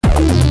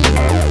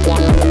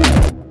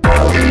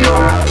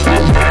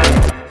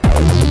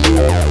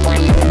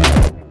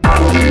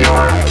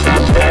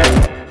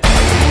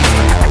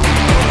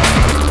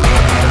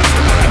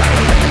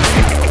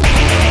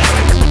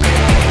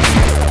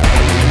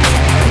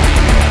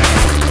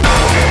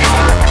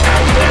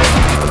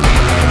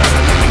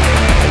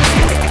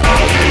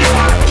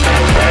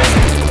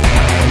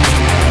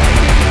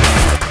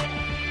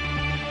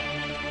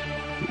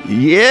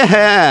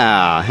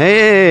Yeah!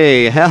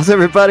 Hey, how's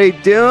everybody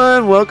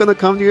doing? Welcome to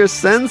Come to Your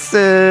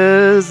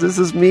Senses. This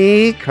is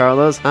me,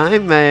 Carlos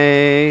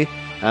Jaime.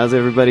 How's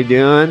everybody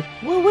doing?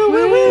 Woo, woo,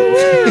 woo, woo,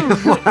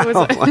 woo.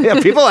 Wow. Yeah,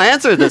 people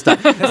answer this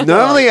time.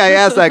 Normally I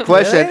ask that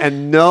question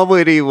and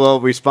nobody will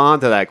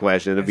respond to that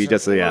question. It'll be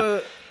just, yeah.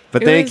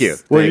 But thank you.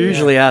 We're Thank you.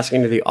 usually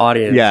asking to the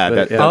audience. Yeah,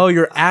 but, Oh,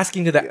 you're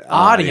asking to the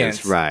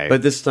audience. Right.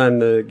 But this time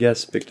the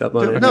guests picked up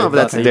on it. No, but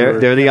that's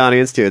they're the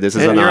audience too. This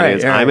is Yeah, an you're right,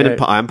 audience. you're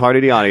right. I'm part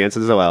of the audience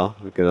as well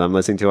because I'm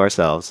listening to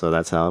ourselves. So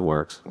that's how it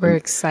works. We're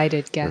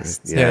excited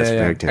guests. Yeah, it's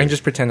very I can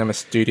just pretend I'm a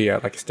studio,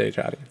 like a stage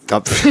audience.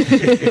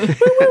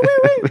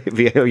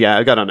 Yeah,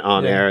 I got an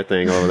on-air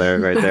thing over there,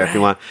 right there, if you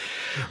want.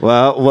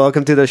 Well,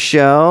 welcome to the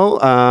show,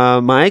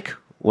 Mike.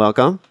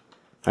 Welcome.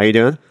 How you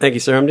doing? Thank you,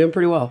 sir. I'm doing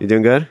pretty well. You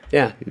doing good?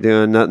 Yeah. You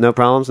doing no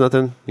problems,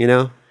 nothing? You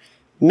know?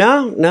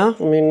 No.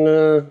 I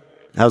mean,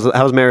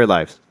 How's married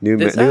life?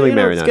 Newly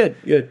married it's now.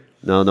 good.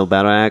 No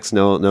battle axe,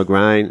 no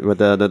grind with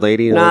the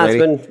lady. Nah, the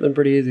lady? it's been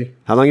pretty easy.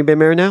 How long you been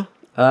married now?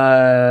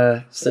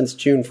 Since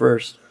June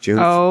 1st. June.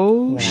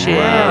 Oh, shit.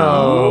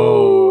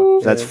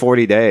 So that's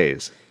 40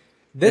 days.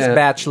 This Yeah.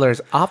 bachelor's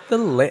off the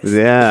list.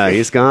 Yeah,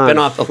 he's gone. Been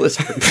off the list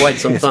for quite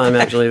some time,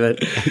 actually.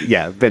 But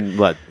Yeah, been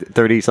what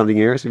 30-something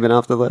years? You've been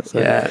off the list.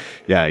 Yeah.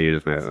 Yeah, you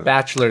just married.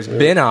 Bachelor's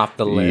been off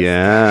the list.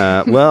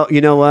 Yeah. Well,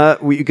 you know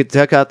what? You could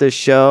check out this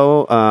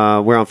show.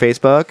 We're on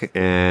Facebook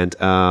and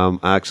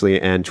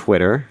and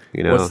Twitter.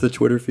 You know, what's the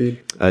Twitter feed?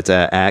 it's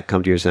at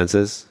Come to Your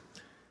Senses.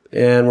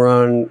 And we're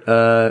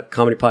on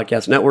Comedy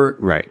Podcast Network.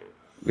 Right.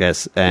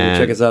 Yes. And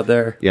Check us out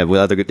there. Yeah,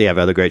 they have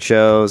other great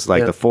shows like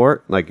Yeah. The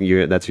Fort. Like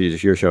that's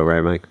your show, right,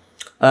 Mike?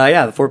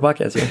 Yeah, the 4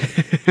 Podcasts.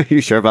 Yeah.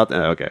 You sure about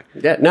that? Okay.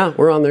 Yeah, no,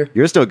 we're on there.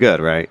 You're still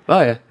good, right?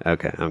 Oh, yeah.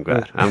 Okay, I'm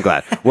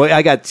glad. Well,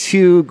 I got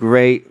two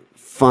great,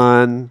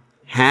 fun,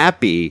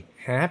 happy,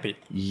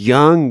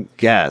 young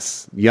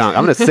guests. Young.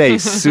 I'm going to say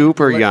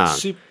super young.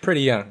 She's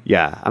pretty young.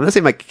 Yeah, I'm gonna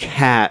say my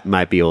cat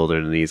might be older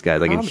than these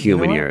guys, like in Probably,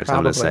 human you know what? years. I'm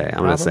gonna say.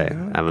 Probably.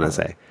 I'm gonna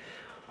say.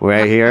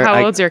 Right here.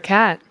 How old's your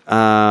cat?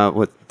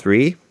 What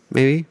 3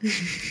 maybe?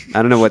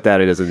 I don't know what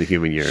that is in the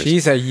human years.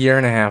 She's a year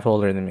and a half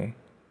older than me.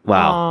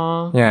 Wow.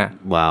 Aw. Yeah.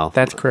 Wow.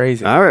 That's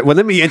crazy. All right. Well,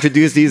 let me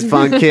introduce these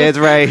fun kids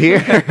right here.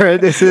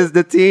 This is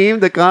the team,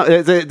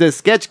 the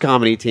sketch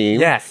comedy team.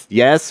 Yes.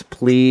 Yes,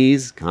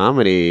 please,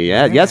 comedy.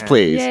 Yeah. Yes,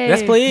 please. Yay.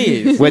 Yes,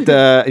 please. With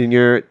and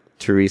you're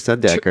Teresa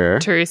Decker,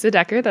 Teresa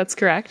Decker, that's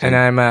correct. And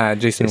I'm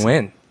Jason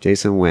Nguyen.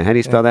 Jason Nguyen. How do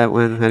you spell that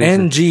Nguyen? How do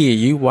you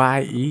say-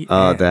 Nguyen.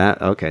 Oh, that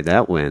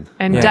Nguyen.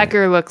 And Yeah.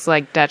 Decker looks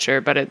like Detcher,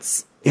 but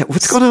it's Yeah.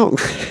 What's going on?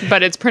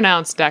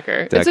 pronounced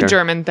Decker. It's Decker. a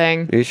German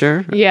thing. Are you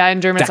sure? Yeah,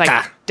 in German it's like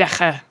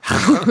Decker.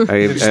 Decker. Are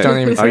you, Just don't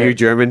even are say you it.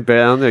 German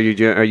bound? Are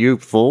you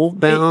full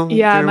bound?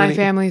 Yeah, Germany? my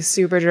family's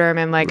super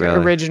German. Like Really?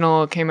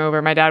 original came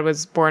over. My dad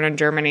was born in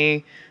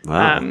Germany.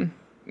 Wow.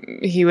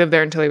 He lived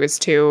there until he was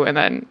 2, and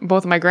then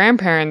both of my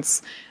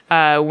grandparents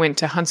went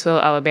to Huntsville,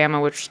 Alabama,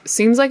 which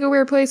seems like a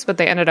weird place, but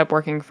they ended up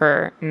working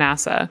for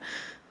NASA.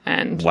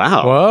 And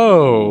Wow.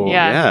 Whoa.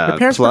 Yeah. Your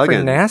parents work for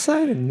plugging. NASA?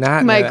 I did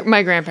not know that.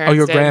 my grandparents. Oh,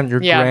 your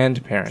did. Yeah.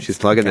 grandparents. She's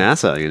plugging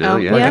NASA, you know? Oh,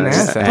 yeah,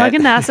 NASA.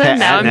 plugging NASA.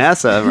 Now At I'm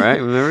NASA, right?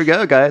 There we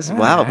go, guys.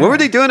 Wow. What were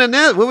they doing in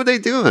that? What were they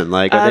doing?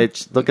 Like, are they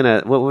looking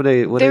at, what were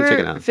they they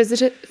checking were out?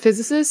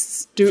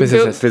 physicists.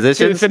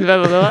 Physicians?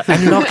 I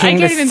Unlocking can't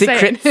the even say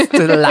secrets it.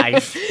 to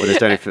life. Were they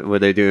starting, were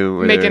they doing,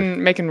 were they-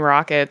 making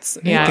rockets.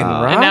 Yeah. Making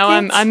And now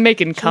rockets? I'm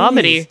making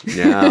comedy.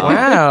 Yeah.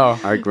 Wow.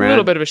 Our A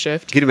little bit of a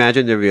shift. Can you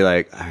imagine there'd be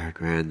like, our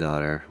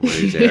granddaughter, one of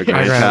these days,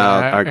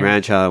 our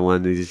grandchild one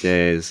of these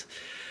days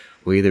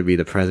will either be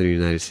the president of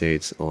the United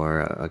States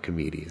or a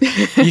comedian.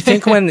 You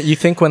think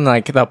when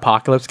like the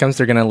apocalypse comes,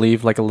 they're gonna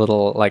leave like a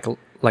little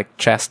like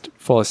chest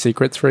full of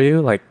secrets for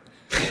you, like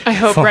I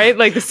hope, right?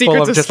 Like the full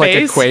secrets of of just space.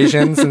 like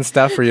equations and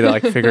stuff for you to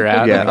like figure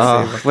out. Yeah. and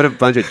Oh, see. what a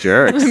bunch of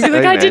jerks. Be like,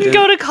 Can you I didn't imagine?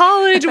 go to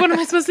college. What am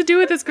I supposed to do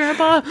with this,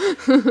 Grandpa?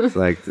 It's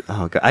like,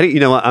 oh god, you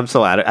know what? I'm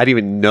so out of. I didn't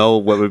even know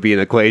what would be an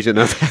equation.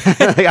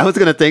 Like, I was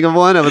gonna think of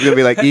one. I was gonna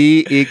be like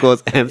E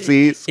equals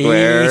MC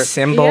square. E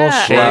symbol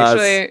Yeah, shape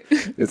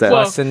actually. Is that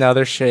plus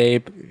another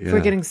shape. If we're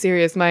getting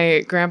serious,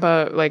 my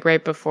grandpa, like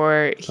right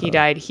before he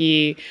died,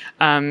 he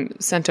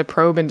sent a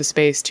probe into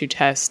space to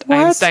test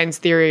Einstein's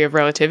theory of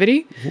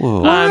relativity.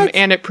 Whoa.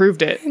 And it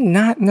proved it.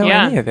 Not know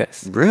Yeah. any of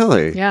this.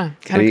 Really? Yeah,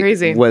 And kind of he-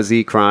 crazy. Was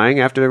he crying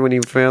after when he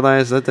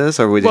realized that this,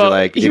 or was Well, he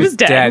like he was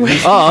dead.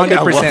 He's Oh, okay.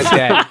 100%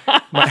 dead. All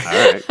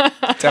right.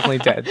 Definitely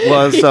dead.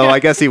 Well, so I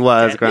guess he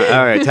was crying.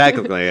 All right,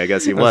 technically, I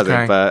guess he wasn't,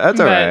 crying. but that's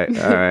all But-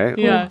 right. All right.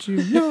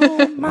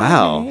 Yeah.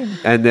 Wow.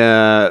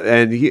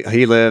 And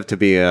he lived to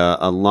be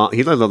a long.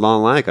 He lived a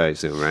long life, I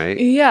assume, right?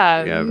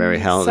 Yeah. Yeah, very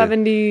healthy.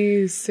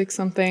 76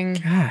 something.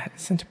 God,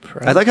 it's into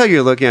pro. I like how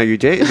you're looking at you,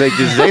 Like,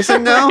 does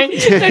Jason know?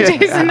 Jason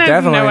has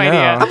Definitely no know.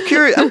 idea.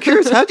 I'm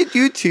curious. How did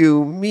you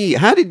two meet?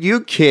 How did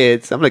you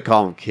kids? I'm gonna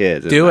call them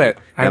kids. Do it.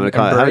 I'm gonna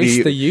call. How do Embrace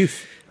you? the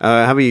youth.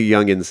 How many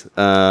youngins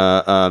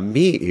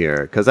meet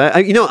here? Because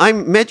I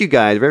met you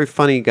guys, very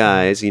funny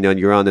guys. You know,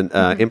 you're on the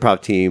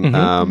improv team.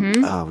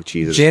 Oh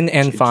Jesus, Gin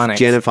and Phonics.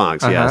 Gin and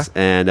Phonics, yes.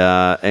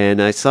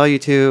 And I saw you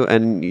two,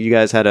 and you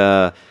guys had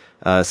a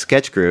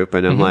sketch group,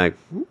 and I'm like,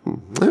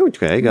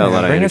 okay, got a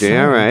lot of bring us energy.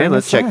 on, All right, bring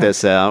let's us check on.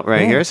 this out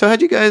right here. So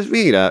how'd you guys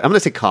meet? I'm going to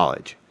say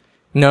college.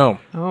 No.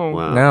 Oh,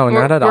 Wow. No,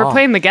 not at all. We're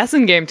playing the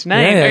guessing game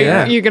tonight.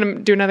 Yeah. Are you going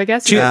to do another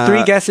guess? 3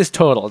 guesses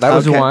total. That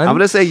was Okay, one. I'm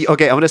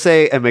going to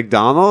say a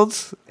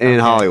McDonald's in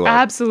Hollywood.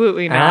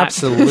 Absolutely not.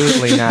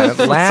 Absolutely not.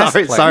 Last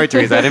place. Sorry,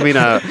 Teresa. I didn't mean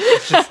to.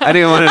 I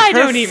didn't want to. I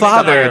don't eat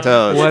father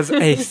McDonald's. toes. was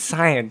a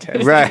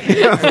scientist. Right,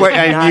 Wait,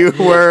 and you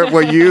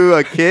were you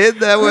a kid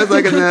that was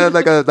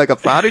like a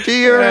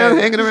prodigy around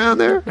hanging around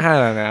there? I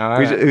don't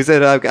know. Who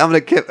said I'm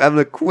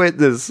gonna quit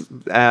this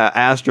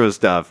Astro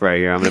stuff right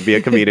here? I'm gonna be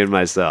a comedian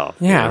myself.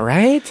 Yeah,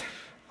 right?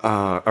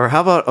 Or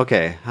how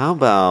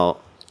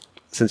about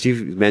since you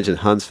mentioned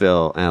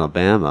Huntsville,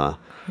 Alabama?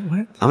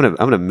 What? I'm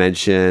gonna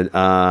mention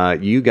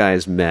you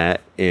guys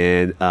met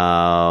in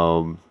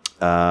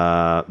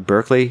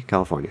Berkeley,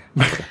 California.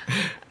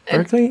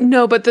 Berkeley?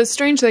 No, but the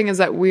strange thing is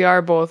that we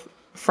are both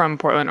from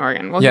Portland,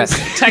 Oregon. Well, Yes.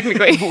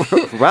 technically.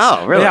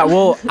 Wow, really? Yeah,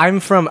 well, I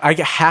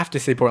have to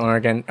say Portland,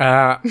 Oregon.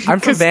 I'm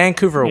from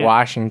Vancouver,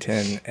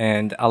 Washington,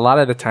 and a lot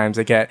of the times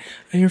I get,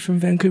 "Oh, you're from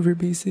Vancouver,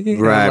 BC?"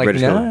 And Right, I'm like,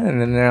 British no. Columbia.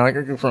 And then they're like,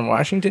 "Are you from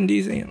Washington,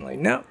 DC?" I'm like,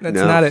 no, that's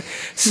No. not it.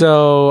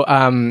 So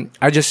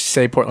I just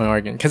say Portland,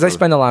 Oregon, because I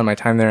spend a lot of my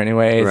time there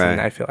anyways, Right.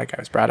 and I feel like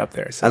I was brought up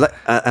there. So.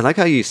 I like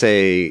how you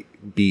say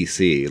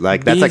BC.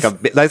 Like that's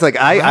BC. that's like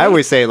I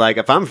always say like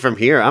if I'm from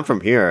here,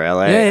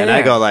 LA, and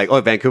I go like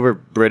Vancouver,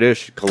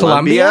 British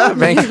Columbia,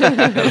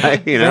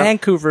 like, you know.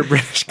 Vancouver,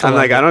 British I'm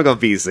Columbia. like I don't go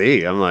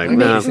BC. I'm like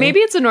no. Maybe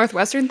it's a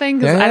Northwestern thing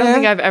because Yeah, I don't yeah.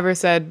 think I've ever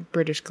said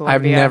British Columbia.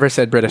 I've never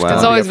said British Wow.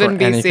 It's Columbia always been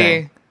for BC.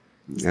 anything.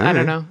 I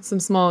don't know. Some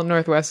small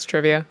Northwest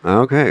trivia.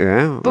 Okay,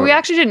 yeah. But we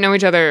actually didn't know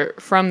each other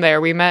from there.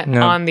 We met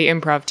No. on the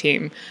improv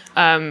team.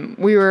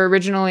 We were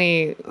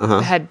originally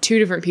had 2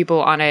 different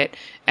people on it,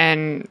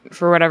 and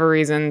for whatever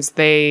reasons,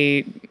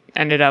 they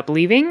ended up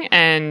leaving.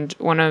 And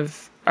one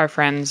of our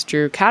friends,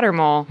 Drew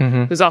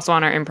Cattermole, who's also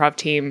on our improv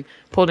team,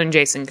 pulled in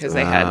Jason because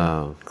they had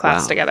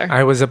class wow. together.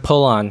 I was a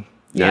pull-on.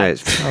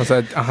 Nice. I was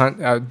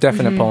a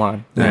definite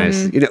pull-on.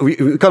 Nice. You know, we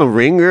call him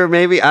ringer,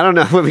 maybe. I don't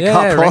know what we Yeah,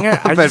 call pull. ringer.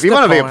 I'm But if just you a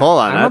want to be a pull-on. pull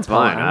on, I'm a that's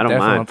fine. pull-on. I don't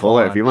Definitely mind a puller.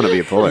 pull-on. If you want to be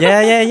a puller,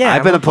 Yeah.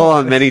 I've been a pull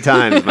on many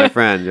times, my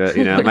friend.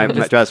 You know,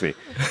 trust me.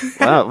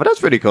 Wow, but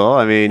that's pretty cool.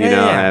 I mean,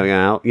 hanging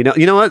out. You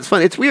know what? It's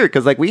fun. It's weird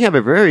because like we have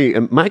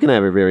Mike and I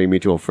have a very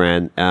mutual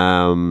friend,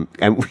 and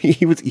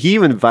he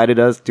even invited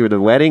us to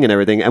the wedding and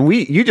everything, and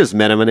you just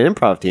met him in an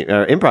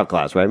improv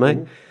class, right, Mike?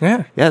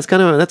 Yeah. Yeah, it's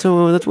kind of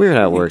that's weird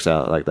how it works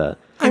out like that.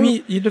 I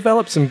mean, you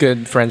develop some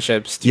good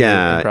friendships. Too,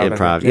 Yeah,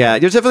 improv. Yeah,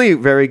 there's definitely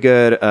very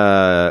good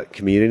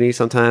community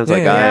sometimes.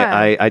 Like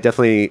Yeah. I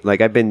definitely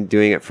like I've been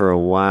doing it for a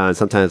while, and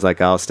sometimes like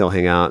I'll still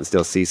hang out and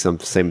still see some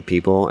same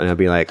people, and I'll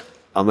be like,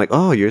 I'm like,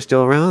 oh, you're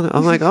still around?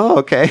 I'm like, oh,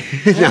 okay.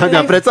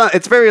 no, but it's not.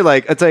 It's very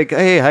like it's like,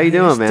 hey, how you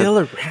doing, man? Still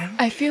around.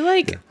 I feel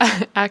like,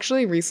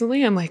 actually,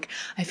 recently,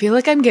 I feel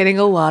like I'm getting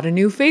a lot of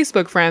new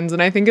Facebook friends,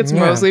 and I think it's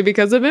mostly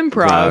because of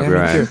improv.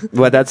 Right.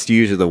 Well, that's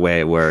usually the way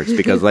it works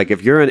because, like,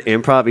 if you're an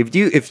improv,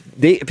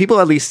 if people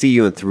at least see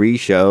you in 3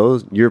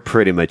 shows, you're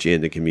pretty much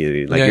in the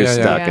community. Like, you're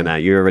stuck in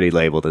that. You're already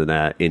labeled in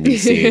that indie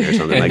scene or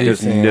something. Like,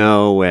 there's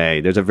no way.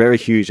 There's a very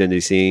huge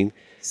indie scene.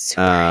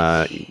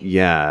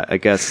 Yeah, I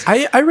guess.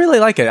 I really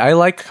like it. I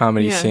like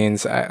comedy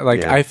scenes.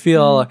 I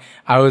feel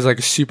I was like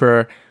a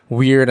super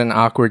weird and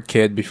awkward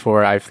kid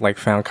before I like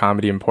found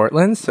comedy in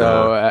Portland.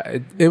 So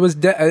it was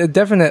a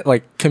definite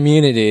like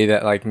community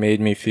that like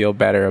made me feel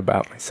better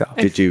about myself.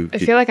 I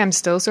feel like I'm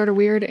still sort of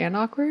weird and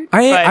awkward.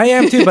 I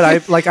am too, but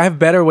I have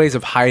better ways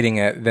of hiding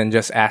it than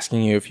just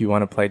asking you if you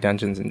want to play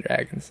Dungeons and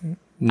Dragons.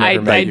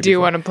 I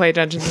do want to play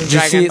Dungeons and you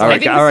see- Dragons. All I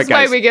right, think this is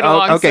why we get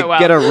along so well.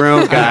 Get a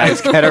room,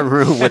 guys. Get a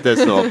room with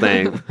this whole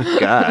thing.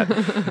 God,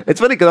 it's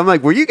funny because I'm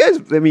like, were you guys?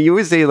 I mean, you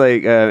always say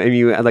like, and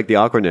you like the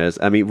awkwardness.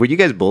 I mean, were you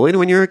guys bullied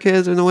when you were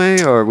kids in a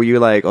way, or were you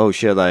like, oh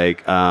shit,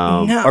 like,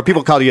 or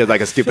people called you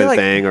like a stupid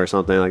thing or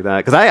something like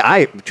that? Because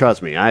I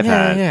trust me, I've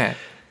had.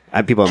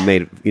 People have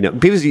made,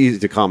 people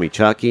used to call me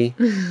Chucky,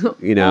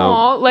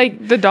 Aw,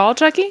 like the doll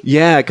Chucky?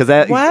 Yeah, because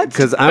I'm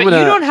But you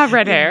don't have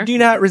red hair. Do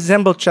not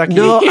resemble Chucky.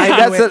 No,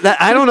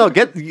 I don't know.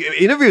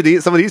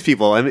 Interview some of these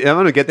people. I'm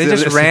going to get. They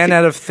just ran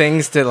out of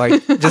things to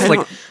like, just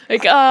like.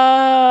 Like,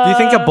 Do you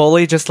think a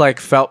bully just like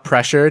felt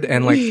pressured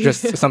and like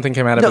just something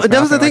came out of his mouth?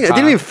 That was the thing. I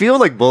didn't even feel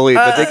like bullied,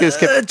 but they just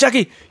kept.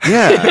 Chucky.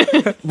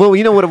 Yeah. Well,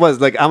 you know what it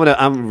was. Like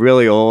I'm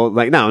really old.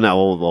 Like no, not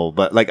old,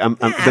 but like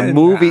the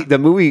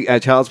movie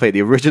Child's Play,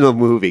 the original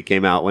movie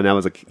came out when I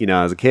was a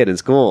kid in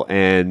school,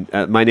 and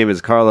my name is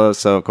Carlos,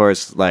 so of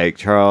course like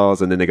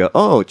Charles, and then they go,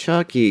 oh,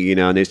 Chucky,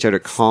 and they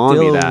started calling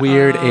me that.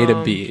 Weird A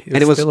to B. And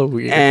it was still a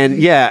weird. And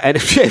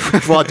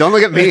well, don't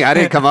look at me. I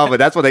didn't come up with.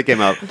 That's what they came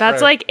up.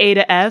 That's like A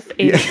to F,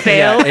 A to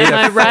fail. A to Am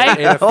I right?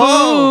 A to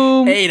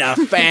Boom. A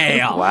to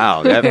fail.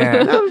 Wow, that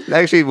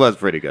actually was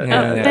pretty good.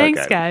 Yeah.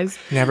 Thanks, guys.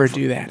 Never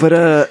do that. But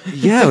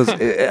it was.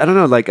 I don't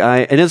know. Like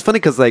and it's funny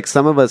because like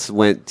some of us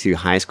went to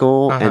high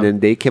school, and then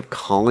they kept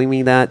calling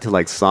me that to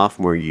like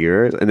sophomore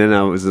year, and then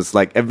I was just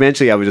like,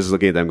 eventually I was just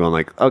looking at them going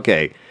like,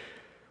 okay,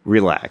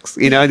 relax.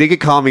 You know, they could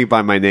call me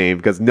by my name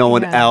because no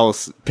one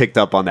else picked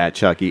up on that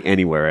Chucky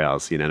anywhere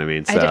else. You know what I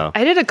mean? So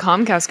I did a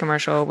Comcast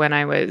commercial when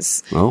I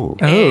was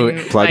plug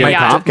in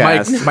yeah,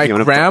 Comcast. My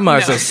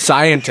grandma's a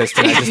scientist,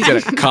 and I just did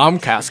a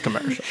Comcast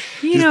commercial.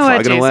 You know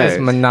what, Jason? away.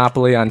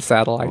 Monopoly on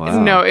satellite.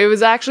 Wow. No, it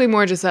was actually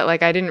more just that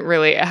like I didn't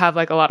really have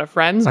like a lot of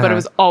friends, but it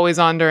was always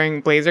on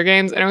during Blazer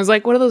games, and it was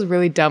like one of those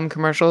really dumb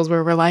commercials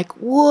where we're like,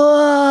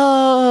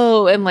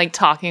 whoa, and like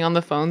talking on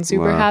the phone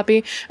super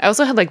happy. I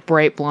also had like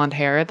bright blonde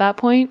hair at that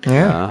point.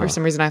 Yeah. For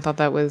some reason I thought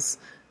that was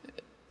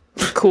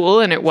cool,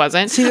 and it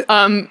wasn't.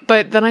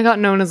 But then I got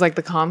known as like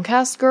the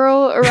Comcast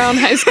girl around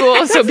high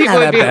school, so people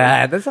would be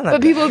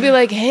people would be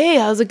like, "Hey,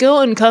 how's it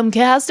going,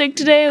 Comcasting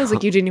today?" I was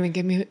like, "You didn't even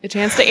give me a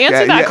chance to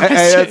answer that question."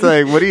 That's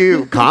like, what do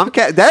you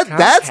Comcast?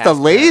 That's the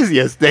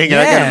laziest thing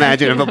I can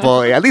imagine of a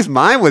bully. At least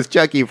mine was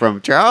Chucky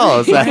from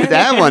Charles.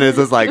 That one is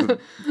just like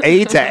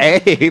A to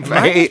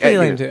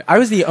A. I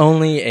was the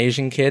only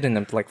Asian kid in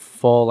the like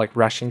full like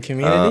Russian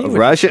community.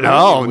 Russian? Really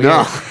oh weird.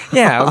 no!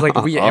 Yeah, I was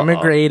like, we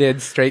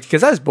immigrated straight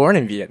because I was born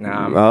in Vietnam.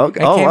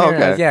 Okay.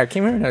 I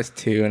came here when I was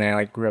 2, and I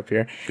like grew up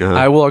here.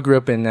 I grew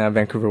up in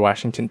Vancouver,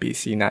 Washington,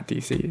 BC, not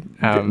DC.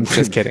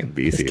 Just kidding.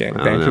 BC. Just kidding.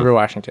 Vancouver,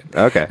 Washington.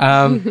 Okay.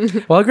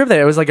 Well, I grew up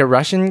there. It was like a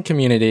Russian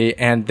community,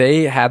 and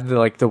they had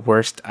the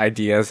worst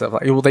ideas of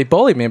like. Well, they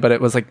bullied me, but it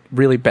was like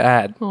really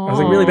bad. It was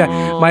like really bad.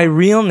 My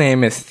real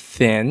name is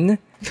Thin.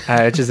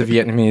 Which is a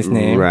Vietnamese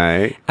name,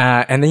 right?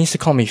 And they used to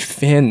call me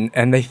Finn,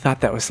 and they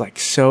thought that was like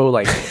so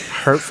like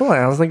hurtful.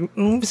 And I was like,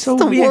 so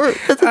weird.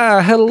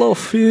 Hello,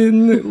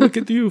 Finn. Look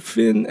at you,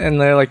 Finn.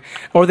 And they're like,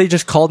 or they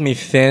just called me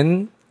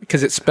Thin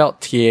because it's spelled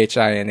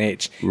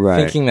THINH,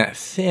 thinking that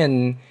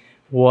Thin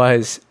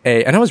was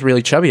and I was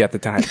really chubby at the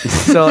time,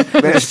 so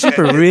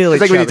super really.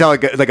 It's like chubby. when you tell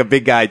like a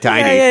big guy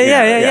tiny.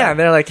 Yeah.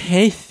 They're like,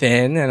 "Hey,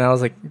 Thin," and I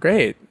was like,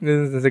 "Great,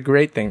 this is a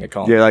great thing to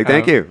call me." You're like,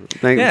 "Thank you,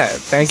 thank you." Yeah,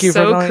 thank you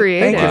So for calling,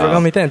 creative. Thank you for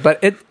calling me Thin.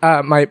 But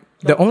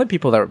the only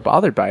people that were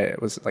bothered by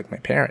it was like my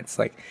parents.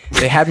 Like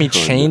they had me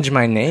change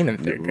my name in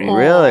 3rd grade.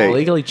 Really?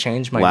 Legally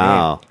change my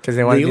Wow. name because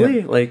they wanted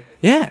Legally?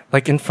 me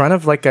like in front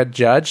of like a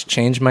judge,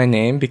 change my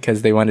name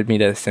because they wanted me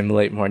to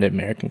assimilate more to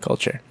American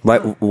culture.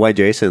 Why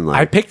Jason?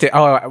 I picked it.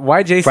 Oh,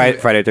 why Jason?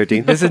 Friday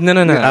 13th. This is no.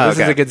 This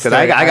is a good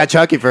story. I got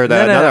Chucky for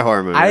another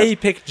horror movie. I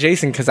picked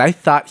Jason because I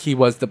thought he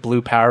was the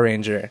Blue Power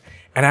Ranger.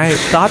 And I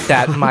thought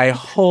that my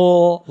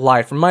whole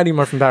life, from Mighty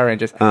Morphin Power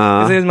Rangers. He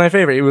was my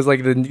favorite. He was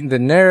like the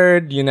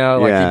nerd, you know,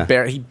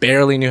 like he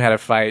barely knew how to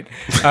fight.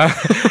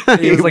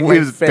 He was like he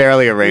was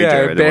barely a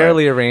ranger. Yeah,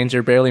 barely a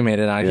ranger, barely made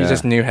it on. He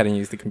just knew how to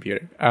use the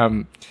computer.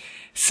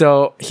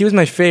 So he was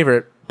my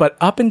favorite. But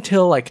up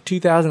until like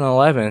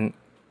 2011,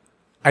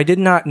 I did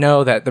not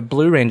know that the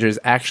Blue Ranger is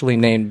actually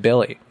named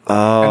Billy.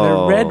 Oh. And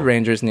the Red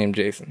Ranger's named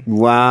Jason.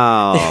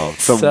 Wow.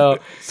 So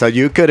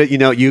you could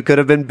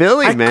have been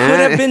Billy, man. I could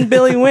have been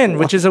Billy Wynn,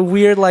 which is a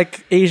weird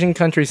like Asian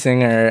country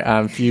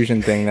singer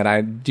fusion thing that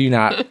I do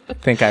not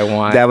think I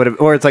want. That would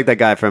have, or it's like that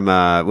guy from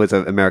was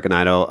American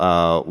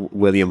Idol,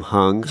 William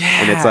Hung,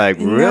 and it's like,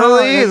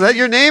 really, is that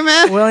your name,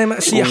 man?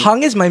 William. See,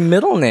 Hung is my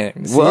middle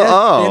name. See,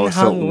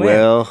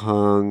 Will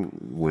Hung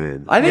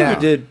Win. I think you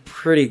did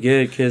pretty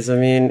good because I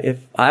mean,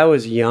 if I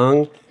was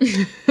young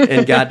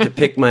and got to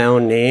pick my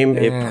own name,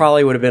 it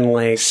probably would have been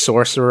like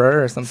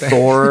Sorcerer or something,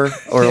 Thor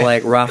or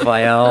like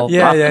Raphael,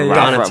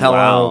 Donatello.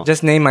 Wow.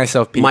 Just name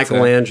myself Pizza.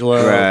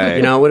 Michelangelo. Right.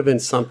 You know, it would have been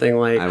something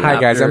like Hi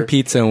guys, I'm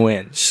Pizza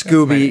Win.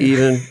 Scooby,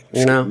 even.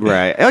 You know,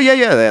 Right. Oh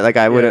yeah. Like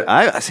I would have.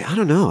 I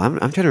don't know. I'm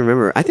trying to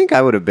remember. I think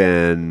I would have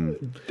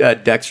been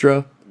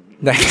Dextro.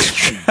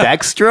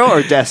 Dextro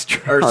or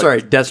Destro? Or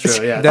sorry,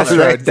 Destro. Yeah,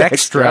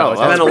 Dextro. It's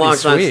been a long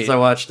time since I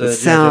watched the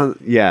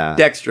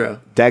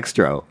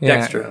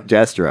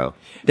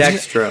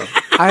Dextro.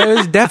 I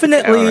was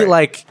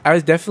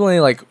definitely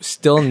like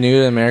still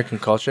new to American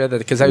culture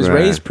because I was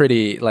raised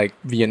pretty like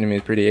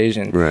Vietnamese, pretty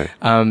Asian. Right.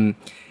 And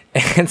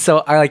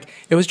so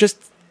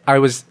I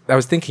was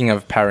thinking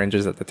of Power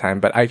Rangers at the time,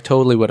 but I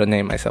totally would have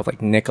named myself like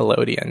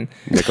Nickelodeon.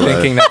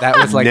 Thinking that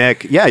was like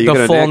Nick. Yeah, you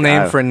the full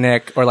name for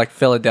Nick, or like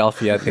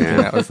Philadelphia, thinking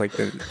that was like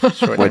the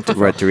short name.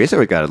 What Teresa,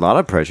 we got a lot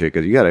of pressure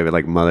because you got to be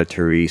like Mother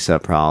Teresa,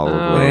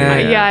 probably.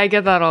 Yeah, I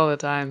get that all the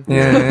time.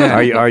 Yeah.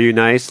 Are you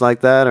nice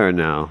like that or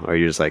no? Or are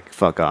you just like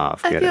fuck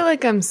off? I feel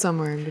like I'm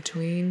somewhere in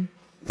between.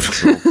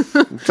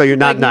 So you're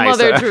not like nice.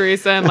 Mother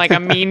Teresa and like a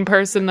mean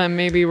person that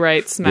maybe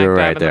smack You're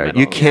right dab there. in the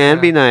middle. You can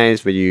be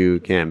nice, but you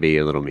can be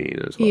a little mean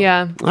as well.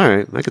 Yeah. All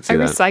right, I could see I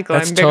that. recycle.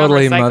 That's I'm big on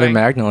totally recycling. Mother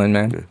Magdalene,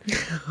 man.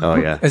 Oh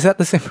yeah. Is that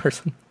the same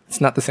person? It's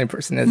not the same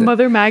person, is it?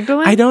 Mother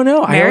Magdalene? I don't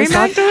know. Mary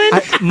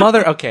Magdalene?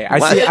 Mother. Okay, I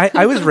see.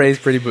 I was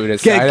raised pretty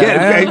Buddhist.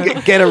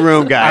 Get a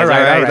room, guys. All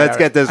right, Let's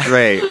get this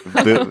straight.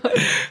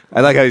 I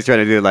like how he's trying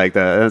to do like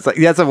the. It's like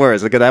that's the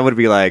worst because I would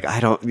be like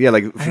I don't. Yeah,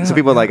 like some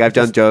people like I've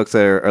done jokes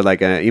or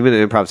like even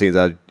in improv scenes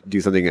I'll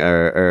do something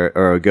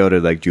or go to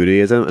like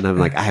Judaism and I'm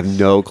like I have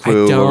no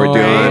clue what we're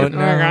doing.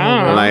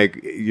 I'm like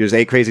there's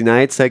 8 crazy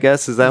nights. I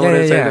guess is that what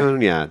it's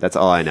doing? Yeah, that's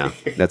all I know.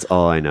 That's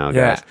all I know,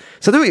 guys.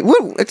 So then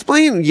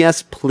explain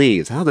yes,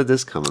 please. How did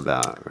this come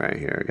about right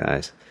here,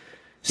 guys?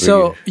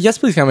 So, Yes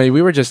Please Comedy,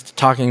 we were just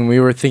talking, we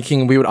were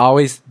thinking we would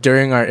always,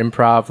 during our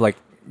improv, like,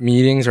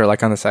 meetings or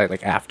like on the side,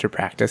 like after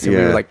practice, and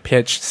we would like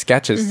pitch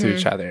sketches to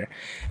each other.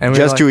 And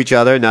just to each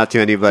other, not to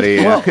anybody.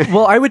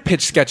 Well, I would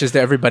pitch sketches to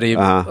everybody,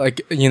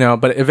 like, you know,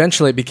 but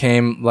eventually it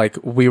became like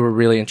we were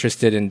really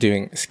interested in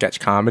doing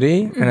sketch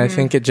comedy. And I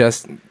think it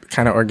just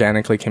kind of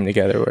organically came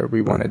together where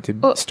we wanted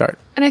to start.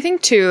 And I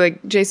think too,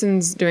 like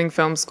Jason's doing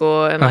film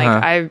school and like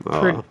I've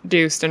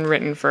produced and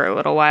written for a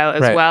little while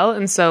as well.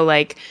 And so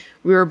like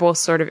we were both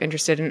sort of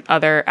interested in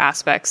other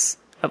aspects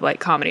of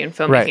like comedy and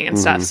filmmaking and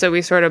stuff. So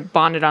we sort of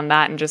bonded on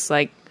that and just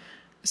like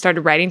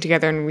started writing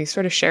together, and we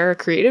sort of share a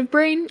creative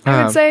brain,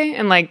 I would say,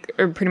 and like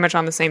are pretty much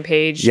on the same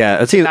page. Yeah,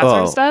 I've seen that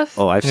sort of stuff.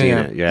 Oh, I've seen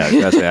it. Yeah,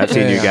 that's it. I've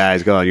seen you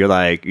guys go. You're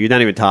like, you're not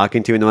even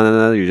talking to one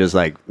another. You're just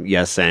like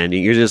yes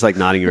anding. You're just like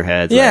nodding your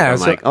heads. Yeah, like,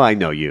 I'm like, oh, I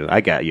know you.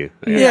 I got you.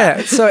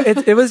 Yeah. So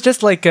it was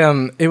just like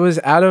it was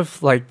out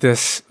of like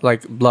this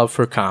like love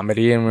for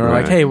comedy, and we were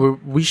like, hey,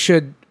 we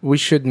should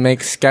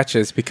make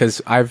sketches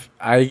because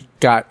I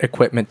got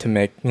equipment to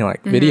make, you know,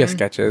 like video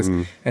sketches,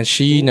 and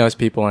she knows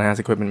people and has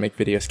equipment to make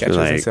video sketches,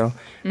 like, and so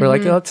we're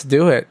like, let's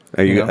do it.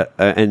 Are you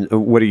and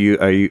what are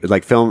you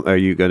like film? Are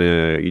you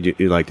gonna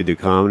you like to do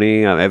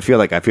comedy? I feel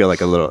like a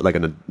little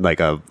like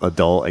a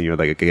adult, and you're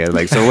like a kid.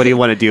 Like, so what do you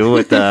want to do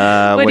with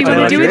what do you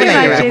want to do with your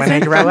life, Jason?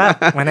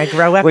 When I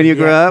grow up, when you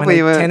grow up,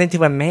 when I turn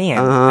into a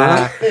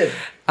man.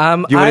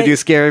 You want to do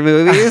scary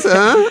movies?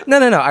 No.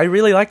 I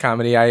really like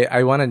comedy.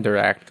 I want to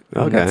direct.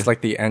 That's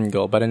like the end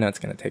goal, but I know it's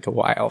going to take a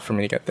while for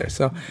me to get there.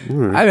 So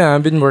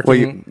I've been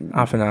working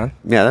off and on.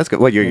 Yeah, that's good.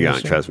 Well, you're young.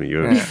 Trust me.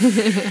 You're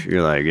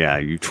like,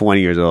 you're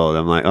 20 years old.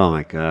 I'm like, oh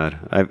my god.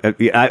 I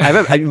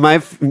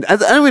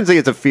wouldn't say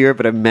it's a fear,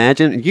 but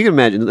imagine. You can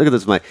imagine. Look at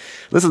this.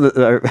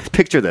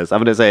 Picture this. I'm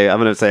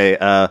gonna say.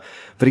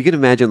 But you can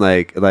imagine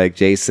like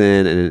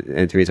Jason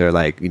and Teresa are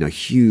like, you know,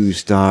 huge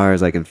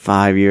stars like in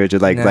 5 years or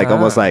like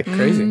almost like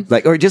crazy,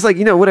 like, or just like,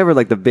 you know, whatever,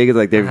 like the biggest,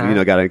 like they've you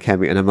know got a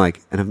cameo, and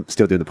I'm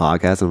still doing the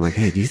podcast, and I'm like,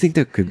 hey, do you think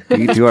they could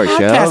do our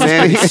show?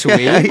 Man?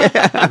 Sweet.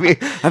 Yeah, I mean,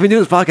 I've been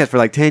doing this podcast for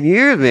like 10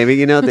 years, maybe,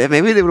 you know,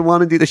 maybe they would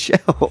want to do the show.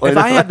 If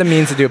I had the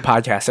means to do a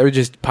podcast, I would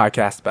just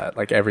podcast about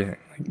like everything.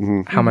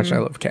 How much I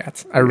love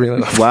cats. I really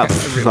love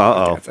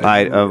cats.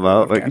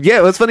 Yeah,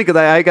 it was funny because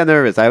I got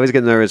nervous. I always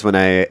get nervous when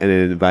I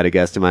invite a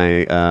guest to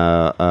my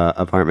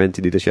apartment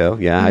to do the show.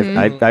 Yeah,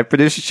 I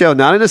produced a show,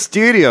 not in a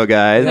studio,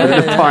 guys, but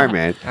in an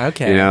apartment.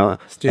 Okay. You know?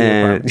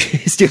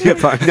 Studio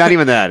apartment. Not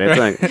even that. It's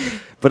like...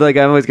 But like,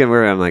 I'm always getting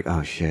worried. I'm like,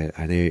 oh shit,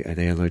 are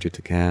they allergic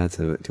to cats?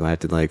 Do I have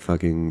to like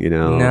fucking, you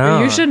know?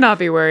 No. You should not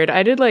be worried.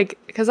 I did like,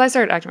 because I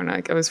started acting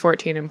when I was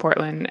 14 in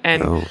Portland,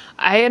 and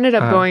I ended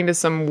up going to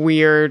some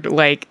weird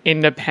like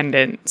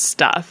independent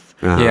stuff.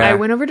 Yeah. I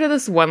went over to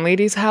this one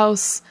lady's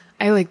house.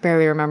 I like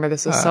barely remember,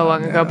 this was so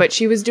long ago, but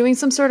she was doing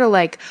some sort of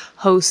like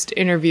host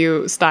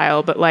interview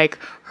style, but like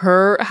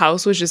her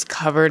house was just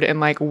covered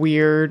in like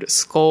weird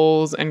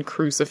skulls and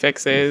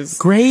crucifixes.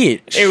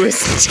 Great. It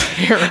was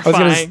terrifying.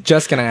 I was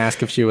just gonna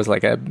ask if she was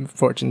like a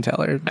fortune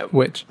teller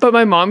witch. But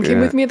my mom came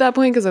with me at that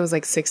point because I was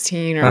like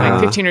 16 or like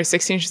 15 or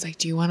 16. She's like,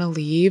 do you want to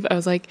leave? I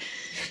was like,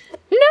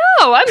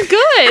 no, I'm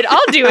good.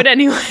 I'll do it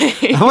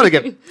anyway. I want to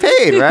get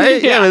paid,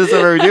 right? Yeah, this is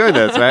why we're doing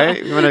this,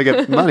 right? We want to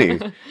get money.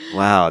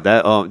 Wow,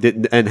 that.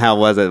 And how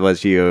was it?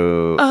 Was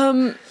you?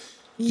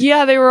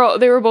 Yeah, they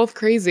were both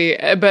crazy,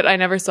 but I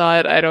never saw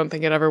it. I don't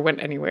think it ever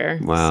went anywhere.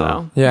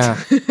 Wow. So. Yeah.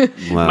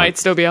 Might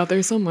still be out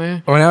there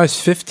somewhere. When I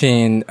was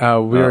 15, we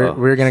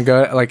were gonna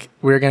go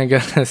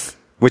to this.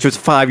 Which was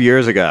 5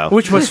 years ago.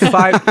 Which was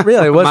 5.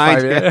 Really, it was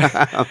 5 years.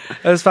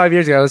 It was 5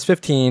 years ago. I was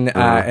 15,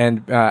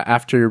 and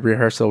after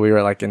rehearsal, we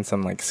were like in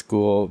some like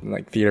school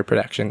like theater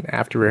production.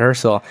 After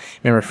rehearsal,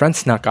 me and my friend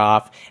snuck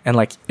off, and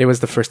like it was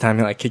the first time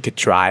like he could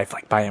drive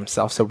like by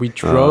himself. So we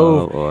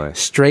drove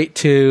straight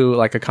to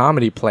like a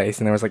comedy place,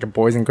 and there was like a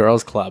boys and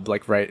girls club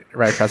like right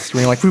across the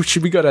street. We're like,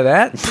 should we go to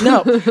that?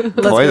 No, let's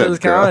go to this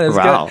comedy.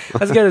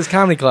 Let's go to this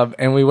comedy club,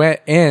 and we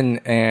went in,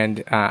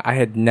 and I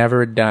had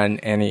never done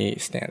any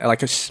stand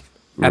like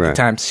at the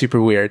time,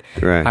 super weird.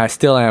 Right. I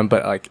still am,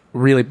 but like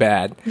really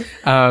bad.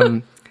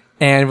 And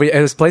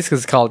it was a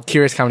place called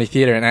Curious Comedy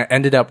Theater, and I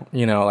ended up,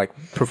 you know, like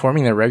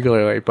performing there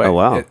regularly.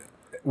 But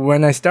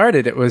when I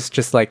started, it was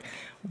just like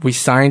we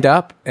signed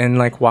up and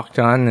like walked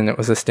on, and it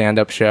was a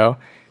stand-up show,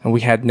 and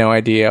we had no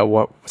idea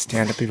what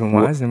stand-up even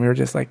was, and we were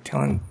just like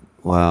telling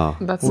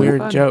That's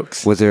weird so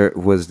jokes. Was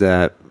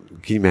that?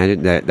 Can you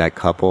imagine that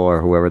couple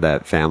or whoever,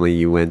 that family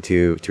you went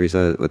to,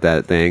 Teresa, with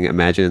that thing?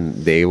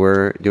 Imagine they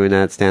were doing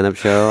that stand-up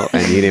show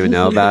and you didn't even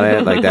know about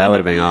it. Like, that would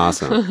have been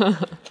awesome.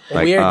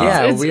 Like,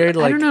 weird, weird.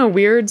 Like, I don't know,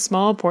 weird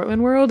small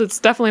Portland world. It's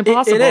definitely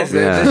possible. It is.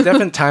 Yeah. There's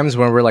definitely times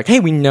when we're like,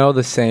 hey, we know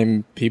the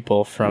same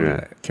people from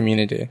the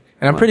community.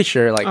 And I'm pretty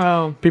sure,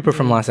 like, people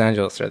from Los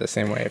Angeles are the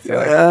same way. I feel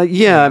like.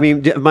 Yeah, I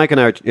mean, Mike and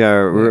I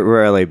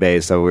are LA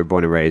based, so we're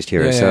born and raised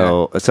here.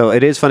 So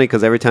it is funny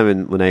because every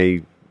time when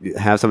I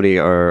have somebody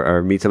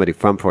or meet somebody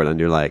from Portland,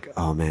 you're like,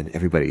 oh man,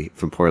 everybody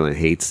from Portland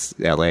hates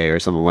LA or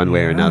someone one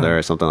way or another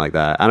or something like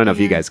that. I don't know if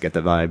you guys get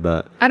the vibe,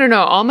 but I don't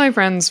know. All my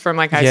friends from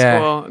like high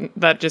school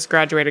that just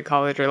graduated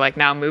college are like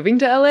now moving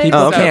to LA.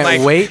 People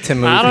can't wait to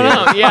move. I don't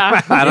know.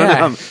 Yeah, I don't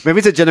know. Maybe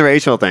it's a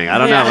generational thing. I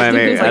don't know.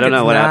 Maybe I don't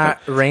know what happened.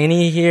 It's not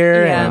rainy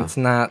here, and it's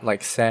not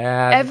like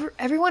sad.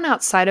 Everyone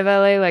outside of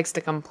LA likes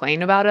to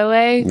complain about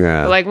LA.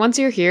 Yeah. But like once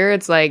you're here,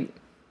 it's like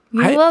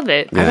you love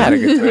it. I've had a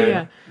good time.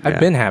 Yeah. I've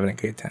been having a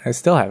good time. I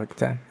still have a good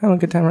time. I'm having a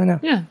good time right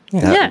now. Yeah.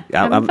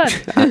 I'm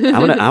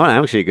fun.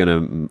 actually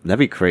gonna. That'd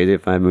be crazy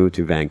if I moved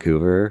to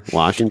Vancouver,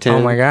 Washington.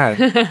 Oh my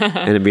god!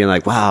 And it'd be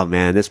like, wow,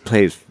 man, this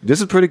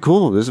is pretty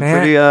cool. This is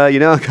pretty.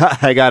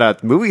 I got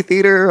a movie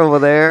theater over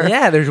there.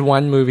 Yeah, there's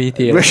one movie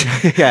theater.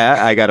 Yeah,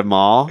 I got a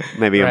mall.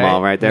 Maybe a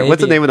mall right there. Maybe.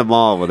 What's the name of the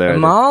mall over there? The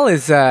mall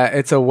is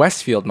it's a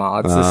Westfield Mall.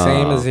 It's the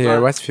same as here,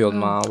 Westfield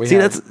Mall.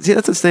 That's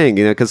the thing,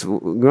 because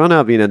growing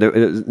up,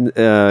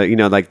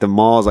 like the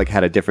malls like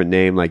had a different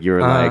name. Like you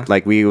were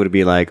like we would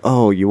be like,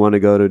 oh, you want to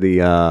go to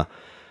the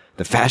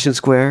Fashion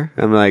Square?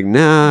 I'm like,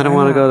 no, I don't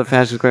want to go to the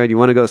Fashion Square. Do you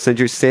want to go to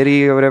Century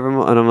City or whatever?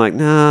 And I'm like,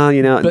 no,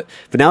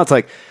 But now it's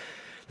like,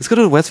 let's go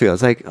to the Westfield.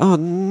 It's like, oh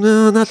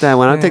no, not that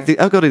one.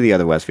 I'll go to the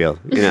other Westfield.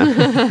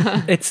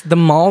 It's the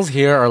malls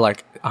here are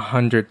like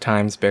 100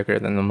 times bigger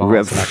than the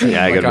malls.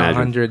 Yeah, I can imagine.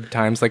 100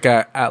 times, like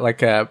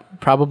a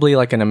probably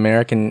like an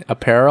American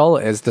Apparel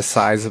is the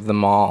size of the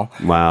mall.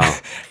 Wow.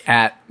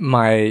 At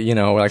my,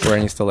 like where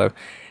I used to live.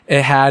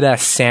 It had a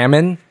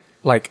salmon,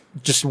 like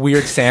just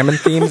weird salmon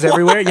themes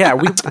everywhere. Yeah,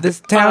 this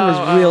town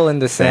is real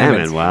into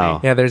salmon. Wow.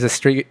 Yeah, there's a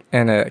street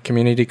and a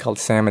community called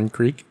Salmon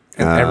Creek,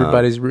 and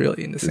everybody's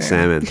really into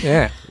salmon.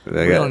 Yeah,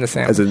 real into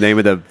salmon. As the name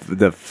of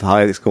the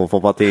high school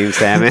football team,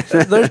 Salmon.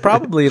 There's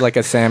probably like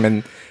a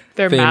salmon.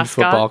 Their mascot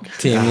football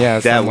team, yeah.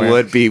 That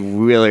would be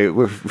really.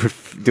 We're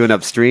doing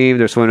upstream.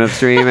 They're swimming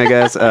upstream, I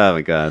guess. Oh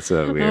my god,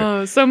 so weird.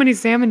 Oh, so many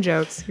salmon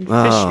jokes, fish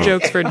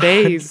jokes for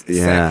days.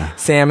 Yeah,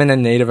 salmon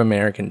and Native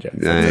American jokes.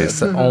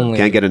 Nice. Only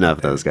can't get enough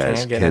of those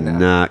guys.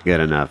 Cannot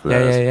get enough of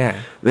those. Yeah.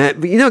 Man,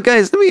 but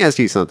guys, let me ask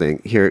you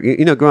something here.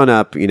 Growing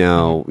up, you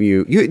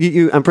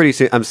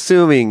I'm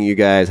assuming you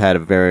guys had a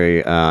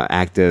very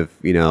active.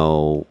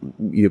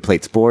 You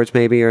played sports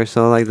maybe or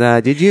so like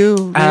that. Did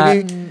you?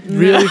 Maybe?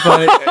 Really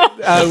funny.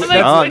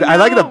 I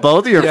like that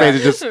both of your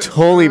faces just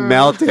totally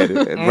melted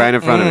right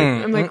in front of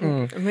me. I'm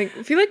like,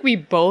 I feel like we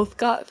both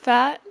got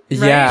fat.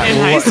 Right? Yeah, in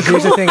high school.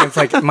 Here's the thing. It's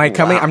like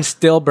I'm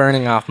still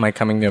burning off my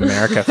coming to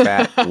America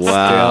fat. Wow.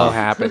 Still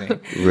happening.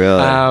 Really?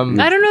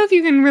 I don't know if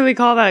you can really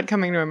call that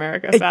coming to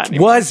America fat It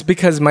anymore. was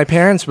because my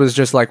parents was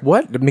just like,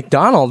 what?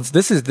 McDonald's?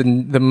 This is the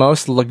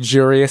most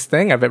luxurious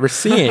thing I've ever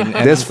seen.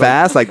 And this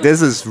fast? Like,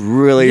 this is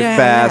really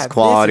fast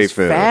quality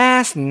food.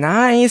 Fast,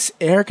 nice,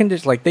 air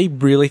conditioned. Like, they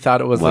really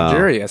thought it was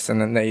luxurious. And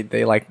then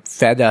they like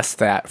fed us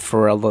that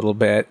for a little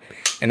bit.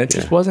 And it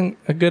just wasn't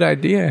a good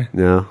idea.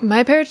 No.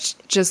 My parents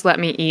just let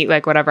me eat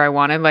like whatever I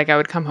wanted. Like I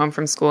would come home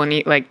from school and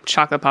eat like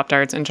chocolate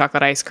Pop-Tarts and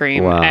chocolate ice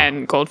cream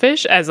and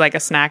goldfish as like a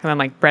snack, and then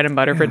like bread and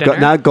butter for dinner.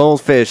 Not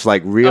goldfish,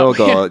 like real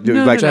gold,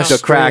 like just the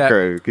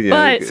cracker.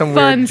 But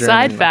fun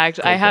side fact,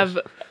 I have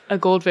a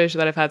goldfish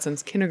that I've had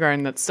since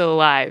kindergarten that's still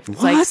alive.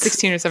 It's like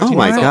 16 or 17 Oh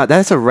my years old. god,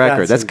 that's a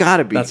record. That's got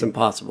to be. That's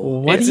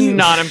impossible. It's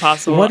not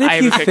impossible. What I if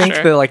have you a think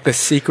picture. that the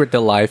secret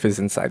to life is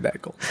inside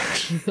that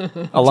goldfish,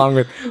 along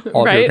with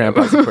all of your Right?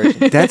 grandpa's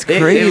equations? That's They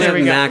crazy. live we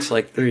go. max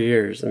like 3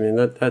 years. I mean,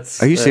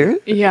 that's. Are you serious?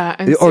 Yeah,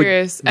 I'm Or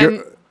serious.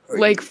 And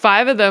like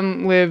 5 of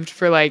them lived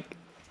for like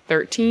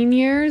 13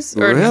 years.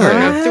 Or Really?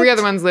 no, 3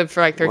 other ones lived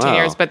for like 13 Wow.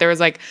 years. But there was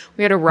like,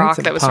 we had a rock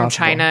That's that was from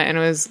impossible. China and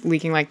it was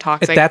leaking like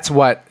toxic. That's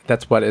what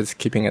is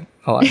keeping it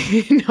alive.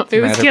 No, it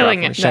was Magic killing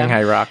rock from it.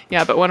 Shanghai rock.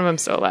 Yeah, but one of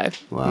them's still alive.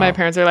 Wow. My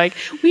parents are like,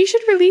 we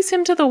should release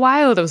him to the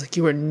wild. I was like,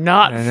 you are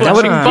not know.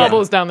 flushing Yeah.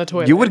 bubbles down the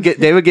toilet.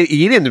 They would get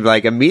eaten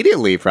like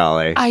immediately,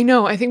 probably. I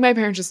know. I think my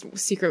parents just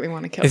secretly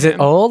want to kill Is him. it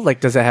old? Like,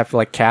 does it have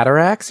like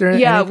cataracts or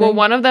Yeah, anything? well,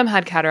 one of them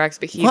had cataracts,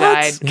 but he What?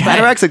 died.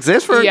 Cataracts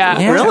exist for? Yeah.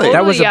 Yeah, Really?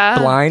 that was a Yeah.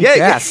 blind Yeah,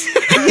 guess.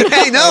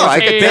 I know. I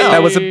could tell.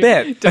 That was a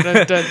bit.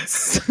 Dun-dun-dun.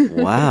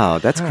 Wow,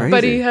 that's crazy.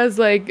 But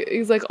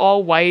he's like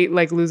all white,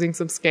 like losing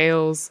some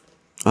scales.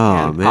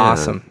 oh man,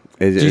 Awesome.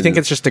 Do you think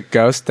it's just a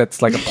ghost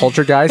that's like a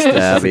poltergeist?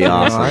 That'd be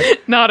awesome.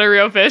 Not a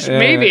real fish,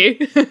 maybe.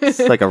 It's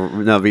like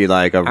that'd be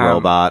like a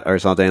robot or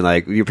something.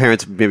 Like your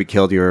parents maybe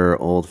killed your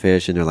old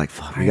fish, and they're like,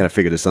 "Fuck, we got to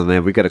figure this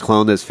something. We got to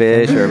clone this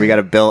fish, or we got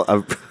to build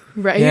a."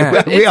 Right?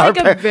 Yeah. It's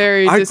like a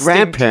very our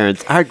distinct...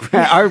 grandparents,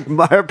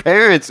 our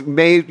parents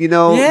made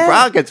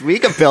rockets. We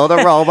could build a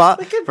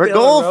robot for build a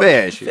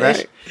goldfish, robot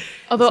right?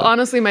 Although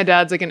honestly, my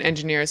dad's like an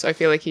engineer, so I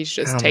feel like he's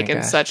just my taken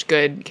gosh. such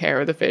good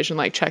care of the fish and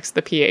like checks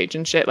the pH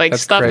and shit, like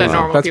That's stuff crazy. that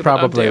normal That's people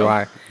probably don't do.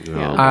 why.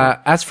 Yeah.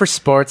 As for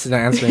sports and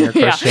answering your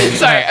Yeah. question,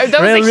 Sorry, that was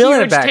a reeling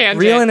huge it back, tangent.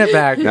 reeling it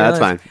back. No, that's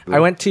fine. I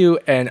went to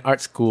an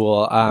art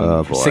school,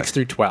 Oh, boy. 6th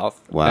through 12th.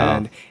 Wow.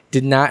 And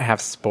did not have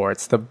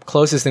sports. The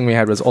closest thing we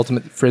had was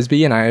Ultimate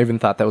Frisbee, and I even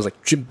thought that was like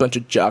a bunch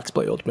of jocks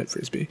play Ultimate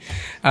Frisbee.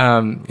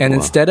 And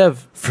instead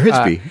of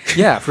Frisbee,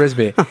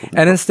 Frisbee,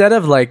 and instead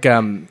of like it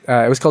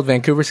was called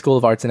Vancouver School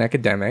of Arts and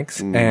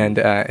Academics, and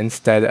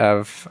instead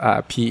of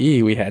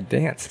PE, we had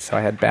dance. So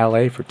I had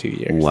ballet for 2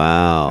 years.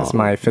 Wow, that's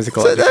my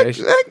physical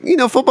education.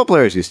 Football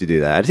players used to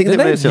do that. I think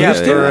they still do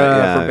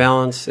for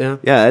balance.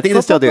 Yeah, I think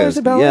they still do.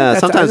 Yeah,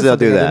 sometimes they'll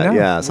do that.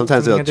 Yeah,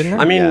 sometimes they'll.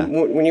 I mean,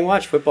 when you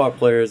watch football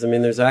players, I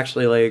mean, there's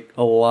actually like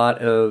a lot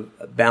of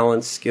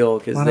balance skill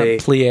because they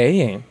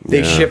plieing.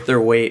 They shift their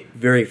weight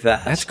very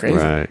fast. That's crazy.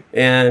 Right.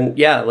 And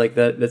like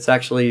that's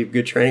actually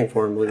good training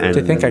for him. And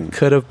to think I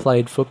could have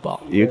played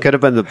football. You could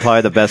have been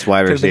probably the best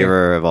wide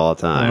receiver of all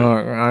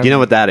time. You know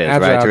what that is,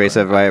 right,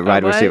 Teresa?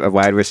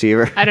 Wide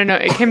receiver. I don't know.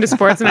 It came to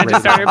sports and I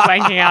just started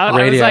blanking out.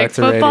 Radio, I was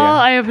like, football?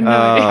 I have no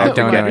idea. I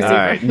don't know. All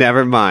right,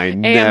 never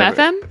mind. AM,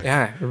 FM?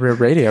 Yeah,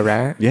 radio,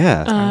 right?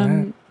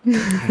 Yeah.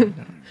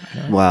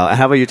 Wow.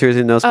 How about you,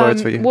 Teresa? No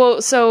sports for you?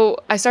 Well, so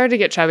I started to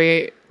get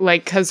chubby,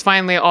 like, because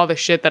finally all the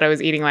shit that I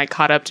was eating, like,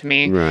 caught up to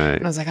me. Right.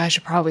 And I was like, I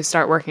should probably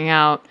start working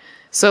out.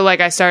 So, like,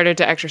 I started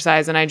to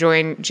exercise and I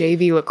joined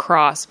JV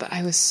lacrosse, but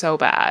I was so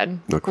bad.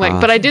 Lacrosse.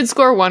 But I did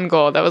score 1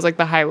 goal. That was, like,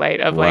 the highlight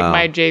of, like,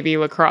 my JV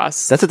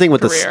lacrosse. That's the thing with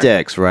career. the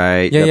sticks,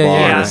 right? Yeah, the ball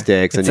yeah. and the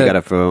sticks, It's and you got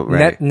to throw,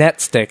 right?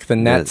 Net stick, the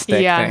net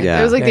stick Yeah. thing.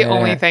 It was, like, the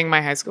only yeah. thing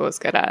my high school was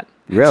good at.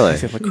 Really?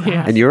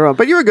 Yeah. And you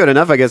were good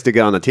enough, I guess, to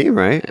get on the team,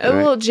 right?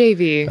 Well,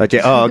 JV.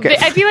 Okay. Oh, okay.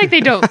 I feel like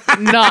they don't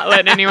not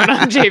let anyone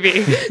on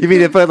JV. You mean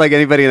they put like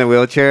anybody in a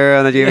wheelchair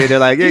on the JV? They're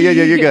like, yeah,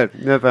 you're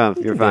good. No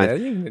problem. You're fine. Yeah,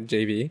 you can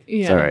JV.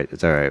 Yeah.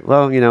 It's all right.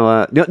 Well, you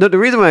know, no, the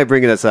reason why I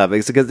bring this up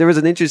is because there was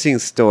an interesting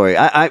story.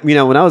 I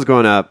when I was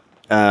growing up,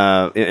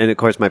 and of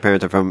course my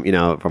parents are from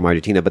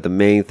Argentina, but the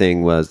main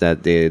thing was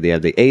that they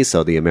have the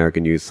ASO, the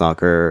American Youth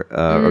Soccer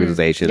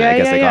Organization, Yeah, I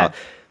guess yeah, they call yeah. it.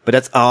 But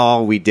that's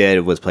all we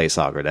did was play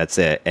soccer. That's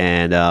it.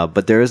 And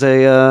but there's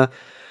a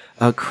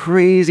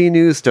crazy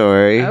news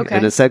story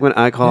in a segment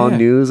I call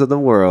News of the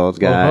World,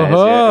 guys.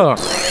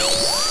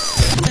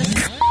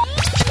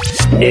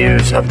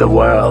 News of the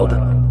World.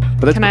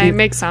 But Can I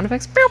make sound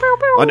effects? Pew, pew,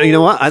 pew. Oh, no, you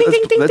know what?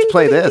 Let's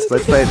play this. ding,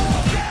 Let's play.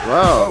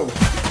 Whoa.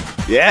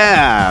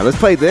 Yeah, let's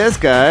play this,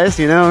 guys.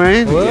 You know,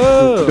 right?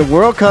 Whoa. The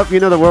World Cup.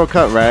 You know the World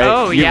Cup, right?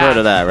 Oh, You've yeah. heard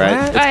of that,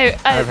 right?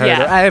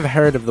 I have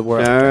heard of the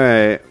world. All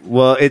right.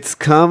 Well, it's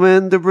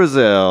coming to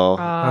Brazil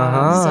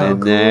Uh-huh.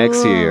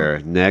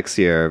 next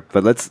year.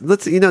 But let's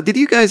did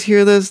you guys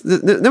hear this?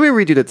 Let me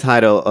read you the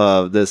title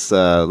of this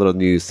little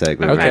news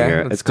segment right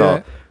here. let's It's do called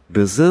it.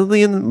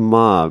 Brazilian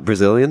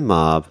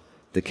mob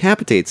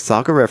decapitates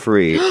soccer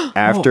referee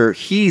after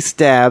he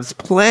stabs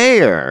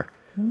player.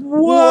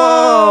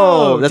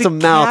 Whoa! That's a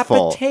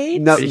mouthful.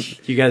 No,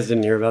 You guys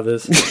didn't hear about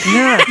this?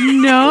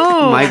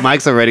 No.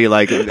 Mike's already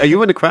like, are you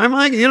into crime,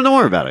 Mike? You don't know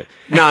more about it.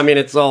 No, I mean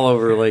it's all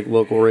over like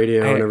local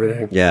radio and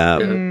everything. Yeah,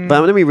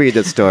 but let me read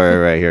this story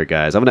right here,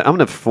 guys. I'm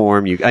gonna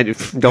form you.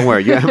 Don't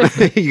worry,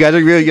 you guys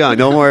are real young.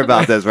 Don't worry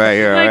about this right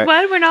here. Like, all right?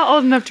 what? We're not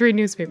old enough to read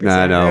newspapers.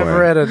 I yet. know. I've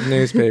read a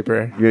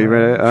newspaper. You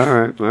ready?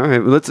 All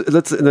right.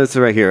 Let's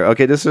right here.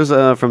 Okay, this is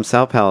from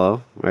Sao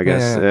Paulo, I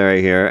guess, right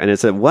here, and it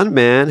said one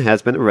man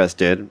has been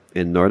arrested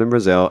in northern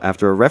Brazil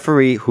after a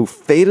referee who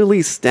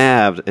fatally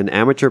stabbed an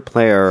amateur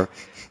player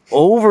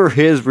over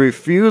his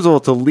refusal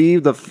to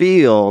leave the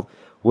field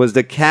was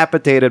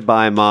decapitated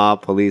by a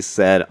mob, police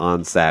said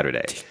on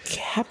Saturday.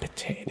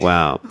 Decapitated.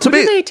 Wow. Who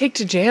do they take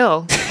to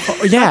jail?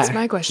 Yeah. That's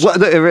my question. Well,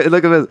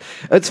 look at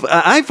this.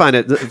 I find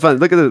it fun.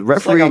 Look at the It's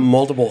referee. like a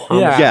multiple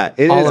homicide.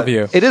 Yeah, All of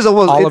you. It is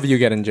almost all of you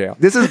get in jail.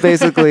 This is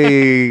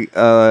basically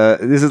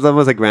this is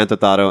almost like Grand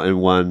Theft Auto in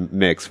one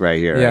mix right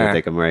here. Yeah. I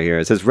think I'm right here.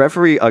 It says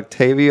referee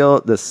Octavio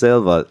da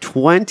Silva,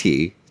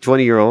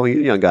 20-year-old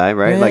young guy,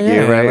 right?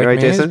 Yeah, you, right? like right,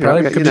 me. Jason? He's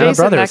probably Right, could you be know? my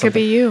Jason, brother or that could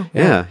be you.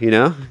 Yeah, you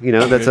know,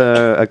 that's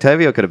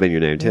Octavio could have been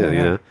your name too.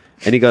 You know,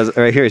 and he goes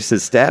right here. It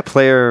says stat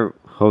player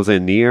Jose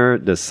Nier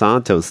dos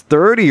Santos,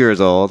 30 years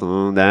old.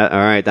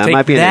 That Take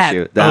might be that,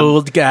 an issue.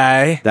 old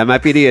guy. That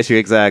might be the issue,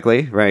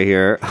 exactly, right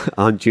here.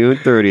 On June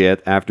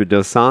 30th, after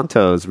Dos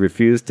Santos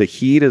refused to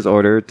heed his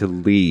order to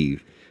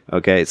leave.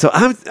 Okay, so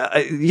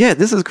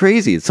this is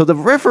crazy. So the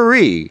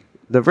referee,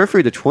 the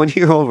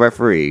 20-year-old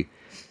referee,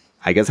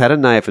 I guess had a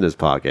knife in his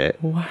pocket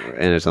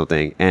or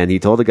something, and he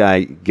told the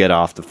guy, get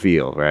off the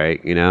field, right?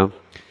 You know?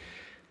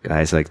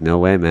 Guy's like, no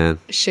way, man.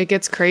 Shit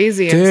gets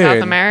crazy in Dude.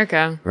 South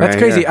America. That's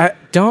Right crazy. here.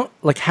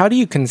 How do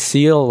you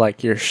conceal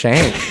like your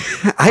shame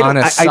on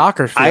a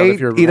soccer field if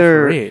you're a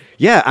referee?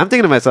 Yeah, I'm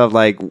thinking to myself,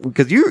 like,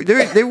 because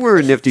they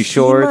were nifty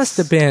shorts. He must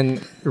have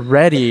been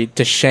ready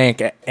to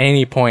shank at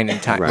any point in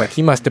time. Right. Like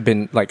he must have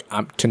been like,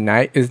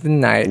 tonight is the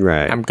night.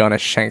 Right. I'm gonna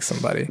shank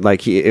somebody.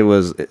 Like it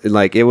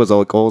was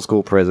old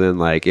school prison.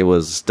 Like it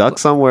was stuck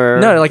somewhere.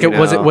 No, like you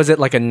was know? it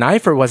like a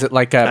knife or was it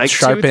like a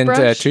sharpened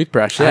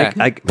toothbrush? Yeah.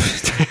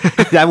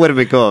 That would have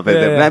been cool.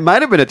 Yeah. That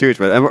might have been a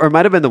toothbrush, or it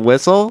might have been the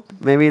whistle.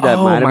 Maybe that.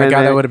 Oh might have my been god,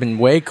 there. that would have been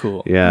way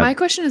cool. Yeah. My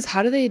question is,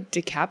 how do they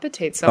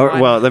decapitate someone?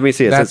 Well, let me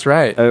see. It That's says,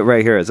 right.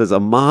 Right here. It says a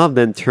mob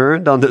then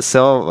turned on the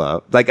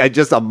Silva. Like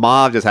a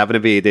mob just happened to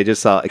be. They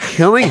just saw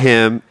killing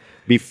him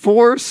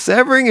before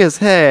severing his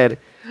head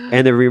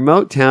in the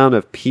remote town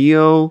of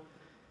Pio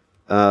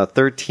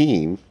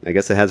 13. I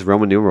guess it has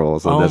Roman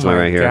numerals on this one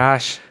right here.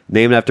 Gosh.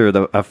 Named after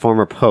a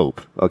former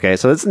pope. Okay,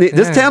 so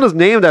this town is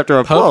named after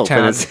a pope. Town.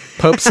 And it's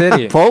Pope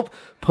City. Pope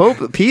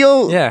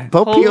Pio. Yeah.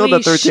 Pope Pio the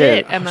 13th.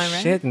 Shit, am I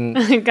right? Shit. And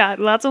I got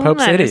lots of Pope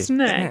letters City.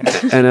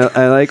 next. And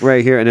I like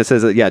right here, and it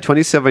says that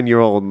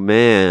 27-year-old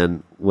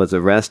man was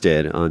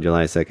arrested on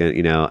July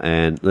 2nd.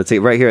 And let's see,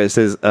 right here it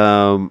says,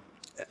 I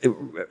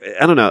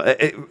don't know.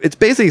 It's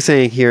basically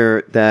saying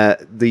here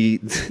that the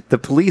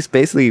police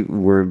basically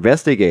were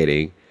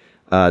investigating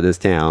this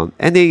town,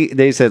 and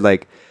they said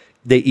like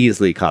they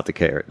easily caught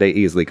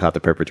the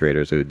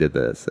perpetrators who did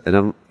this, and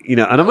I'm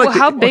like,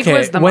 How big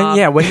was the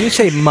mob? When you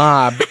say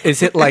mob,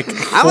 is it like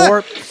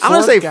I'm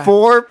gonna say guys?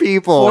 4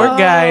 people, 4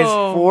 guys,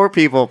 4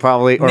 people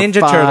probably, or Ninja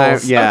 5,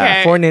 Turtles, yeah.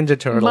 Okay. 4 Ninja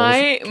Turtles.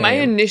 My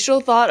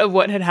initial thought of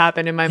what had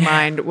happened in my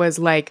mind was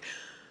like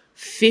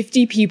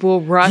 50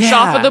 people rush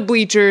off of the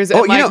bleachers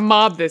and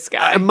mob this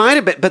guy. It might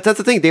have been, but that's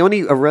the thing. They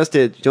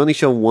only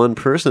show one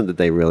person that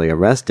they really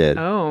arrested.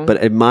 Oh.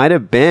 But it might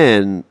have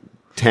been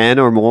 10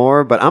 or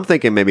more, but I'm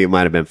thinking maybe it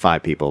might have been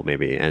 5 people,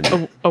 maybe.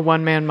 And A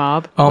one-man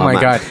mob. Oh my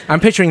man. god.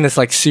 I'm picturing this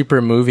like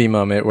super movie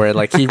moment where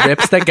like he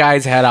rips the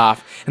guy's head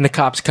off and the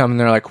cops come and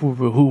they're like,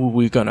 who are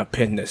we gonna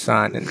pin this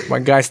on? And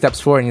one guy steps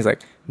forward and he's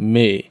like,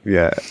 me.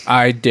 yeah.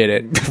 I did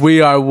it.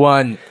 We are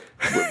one.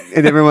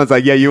 And everyone's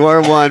like, yeah, you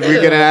are one.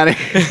 We're getting out of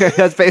here.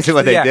 That's basically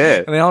what they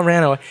did. And they all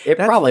ran away. It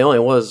probably only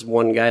was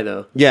one guy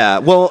though. Yeah.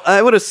 Well,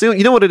 I would assume,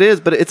 you know what it is,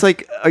 but it's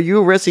like, are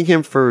you arresting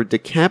him for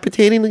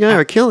decapitating the guy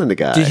or killing the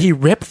guy? Did he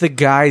rip the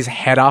guy's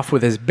head off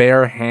with his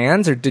bare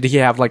hands, or did he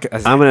have like a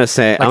I'm going to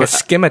say, a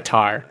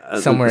scimitar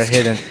somewhere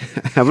hidden?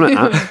 I don't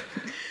know.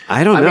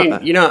 I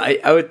mean,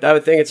 I would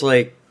think it's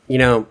like,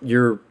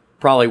 you're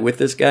probably with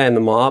this guy in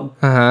the mob.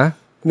 Uh-huh.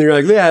 And they're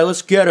like, yeah,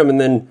 let's get him.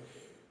 And then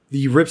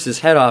he rips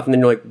his head off. And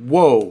then you're like,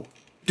 whoa,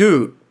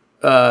 dude.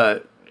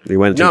 You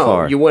went too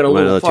far. You went a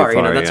little too far.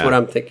 That's yeah. what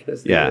I'm thinking.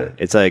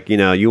 It's like,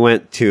 you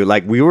went to,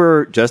 like, we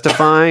were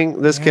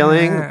justifying this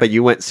killing, but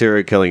you went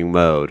serial killing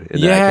mode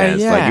in that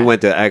case. Yeah. Like, you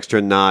went to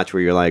extra notch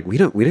where you're like, we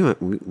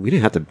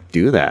didn't have to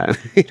do that.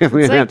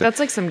 That's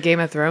like some Game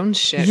of Thrones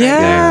shit.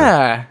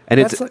 Yeah. And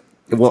That's it's, like-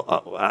 no,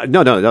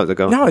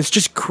 go. No, it's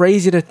just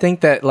crazy to think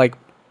that like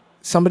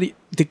somebody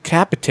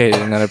decapitated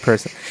another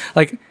person.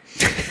 Like,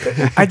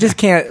 I just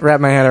can't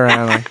wrap my head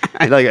around.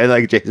 Like, I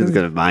like Jason's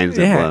gonna mind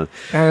him blown.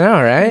 I know,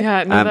 right?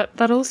 Yeah, no,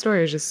 that whole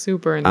story is just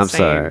super insane. I'm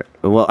sorry.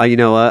 Well, you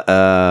know what?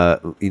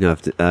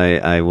 If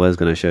I was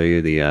gonna show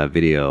you the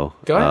video.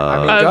 Go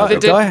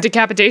ahead. The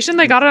decapitation?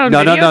 They got it on No.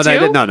 video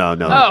too? No.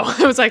 Oh,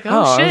 I was like,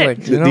 I shit. was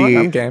like, you know what?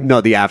 I'm game.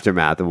 The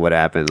aftermath of what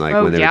happened, like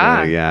when they were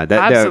doing it.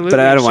 Absolutely. But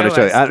I don't want to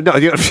show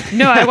you.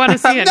 No, I want to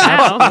see it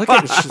now. Look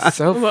at she's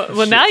so.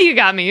 Well, now you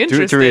got me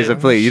interested. Teresa,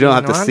 please, you don't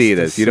have to wants see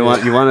to this. see You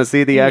want to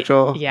see the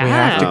actual? Yeah. We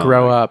have to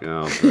grow up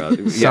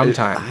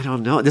sometime. I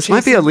don't know. This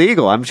might be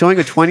illegal. I'm showing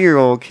a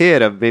 20-year-old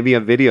kid maybe a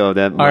video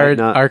that might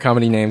not. Our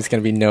comedy name is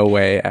going to be No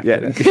Way after Yeah.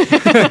 this.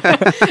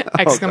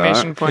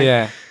 Exclamation point.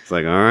 Yeah. It's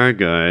like, all right,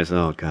 guys.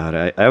 Oh God,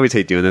 I always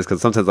hate doing this because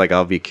sometimes like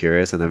I'll be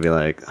curious and I'll be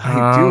like,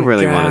 I do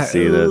really want to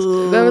see this.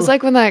 That was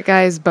like when that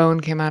guy's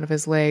bone came out of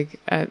his leg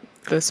at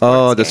the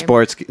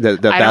sports game. The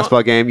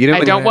basketball game.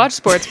 I don't watch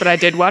sports, but I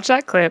did watch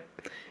that clip.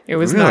 It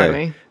was Really?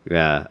 gnarly.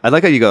 Yeah, I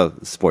like how you go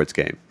sports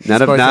game.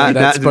 Not Sports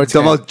the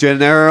game. most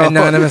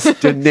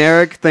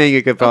generic thing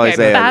you could probably Okay,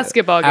 say.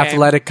 basketball game.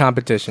 Athletic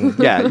competition.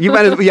 Yeah, you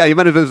might have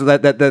been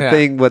that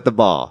thing with the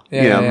ball.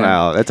 Yeah.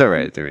 Wow, that's all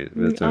right.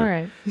 That's All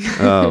right.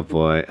 Oh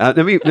boy, let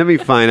me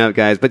find out,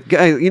 guys. But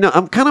guys,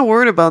 I'm kind of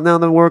worried about now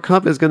the World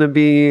Cup is going to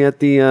be at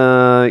the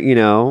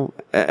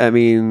at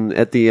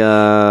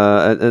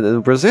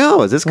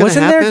Brazil. Is this going to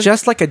happen? Wasn't there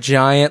just like a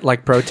giant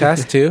like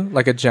protest too?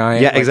 Like a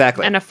giant Yeah,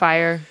 exactly. And a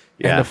fire.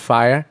 and a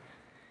fire.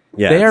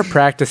 Yeah, They are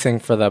practicing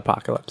for the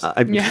apocalypse.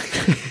 Yeah.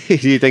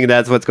 Do you think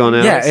that's what's going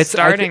on? yeah, it's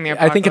starting the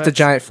I think it's a apocalypse.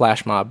 giant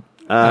flash mob.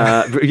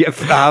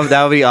 That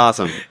would be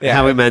awesome. Yeah.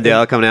 Howie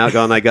Mandel coming out,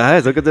 going like,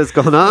 "Guys, look at this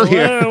going on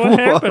here." What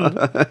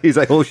happened? He's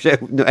like, "Oh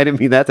shit, no, I didn't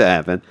mean that to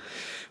happen."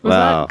 Was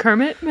Wow. that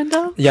Kermit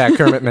Mendel? Yeah,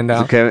 Kermit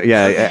Mendel. Okay,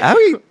 yeah.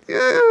 Howie,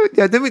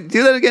 yeah. Did we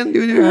do that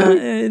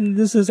again?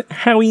 This is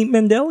Howie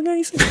Mandel,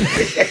 guys.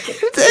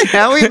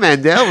 Howie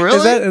Mandel,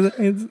 really?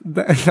 is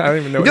that I don't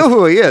even know. You know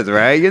who he is,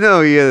 right? You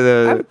know he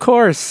is. Of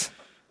course.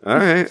 All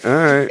right.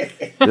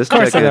 Just Of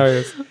course I checking. know he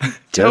is.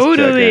 Just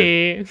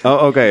Totally. checking.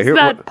 Oh, okay. Here,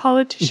 That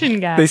politician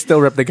guy. They still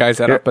rip the guy's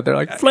head up, but they're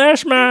like,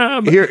 flash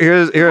mob.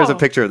 here's a Oh.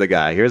 picture of the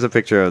guy. Here's a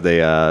picture of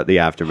the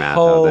aftermath.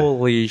 of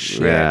Holy the,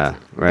 shit. yeah,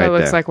 right that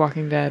looks there. like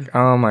Walking Dead.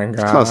 Oh my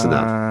god. Close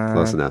enough.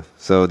 Close enough.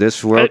 So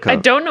this World I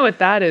Cup. don't know what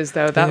that is,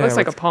 though. That Yeah, looks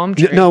like a what's- palm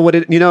tree. No,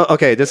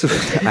 okay, this is,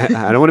 I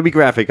don't want to be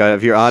graphic.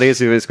 If your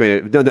audience is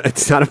going to, no,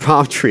 it's not a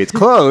palm tree. It's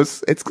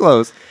close. It's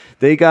close.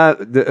 They got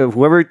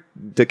whoever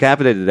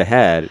decapitated the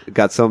head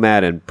got so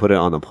mad and put it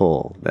on the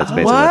pole. That's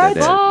basically what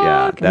they did.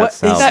 Yeah, that's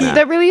how mad.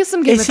 That really is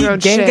some Game of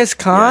Thrones shit. Genghis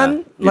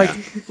Khan? Yeah.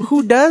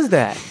 Who does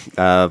that?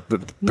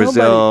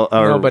 Brazil.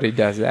 Nobody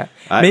does that.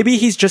 Maybe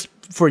he's just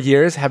for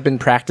years have been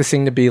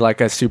practicing to be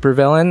like a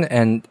supervillain,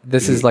 and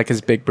this is like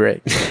his big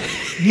break.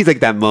 He's like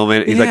that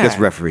moment. He's like, this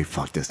referee,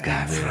 fuck this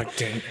guy, man.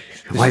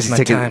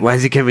 Why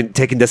is he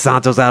taking Dos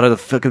Santos out of the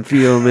fucking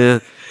field,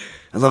 man?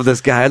 I love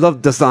this guy. I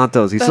love Dos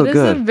Santos. He's so good.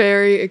 That is a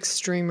very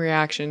extreme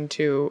reaction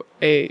to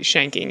a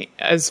shanking,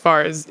 as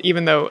far as,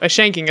 even though a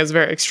shanking is a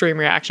very extreme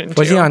reaction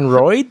to. Was he on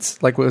roids?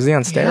 Like, was he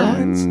on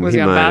steroids? Was he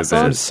on bath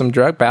salts? Some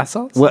drug bath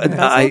salts? Well,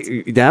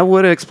 that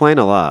would explain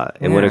a lot.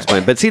 It would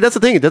explain. But see, that's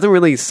the thing. It doesn't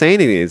really say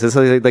anything. It's just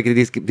like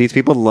these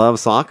people love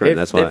soccer, and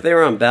that's why. If they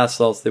were on bath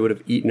salts, they would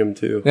have eaten him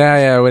too. Yeah,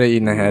 I would have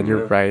eaten the head.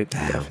 You're right.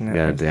 Definitely.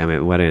 God damn it.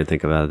 Why didn't I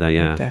think about that?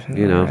 Yeah.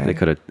 Definitely right. They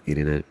could have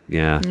eaten it.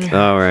 Yeah.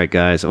 All right,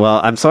 guys. Well,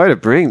 I'm sorry to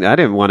bring, I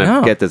didn't want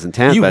to get this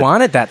intense. You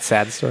wanted that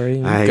sad story.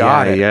 You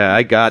got it. Yeah,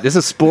 I got this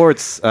is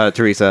sports,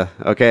 Teresa.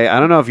 Okay, I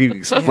don't know if you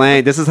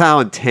explained. This is how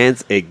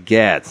intense it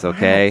gets.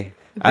 Okay,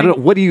 I don't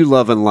know. What do you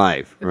love in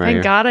life? Right?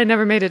 Thank God I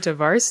never made it to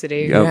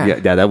varsity. Oh, yeah,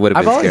 that would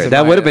have been scary.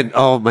 That would have been.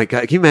 Oh my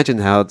God! Can you imagine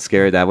how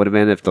scary that would have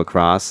been if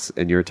lacrosse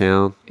in your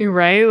town?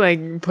 Right,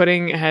 like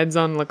putting heads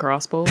on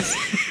lacrosse balls.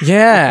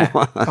 Yeah.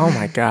 Oh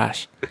my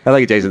gosh. I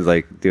like Jason's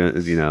like doing.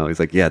 He's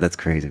like, yeah, that's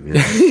crazy,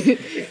 man.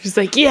 She's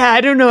like, yeah,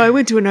 I don't know. I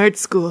went to an art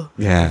school.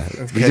 Yeah,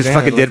 we just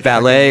fucking did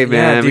ballet,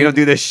 man. We don't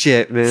do this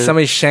shit, man.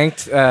 Somebody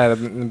shanked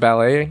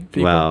ballet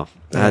people. Wow.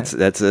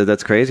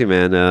 That's crazy,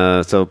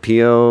 man. So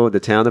Pio, the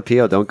town of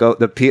Pio, don't go.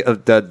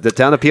 The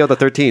town of Pio the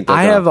 13th.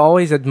 I have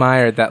always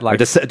admired that, like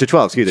the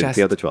 12th. Excuse me,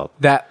 Pio the 12th.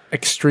 That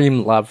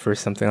extreme love for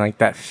something like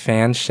that,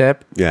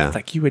 fanship. Yeah,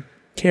 like you would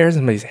tear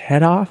somebody's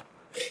head off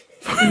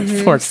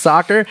for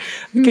soccer.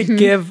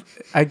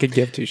 I could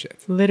give two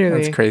shits.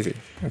 Literally, that's crazy.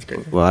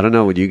 Well, I don't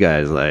know what you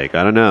guys like.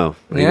 I don't know.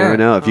 You never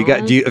know. If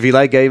if you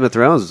like Game of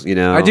Thrones,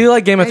 I do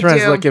like Game of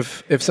Thrones. Like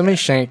if somebody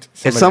shanked,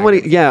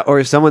 or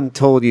if someone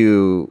told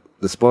you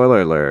the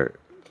spoiler alert,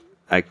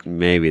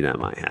 maybe that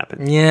might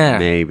happen. Yeah,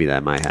 maybe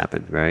that might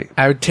happen. Right?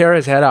 I would tear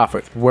his head off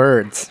with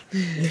words.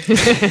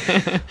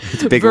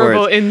 It's big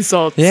verbal words.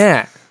 insults.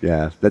 Yeah.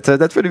 Yeah,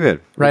 that's pretty good.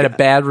 Write a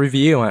bad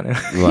review on it.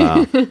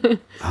 Wow.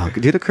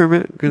 Do the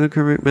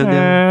Kermit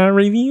man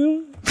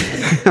review.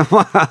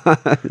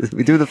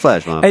 We do the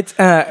Flash, Mom. It's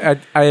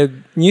I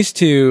used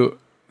to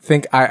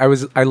think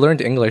I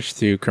learned English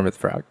through Kermit the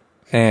Frog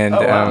and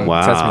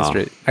Sesame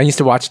Street. I used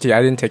to watch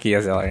I didn't take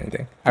ESL or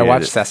anything. I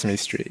watched Sesame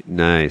Street.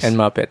 Nice. And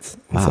Muppets.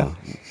 Wow. So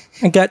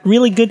I got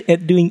really good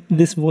at doing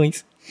this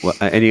voice. What,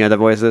 any other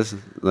voices?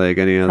 Like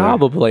any other?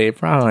 Probably.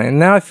 And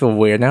now I feel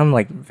weird. Now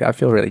I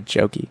feel really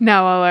jokey.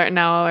 Now all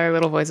our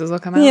little voices will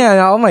come out.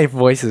 Yeah, all my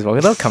voices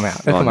they'll come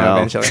out. They'll come out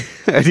eventually.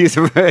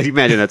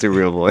 Imagine that's a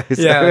real voice.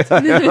 Yeah.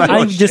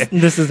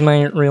 This is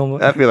my real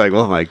voice. I'd be like,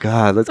 oh my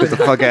God, let's get the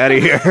fuck out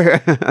of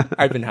here.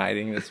 I've been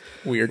hiding this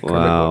weird.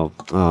 Wow.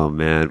 Oh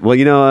man. Well,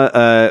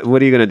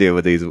 what are you gonna do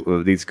with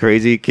these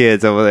crazy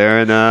kids over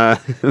there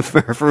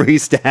and free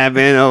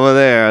stabbing over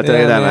there? I'll tell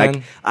you that.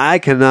 Man. I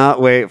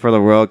cannot wait for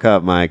the World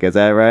Cup, Mike. Is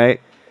that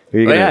right?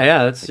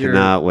 Yeah. That's your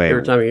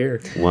favorite time of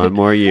year. One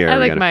more year. I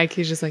like Mike.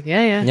 He's just like,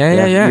 yeah.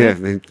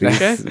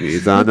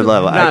 He's on the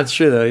level. No, it's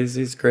true though.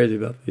 He's crazy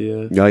about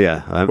the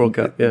World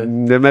Cup. Yeah,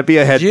 there might be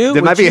a head.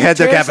 There might be a head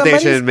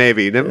decapitation.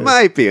 Maybe there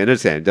might be.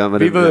 Understand?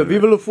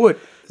 Viva le foot.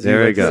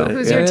 There we go.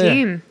 Who's your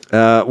team?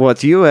 Well,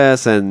 it's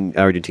U.S. and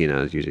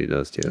Argentina. Is usually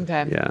those two.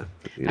 Okay. Yeah.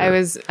 I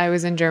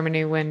was in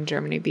Germany when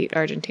Germany beat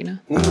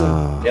Argentina.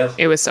 Yes.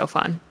 It was so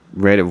fun.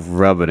 Ready to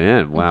rub it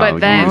in. Wow, but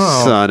then,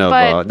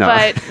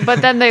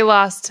 but then they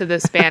lost to the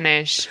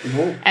Spanish,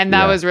 and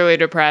that was really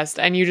depressed.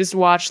 And you just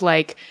watch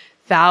like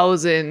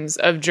thousands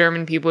of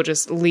German people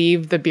just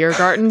leave the beer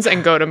gardens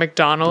and go to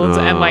McDonald's,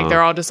 and like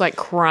they're all just like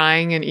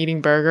crying and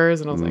eating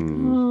burgers. And I was like,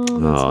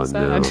 that's so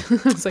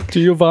sad. I was like, do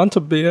you want a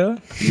beer?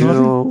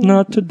 No,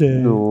 not today.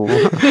 No,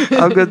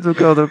 I'm going to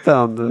go to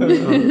Pound.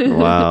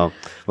 Wow.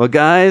 Well,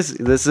 guys,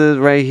 this is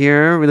right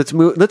here. Let's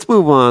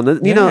move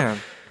on. You know.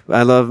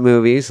 I love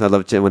movies. I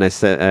love when I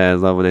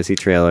see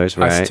trailers.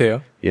 Right? Us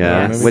too.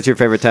 Yeah. What's your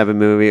favorite type of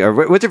movie, or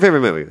what's your favorite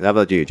movie? How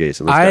about you,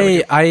 Jason?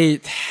 I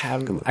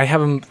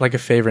have like a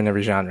favorite in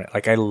every genre.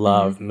 Like I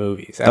love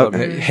movies.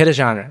 Hit a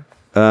genre.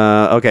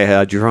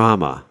 Okay.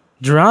 Drama.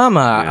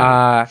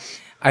 Yeah.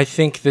 I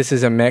think this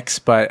is a mix,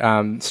 but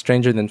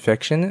Stranger Than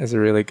Fiction is a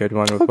really good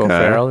one with Will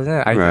Ferrell, isn't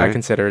it? I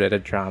consider it a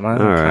drama,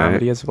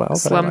 comedy as well.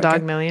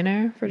 Slumdog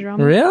Millionaire for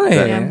drama. Really?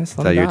 Is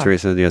that you,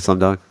 Teresa? Yeah,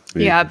 Slumdog.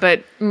 Yeah,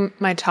 but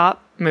my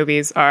top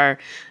movies are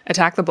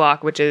Attack the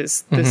Block, which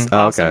is this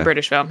awesome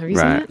British film. Have you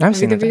seen it? I've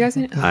seen it. Have you guys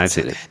seen it? I've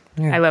seen it.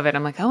 Yeah. I love it.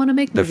 I'm like, I want to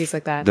make movies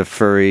like that. The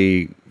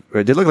furry.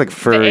 They look like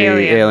furry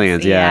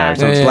aliens. Yeah.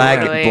 So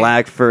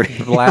black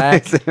furry.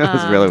 Black. It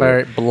was really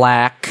weird.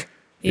 Black.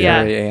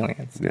 Yeah.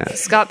 Aliens. Yeah.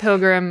 Scott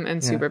Pilgrim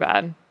and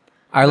Superbad.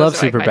 I love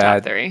Superbad. Like my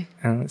top three.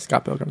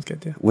 Scott Pilgrim's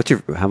good too.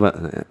 How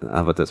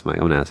about this, Mike?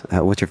 I want to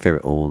ask. What's your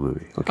favorite old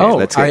movie?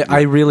 Okay,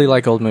 I really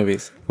like old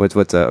movies. What's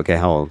okay?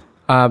 How old?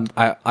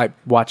 I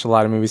watch a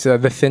lot of movies.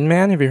 The Thin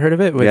Man, have you heard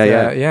of it? With,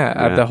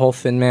 the whole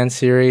Thin Man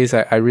series.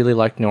 I really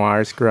liked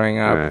noirs growing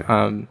up.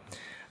 Right.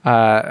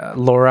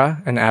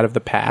 Laura and Out of the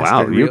Past.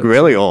 Wow, you're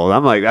really old.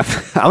 I'm like,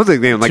 I was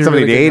thinking like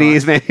something really in the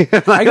 80s, man.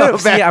 I go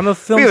back. I'm a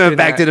film we student. went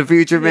Back to the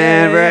Future,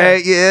 man,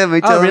 right? Yeah.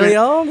 Really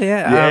old?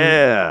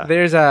 Yeah.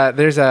 Yeah.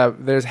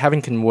 There's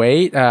Heaven Can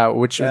Wait,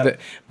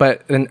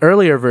 but an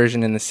earlier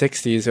version in the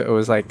 60s, it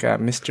was like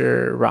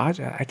Mr.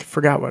 Raja. I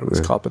forgot what it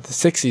was called, but the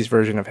 60s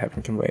version of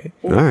Heaven Can Wait.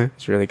 All right.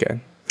 It's really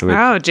good.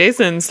 Wow,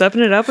 Jason,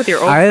 stepping it up with your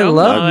old I film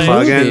love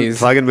knowledge. movies.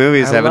 Plugging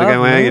movies. Heaven Can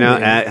Wait, movies.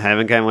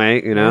 Heaven Can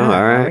Wait, All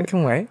right. Heaven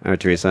Can Wait. All right,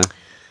 Teresa.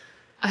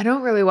 I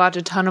don't really watch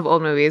a ton of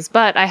old movies,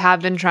 but I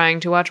have been trying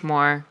to watch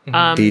more.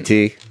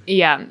 D.T.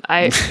 Yeah,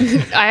 I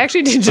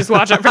actually did just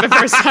watch it for the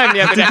first time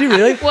the other day. Did you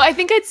really? Well, I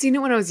think I'd seen it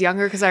when I was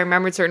younger because I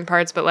remembered certain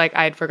parts, but like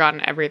I had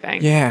forgotten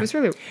everything. Yeah. It was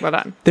really well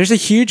done. There's a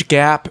huge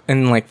gap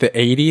in like the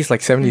 80s,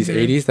 like 70s,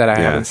 80s that I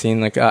haven't seen.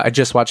 Like I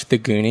just watched The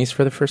Goonies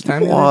for the first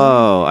time.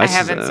 Whoa. I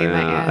haven't seen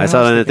that yet. I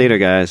saw it in the theater,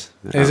 guys.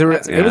 It was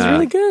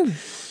really good.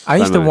 I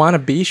used to want to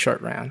be Short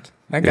Round.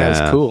 That guy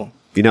was cool.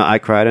 I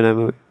cried in that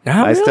movie.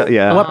 Oh, really?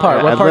 Yeah. What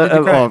part? What part did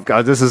you cry? Oh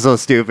god, this is so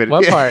stupid.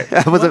 What part?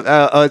 I was.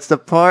 It's the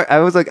part. I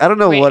was like, I don't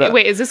know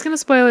Wait, is this going to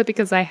spoil it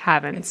because I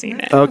haven't seen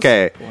it?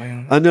 Okay.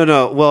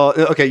 No. Well,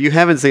 okay, you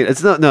haven't seen it.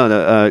 It's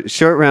no.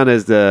 Short Round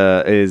is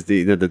the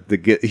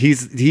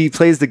he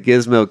plays the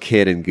Gizmo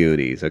kid in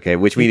Goonies. Okay,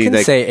 which means he can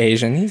like, say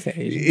Asian. He's the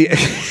Asian.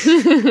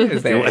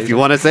 if you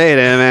want to say it,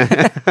 man.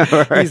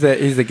 Right.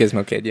 He's the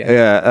Gizmo kid.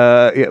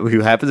 Yeah. Yeah.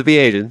 Who happens to be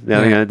Asian?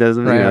 No, it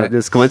doesn't. Right.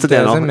 Just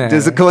coincidental.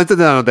 Just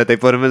coincidental that they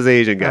put him as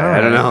Asian guy. I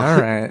don't know.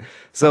 All right.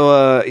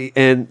 So,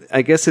 and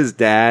I guess his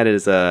dad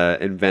is a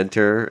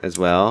inventor as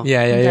well.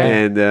 Yeah.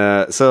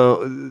 And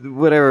so,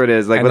 whatever it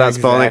is, like without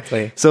spoiling.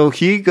 Exactly. So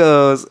he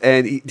goes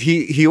and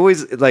he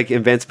always like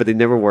invents, but they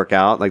never work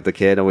out. Like the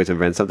kid always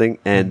invents something,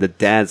 and the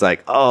dad's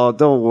like, "Oh,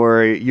 don't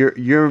worry,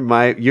 you're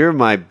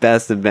my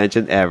best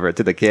invention ever."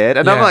 To the kid,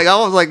 and I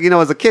was like,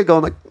 as a kid,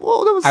 going like,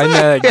 "Whoa, that was." I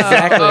know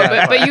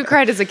exactly. But you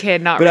cried as a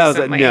kid, not but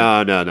recently. I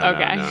was like, no.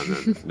 Okay.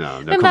 No.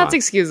 And that's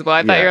excusable.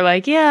 I thought you were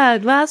like, yeah,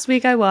 last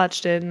week I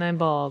watched it and I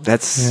bawled.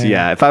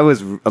 If I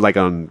was like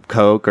on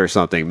coke or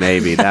something,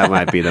 maybe that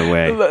might be the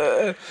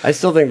way. I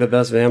still think the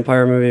best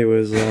vampire movie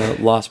was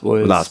Lost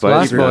Boys. Lost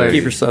Boys.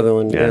 Kiefer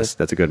Sutherland. Yes,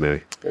 that's a good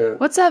movie.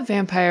 What's that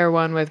vampire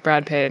one with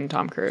Brad Pitt and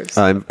Tom Cruise?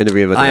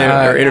 Interview with the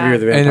Vampire. Interview with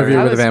the Vampire.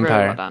 Interview with the That was really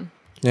Vampire. well done.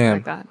 Yeah. I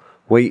like that.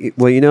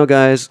 Well,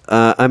 guys.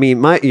 I mean,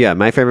 my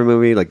favorite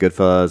movie, like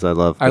Goodfellas. I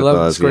love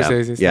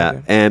Scorsese's.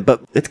 Yeah.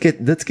 But let's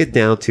get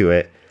down to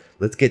it.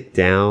 Let's get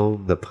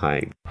down the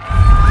pike.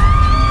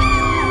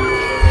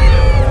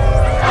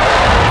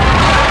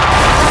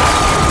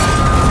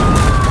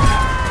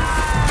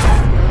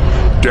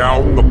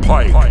 Down the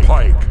pike.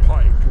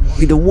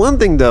 The one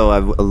thing though I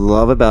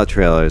love about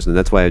trailers, and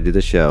that's why I do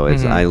the show,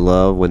 is I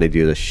love when they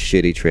do the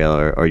shitty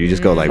trailer, or you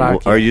just go like,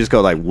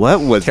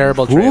 what was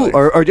terrible trailer,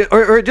 trailer.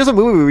 or just a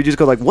movie where you just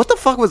go like, what the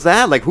fuck was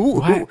that? Like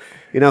who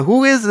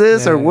is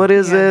this, or what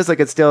is this?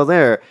 Like it's still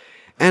there.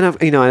 And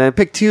I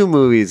picked two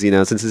movies,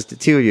 since it's the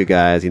two of you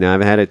guys,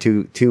 I've had a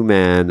two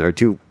man or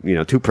two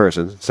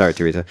person. Sorry,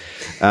 Teresa.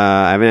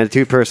 I haven't had a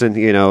 2-person,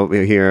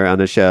 here on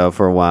the show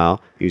for a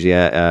while. Usually,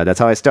 that's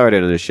how I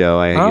started on the show.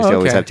 I used to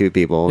always have 2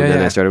 people, and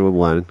then I started with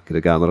 1 because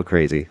it got a little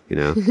crazy, Did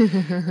a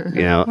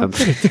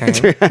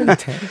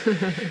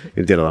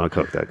lot of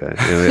coke, that guy.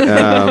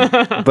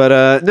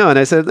 But no, and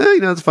I said,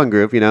 it's a fun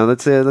group,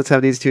 let's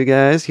have these 2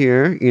 guys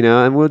here,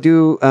 and we'll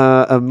do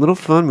a little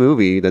fun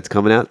movie that's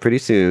coming out pretty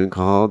soon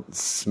called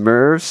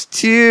Smurfs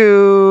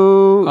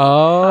 2.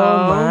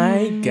 Oh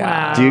my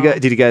god! Wow.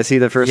 Did you guys see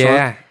the first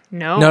one?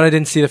 No, I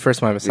didn't see the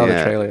first one. I saw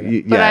the trailer.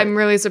 But I'm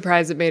really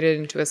surprised it made it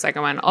into a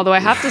second one. Although I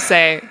have to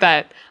say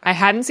that I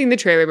hadn't seen the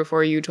trailer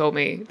before you told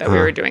me that we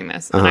were doing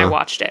this, and I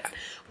watched it.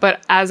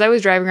 But as I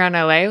was driving around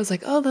LA, I was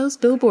like, "Oh, those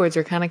billboards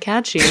are kind of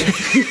catchy."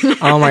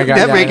 Oh my god,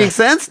 that's making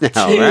sense now,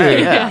 right?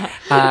 Yeah.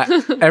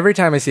 Every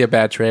time I see a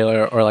bad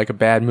trailer or like a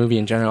bad movie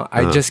in general,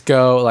 I just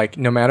go like,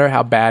 no matter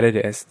how bad it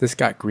is, this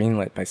got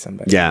greenlit by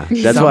somebody. Yeah,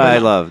 that's what I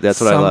love.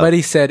 That's what I love.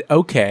 Somebody said,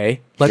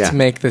 "Okay, let's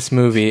make this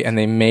movie," and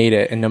they made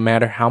it. And no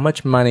matter how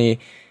much money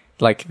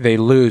like they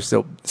lose,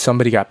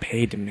 somebody got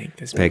paid to make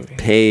this movie.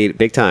 Paid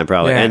big time,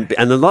 probably, and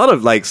a lot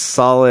of like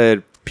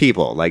solid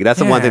people. Like that's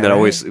the one thing that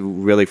always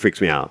really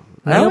freaks me out.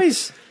 I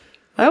always,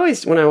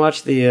 when I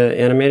watched the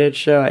animated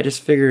show, I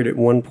just figured at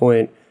one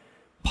point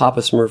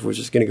Papa Smurf was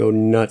just going to go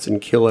nuts and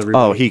kill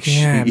everybody. Oh,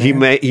 he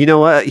may. You know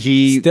what?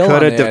 He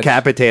could have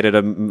decapitated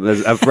a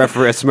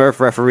Smurf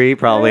referee,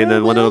 probably,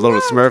 in one of those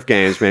little Smurf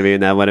games, maybe,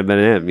 and that would have been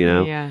him.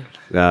 Yeah.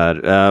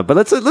 But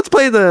let's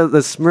play the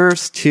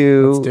Smurfs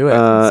 2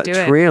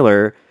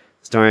 trailer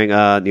starring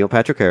Neil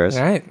Patrick Harris.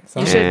 All right.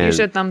 You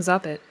should thumbs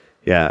up it.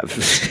 Yeah.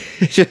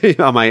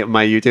 On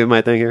my YouTube,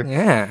 my thing here.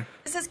 Yeah.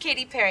 This is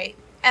Katy Perry,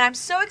 and I'm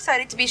so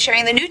excited to be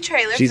sharing the new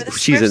trailer for the Smurfs 2.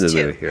 She's in the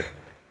movie here.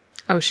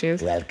 Oh, she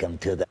is? Welcome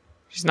to the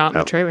She's not in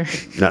the trailer.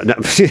 No.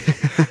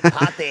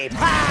 party.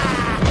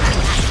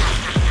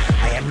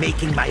 I am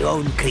making my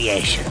own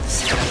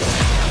creations.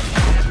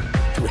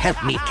 to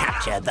help me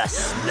capture the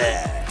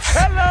Smurfs.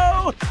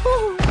 Hello!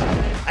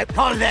 I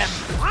call them...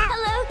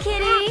 Hello,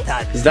 kitty.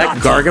 Is that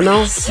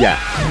Gargamel? Yeah.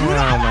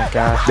 Oh my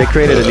gosh. They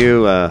created a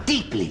new.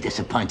 Deeply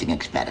disappointing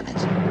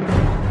experiments.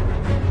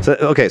 So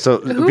okay, so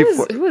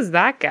Who is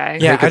that guy?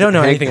 Yeah, I don't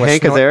know anything about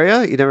Hank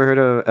Azaria. You never heard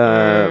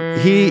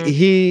of?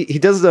 He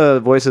does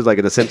the voices like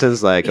in The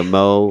Simpsons, like a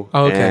Mo.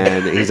 Oh, okay.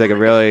 And he's like a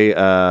really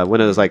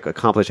one of those like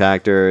accomplished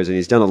actors, and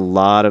he's done a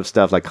lot of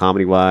stuff like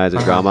comedy wise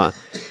and drama.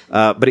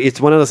 But it's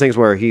one of those things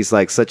where he's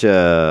like such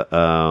a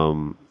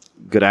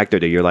good actor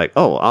that you're like,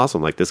 oh,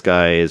 awesome! Like this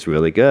guy is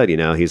really good. You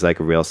know, he's like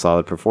a real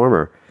solid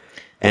performer.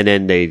 And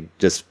then they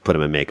just put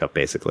him in makeup,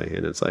 basically,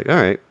 and it's like, all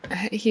right.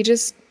 He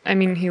just, I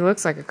mean, he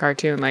looks like a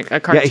cartoon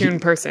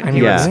person.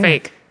 He yeah. looks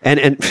fake. And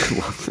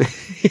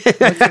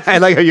I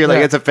like how you're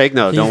like, it's a fake.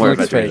 No, don't worry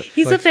about it.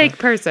 He's a fake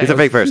person. He's a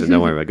fake person.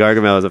 Don't worry about it.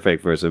 Gargamel is a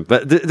fake person.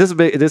 But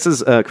this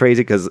is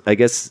crazy because I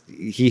guess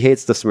he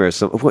hates the Smurfs.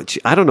 So,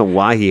 I don't know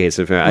why he hates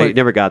the Smurfs. I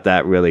never got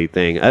that really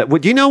thing.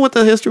 Do you know what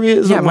the history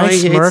is? Yeah, of my why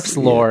he Smurfs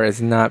lore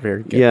is not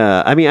very good.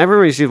 Yeah, I mean, I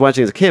remember she was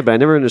watching as a kid, but I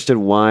never understood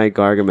why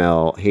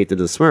Gargamel hated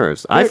the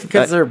Smurfs.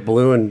 Because they're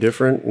blue and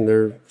different and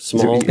they're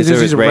small. He's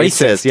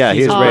racist. Yeah,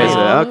 he's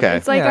racist. Okay.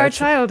 It's like our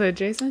childhood,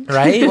 Jason.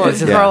 Right? Well,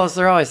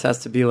 there always has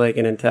to be like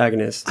an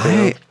antagonist.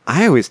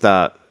 I always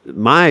thought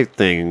my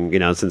thing,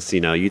 since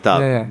you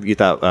thought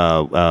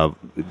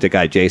the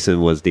guy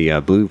Jason was the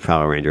blue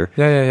Power Ranger.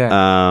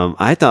 Yeah.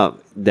 I thought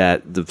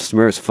that the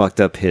Smurfs fucked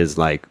up his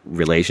like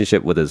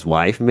relationship with his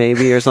wife,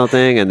 maybe or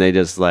something, and they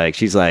just like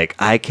she's like,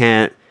 I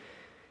can't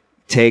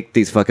take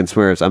these fucking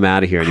Smurfs. I'm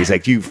out of here. And he's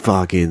like, you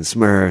fucking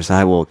Smurfs,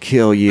 I will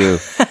kill you.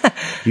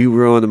 You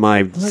ruined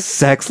my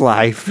sex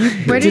life.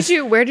 Where did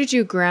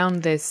you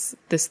ground this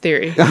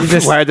theory?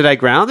 Where did I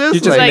ground this?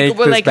 You just make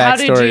this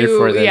backstory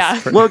for this. Yeah.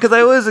 Well, because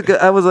I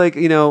was like,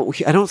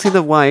 I don't see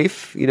the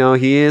wife. He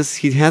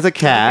has a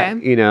cat.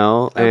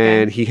 Okay.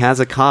 And he has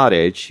a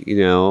cottage.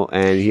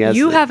 And he has.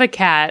 You have a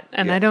cat,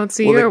 and I don't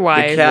see your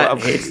wife. The cat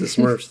hates the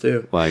Smurfs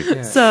too. Like,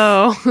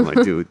 so.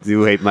 Like, do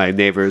you hate my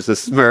neighbors, the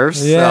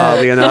Smurfs? Yeah.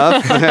 Oddly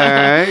enough. All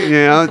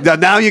right.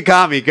 Now you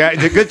caught me.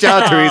 Good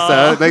job,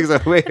 Teresa. Thanks.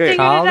 Wait.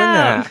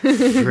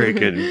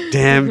 Freaking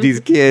damn these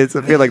kids.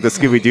 I feel like the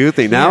Scooby-Doo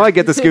thing. Now I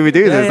get the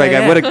Scooby-Doo. It's like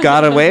I would have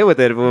got away with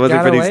it if it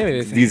wasn't for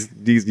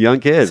these young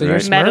kids. So you're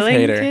right? a Smurf Meddling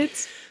hater.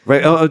 kids?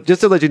 Right. Oh,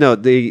 just to let you know,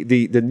 the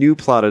new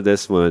plot of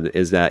this one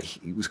is that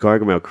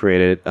Gargamel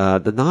created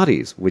the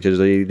Naughties, which is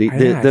the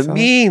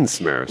mean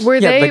Smurfs. Were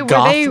they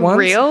goth ones?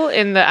 real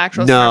in the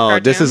actual? No,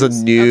 Smurf this is a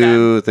cartoons?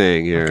 new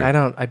thing here.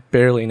 I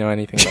barely know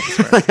anything about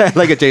Smurfs.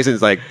 Like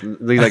Jason's like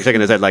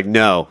shaking his head like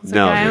no.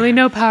 I only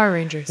know Power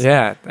Rangers.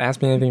 Yeah,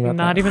 ask me anything about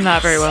Not that. even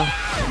that very well.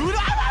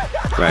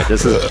 Right.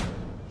 This is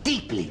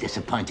Deeply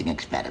disappointing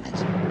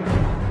experiments.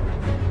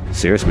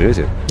 serious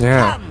music.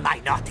 Yeah. Come, my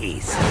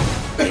naughties.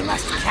 We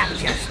must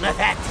capture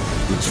Smurfette.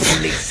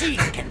 Only she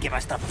can give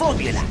us the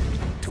formula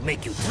to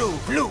make you true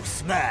blue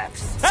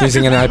Smurfs. He's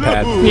using an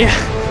iPad. Yeah,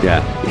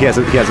 Yeah. He has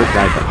a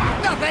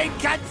iPad. Nothing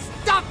can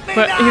stop me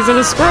but now. he's in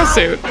a squirrel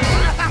suit.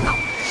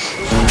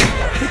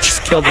 He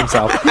just killed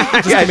himself.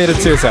 Just committed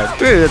suicide.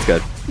 Dude, that's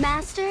good.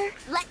 Master,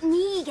 let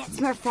me get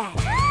Smurfette.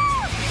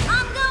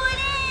 I'm going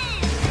in.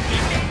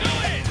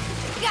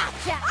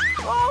 Gotcha.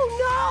 Oh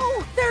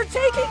no, they're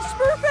taking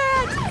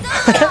Smurfette.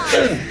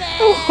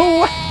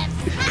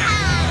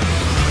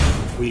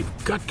 We've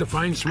got to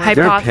find Smurfette.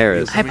 They're in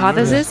Paris.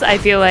 Hypothesis. I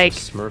feel like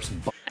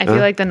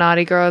the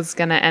naughty girl is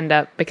gonna end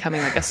up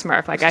becoming like a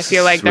Smurf. Like I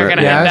feel like they're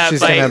gonna end up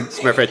she's like. gonna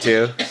Smurfette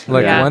 2.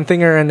 look Yeah. one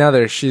thing or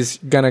another. She's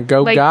gonna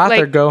go Like- goth or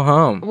like- go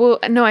home. Well,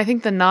 no, I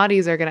think the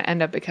naughties are gonna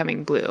end up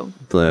becoming blue.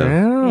 Blue.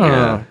 Oh.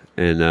 Yeah.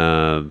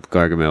 And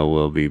Gargamel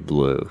will be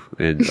blue.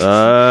 And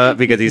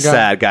because he's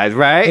sad, guys,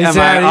 right? He's Am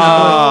sad, I- he's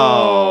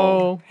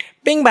oh.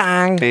 Bing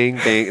bang. Bing,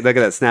 bing. Look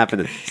at that snapping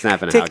out. Tick, I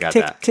got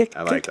tick, that. tick,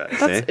 I like that.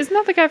 Isn't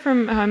that the guy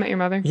from How I Met Your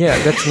Mother? Yeah,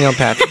 that's Neil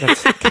Patrick.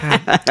 That's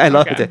I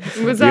love Okay. it.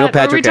 Was Neil that? Were we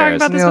Patrick talking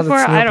Harris. about this No, before?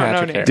 that's Neil I don't know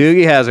Patrick names.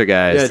 Doogie Howser,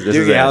 guys. Yeah, This is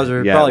Doogie it.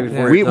 Howser, probably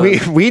before we, his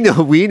we,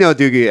 time. we know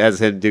Doogie as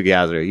him, Doogie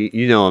Howser.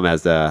 You know him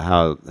as the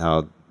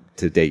how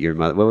to date your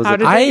mother. What was How it?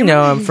 to- I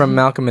know him from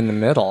Malcolm in the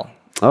Middle.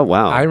 Oh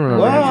wow. I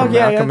remember him from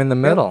yeah, Malcolm yeah. in the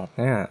Middle.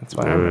 Yeah, that's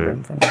what I remember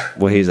him from.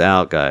 Well, he's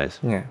out, guys.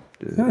 Yeah.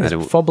 I No,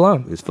 don't- he's full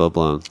blown. He's full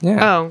blown.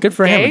 Yeah. Oh, good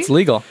for him. gay? It's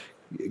legal.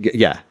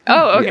 Yeah.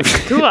 Oh, okay,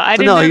 cool. I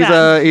didn't No,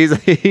 know that.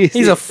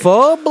 he's a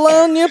full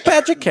blown Neil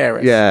Patrick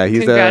Harris. yeah. He's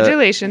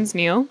Congratulations,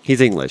 Neil. he's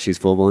English. He's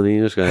full blown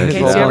English, guys. In case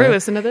you Well, ever yeah.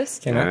 listen to this.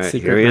 Cannot All right,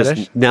 secret here he British.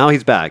 is. Now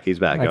he's back. He's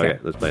back. Okay. Okay,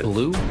 let's play it.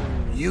 Blue?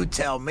 You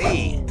tell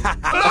me.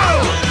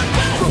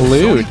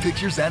 Lewd.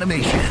 Pictures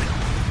Animation.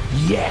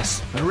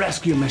 Yes, a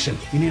rescue mission.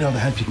 You need all the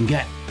help you can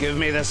get. Give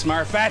me the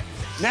Smurfette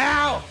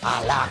now.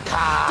 A la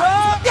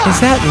carte. Is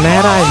that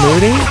Mad Eye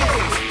Moody?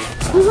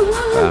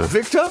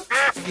 Victor,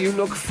 you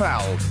look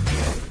foul.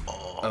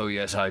 Oh,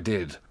 yes, I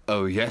did.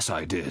 Oh, yes,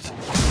 I did.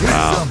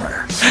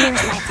 Summer.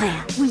 Here's my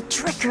plan. We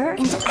trick her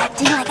into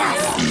acting like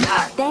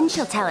us. Then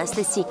she'll tell us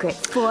the secret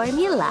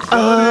formula. Come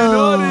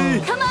on.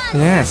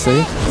 Yeah,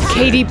 see?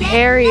 Katy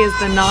Perry is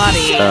the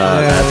naughty.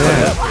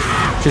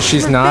 Because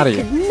she's naughty.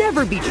 Could never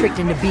never be tricked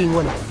into being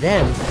one of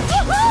them.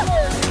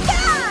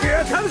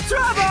 Here comes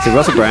trouble! See,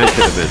 Russell Brand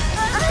should have been.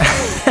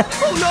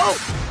 Oh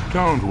no!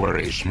 Don't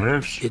worry,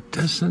 Smurfs. It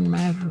doesn't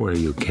matter where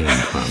you came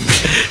from.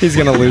 He's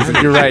gonna lose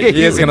it. You're right.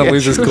 He is gonna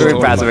lose his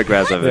cool. Passive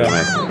aggressive. Yeah.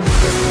 Anyway.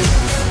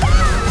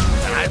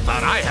 I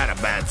thought I had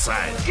a bad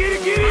side. Get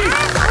it!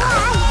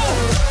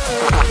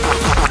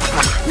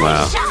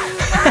 Wow.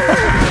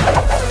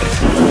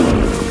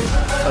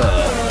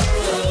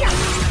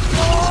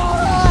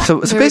 So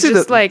They were basically,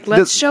 just like,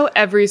 let's show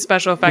every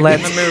special effect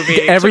in the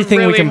movie. Everything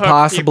to we really can hook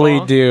possibly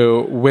people.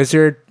 do.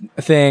 Wizard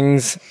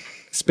things,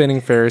 spinning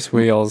Ferris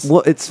wheels.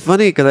 well, it's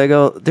funny because I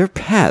go, they're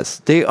pests.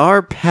 They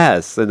are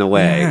pests in a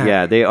way. Yeah.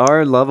 Yeah, they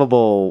are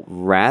lovable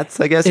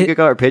rats, I guess you could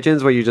call it, or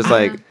pigeons, where you just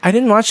like. I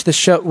didn't watch the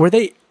show.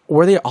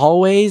 Were they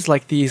always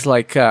like these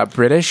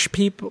British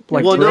people?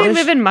 Like Well, Do they British?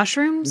 live in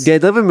mushrooms? They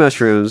live in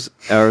mushrooms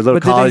or little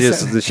What did they colleges.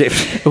 say? The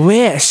shape.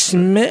 Where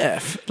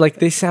Smith? Like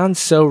they sound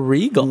so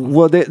regal.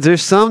 Well,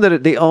 there's some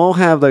that they all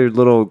have their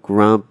little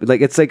grump.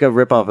 Like it's like a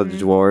ripoff of the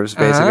dwarves,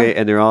 basically,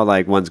 and they're all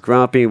like one's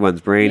grumpy,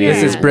 one's brainy.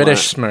 This is Yeah.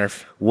 British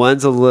Smurf.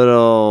 One's a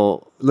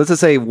little. Let's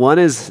just say one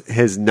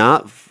is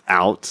not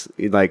out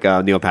like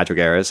Neil Patrick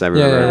Harris. I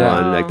remember yeah.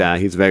 one like that.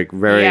 He's very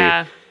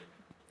Yeah.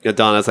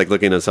 Adonis, like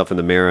looking at himself in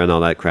the mirror and all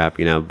that crap,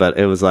 you know. But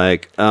it was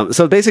like,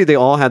 so basically they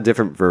all had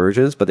different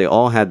versions, but they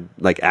all had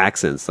like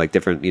accents, like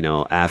different, you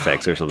know,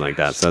 affects or something like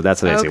that. So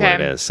that's basically what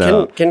it Okay. is.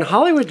 So Can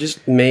Hollywood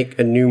just make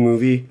a new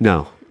movie?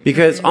 no,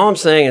 Because all I'm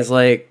saying is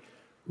like,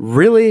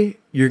 really,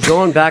 you're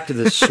going back to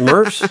the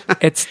Smurfs?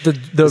 It's the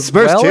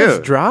Smurfs well too. is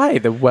dry.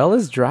 The well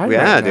is dry.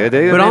 yeah, right now. dude,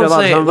 they But made I'm a lot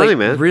saying, of money, like,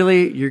 man.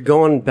 really, you're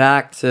going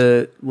back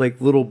to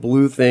like little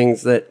blue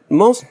things that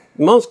most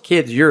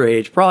kids your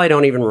age probably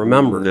don't even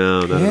remember.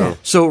 No, not at all.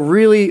 So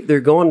really, they're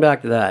going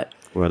back to that.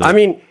 Well, I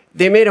mean,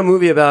 they made a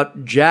movie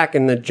about Jack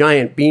and the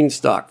Giant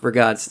Beanstalk, for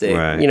God's sake.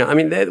 Right. You know, I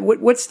mean,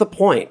 what's the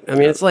point? I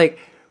mean, it's like,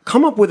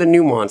 come up with a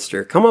new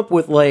monster. Come up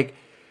with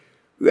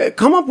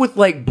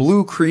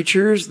blue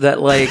creatures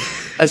that like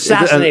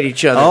assassinate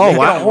each other. Oh Make it a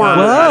wow! horror I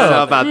movie. don't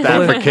know about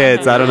that for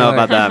kids. I don't know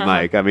about that,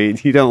 Mike. I mean,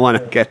 you don't want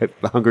to get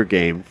a Hunger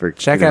Game for.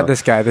 Check you know. out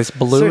this guy. This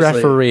blue Seriously.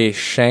 referee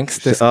shanks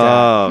this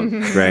guy. Oh,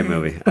 great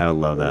movie! I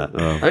love that.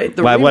 Oh. I mean,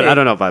 the Why, what? remake- I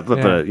don't know if I,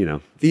 but you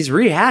know. These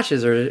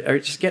rehashes are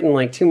just getting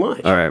like too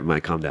much. All right,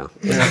 Mike, calm down.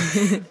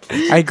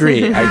 I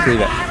agree. I agree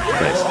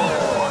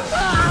that.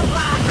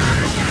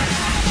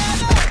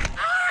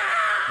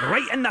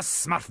 Right in the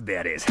smurf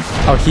berries.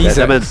 Oh, he's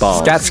that meant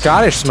balls. got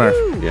Scottish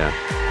Smurf. Yeah.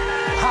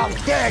 How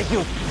dare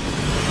you,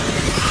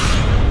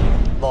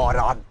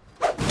 moron!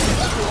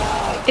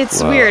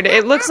 It's weird.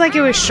 It looks like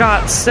it was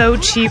shot so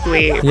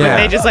cheaply. Yeah. But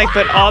they just like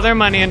put all their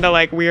money into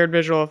like weird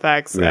visual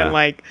effects Yeah. and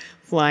like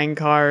flying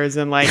cars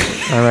and like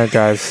All right,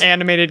 guys.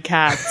 animated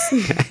cats.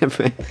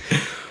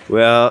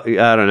 Well,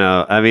 I don't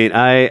know. I mean,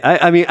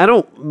 I mean, I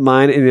don't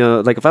mind. You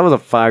know, like if I was a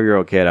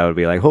 5-year-old kid, I would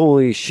be like,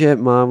 "Holy shit,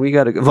 mom, we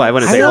gotta." Well, I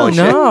wouldn't I say don't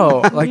 "Holy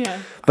know. Like, Yeah.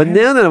 but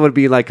now that I would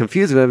be like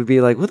confused. I would be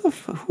like, "What the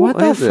fuck? what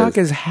the fuck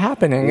is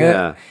happening?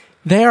 Yeah.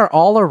 They are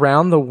all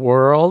around the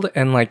world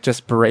and like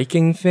just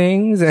breaking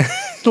things.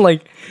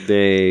 Like,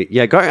 They?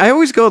 Yeah, I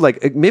always go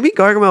like maybe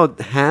Gargamel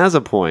has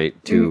a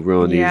point to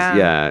ruin these. yeah.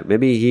 Yeah,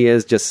 maybe he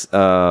is just you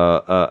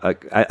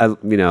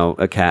know,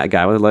 a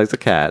guy who likes the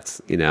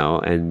cats, you know,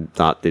 and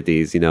thought that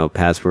these, you know,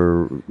 pets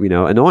were, you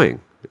know, annoying.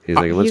 He's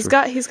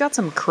like, He's got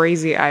some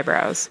crazy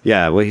eyebrows.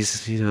 yeah. Well,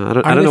 he's, you know, I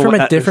don't are know they from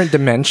what, a different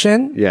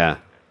dimension? Yeah.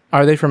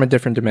 Are they from a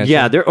different dimension?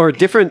 Yeah, they're or a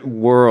different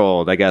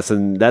world, I guess,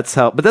 and that's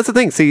how. But that's the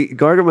thing. See,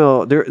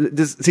 Gargamel.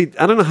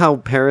 I don't know how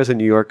Paris and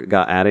New York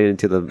got added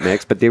into the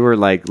mix, but they were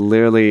like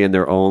literally in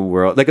their own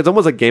world. Like it's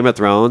almost like Game of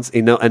Thrones,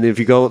 you know. And if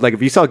you go, like,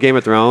 if you saw Game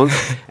of Thrones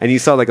and you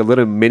saw like a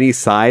little mini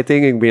side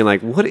thing and being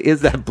like, "What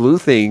is that blue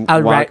thing?"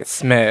 All right,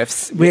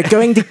 Smurfs. We're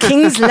going to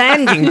King's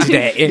Landing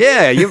today.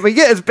 Yeah,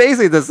 it's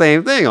basically the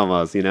same thing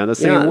almost. You know, the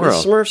same The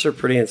world. Smurfs are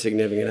pretty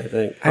insignificant, I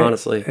think.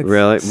 Honestly,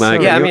 Really,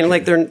 Mike? yeah. I mean,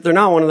 like they're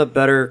not one of the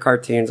better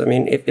cartoons. I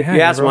mean, if Yeah,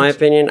 you ask my everyone's-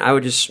 opinion, I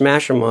would just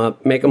smash them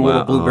up, make them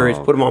little blueberries,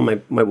 put them on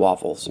my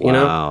waffles. You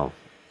know, Wow.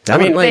 I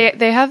mean, like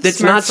They have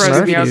it's Smurf not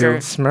frozen Scooby-Doo.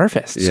 yogurt.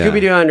 Smurfist. Yeah.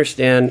 Scooby Doo, I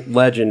understand,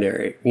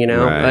 legendary. You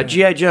know, Right.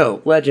 G.I. Joe,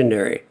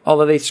 legendary.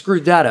 Although they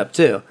screwed that up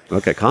too.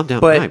 Okay, calm down,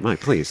 But Mike,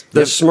 please.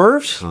 The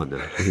Smurfs. Oh no,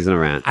 he's in a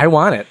rant. I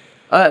want it.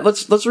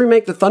 Let's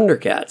remake the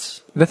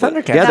Thundercats. The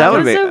Thundercats. Yeah, that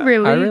would was be- a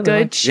really, I really good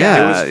like- show.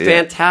 Yeah. It was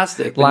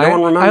fantastic. But no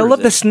one remembers I love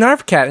it. the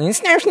Snarf Cat. And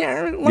snarf,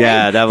 snarf.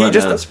 Yeah, that He was.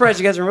 just I'm surprised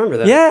you guys remember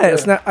that. Yeah,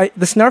 it's not,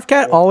 the Snarf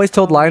Cat always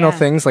told Lionel yeah.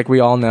 things like we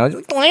all know. He's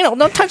like, Lionel,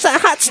 don't touch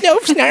that hot snow,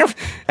 Snarf.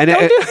 And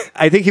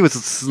I think he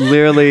was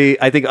literally.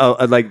 I think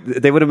like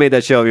they would have made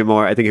that show even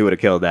more. I think he would have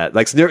killed that.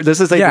 Like Snurf, this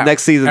is like Yeah, the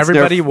next season.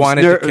 everybody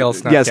wanted to Snurf, kill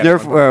Snarf Yeah, Cat.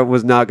 Snurf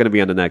was not going to be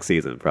on the next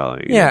season,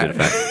 probably. you know, Yeah. due to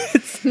fact.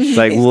 It's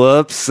like,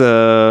 whoops.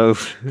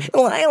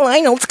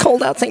 Lionel, it's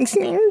cold outside.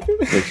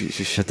 Like, you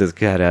should shut this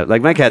cat out.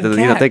 Like, my cat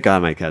doesn't, thank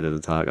God my cat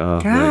doesn't talk. Oh,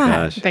 my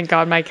gosh. Thank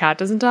God my cat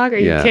doesn't talk. Are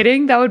you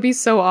kidding? That would be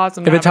so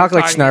awesome. If it talked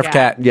like Snarf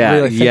Cat,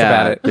 really think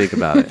about it. Think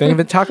about it. Think if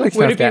it talked like Snarf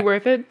Cat. Would it be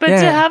worth it? But to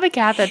have a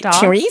cat that talks.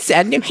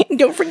 Teresa,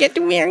 don't forget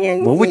to wear your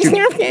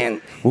Snarf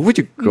Cat. What would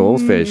your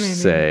goldfish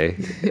say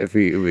if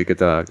we could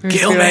talk?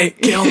 Kill me.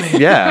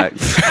 Yeah.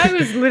 I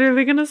was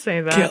literally going to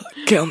say that.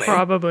 Kill me.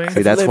 Probably.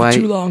 See, that's why.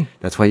 Too long.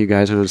 That's why you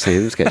guys are on the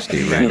same sketch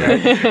team, right?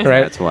 Right.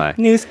 That's why.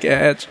 New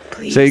sketch.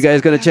 So you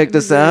guys gonna check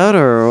this out,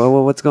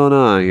 or what's going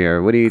on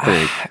here? What do you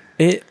think?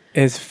 It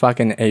is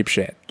fucking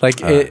apeshit.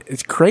 Like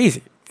it's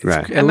crazy.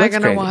 Right. Am I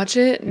going to watch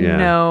it? Yeah.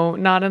 No,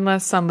 not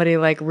unless somebody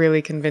like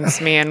really convinced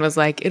me and was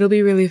like, it'll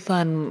be really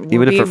fun. We'll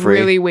Even if be for free.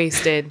 really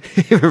wasted.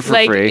 Even for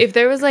like free. if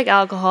there was like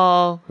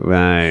alcohol.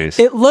 Right.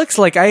 It looks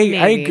like I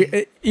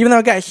agree, even though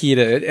it got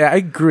heated, I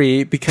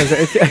agree because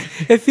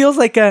it feels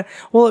like it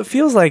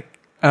feels like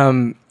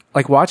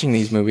watching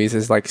these movies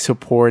is like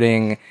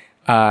supporting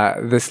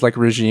this like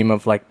regime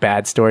of like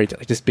bad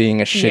storytelling, just being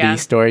a shitty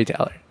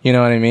storyteller. You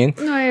know what I mean?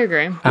 No, I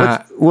agree.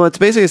 Well, it's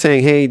basically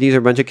saying, hey, these are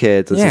a bunch of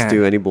kids. Let's just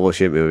do any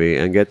bullshit movie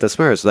and get the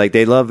Smurfs. Like,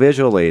 they love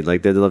visually.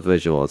 Like, they love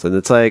visuals. And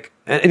it's like,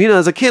 and you know,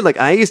 as a kid, like,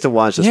 I used to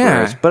watch the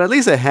Smurfs, but at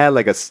least it had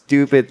like a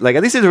stupid, like,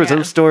 at least there was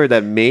some story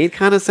that made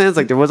kind of sense.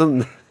 Like, there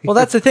wasn't. Well,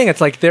 that's the thing. It's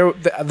like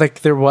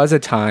there was a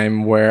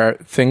time where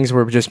things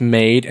were just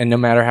made, and no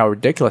matter how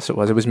ridiculous it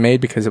was made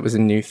because it was a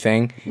new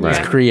thing. Right. It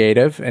was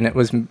creative, and it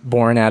was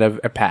born out of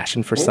a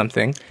passion for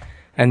something.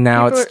 And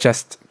now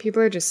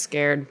people are just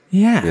scared.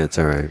 Yeah, it's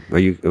all right.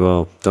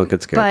 Well, don't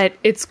get scared. But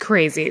it's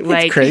crazy.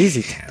 It's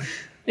crazy town.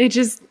 It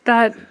just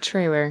that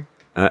trailer.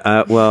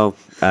 Well,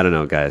 I don't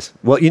know, guys.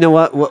 Well, you know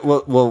what?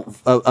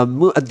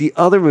 The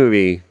other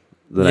movie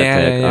that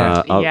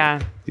I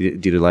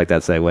picked. Do you like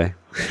that segue?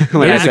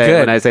 When I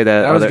say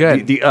that was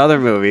good. The other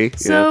movie.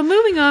 So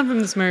moving on from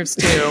the Smurfs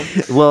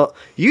too. Well,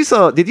 you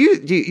saw? Did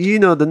you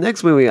know the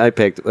next movie I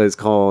picked is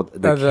called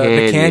The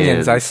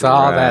Canyons? I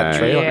saw that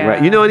trailer. Yeah.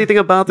 Right. You know anything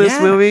about this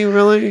movie?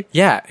 Really?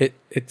 Yeah.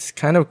 It's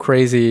kind of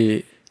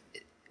crazy.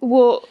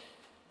 Well,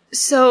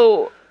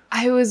 so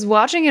I was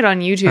watching it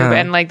on YouTube,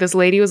 and like this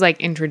lady was like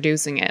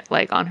introducing it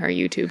like on her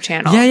YouTube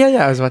channel.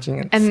 Yeah. I was watching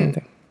it. And same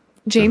thing.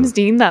 James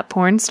Dean, that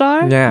porn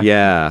star.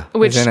 Yeah.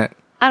 Which in it.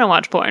 I don't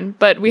watch porn,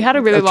 but we had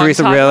a really long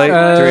Teresa, talk. really?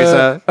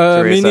 Teresa?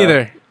 Me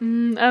neither.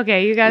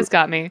 Okay, you guys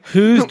got me.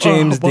 Who's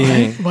James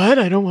Dean? What?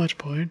 I don't watch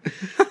porn.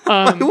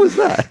 Who was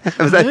that?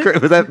 Was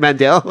that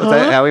Mandel? Was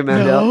that Howie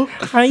Mandel?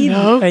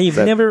 I've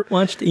never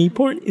watched a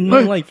porn in my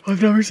life.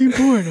 I've never seen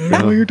porn. I don't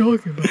know what you're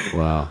talking about.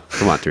 Wow.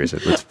 Come on,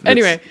 Teresa.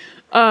 Anyway,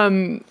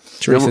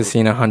 Teresa's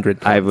seen 100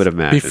 porns. I would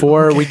imagine.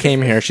 Before we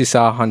came here, she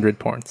saw 100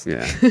 porns.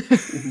 Yeah.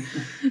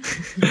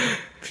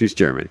 She's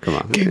German. Come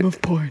on. Game of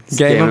Porns.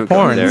 Game of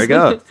Porns. There we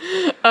go.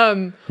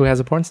 Who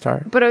has a porn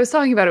star? But I was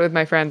talking about it with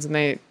my friends, and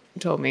they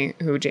told me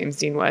who James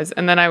Dean was.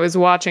 And then I was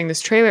watching this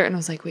trailer, and I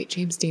was like, wait,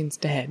 James Dean's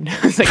dead.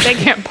 I was like, they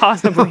can't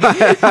possibly.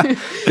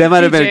 That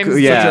might have been,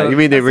 you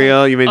mean the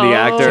real, you mean the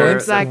actor?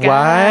 It's that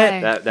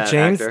guy. What? That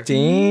James actor?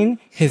 Dean?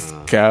 His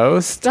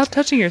ghost? Stop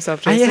touching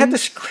yourself, I Jason. had to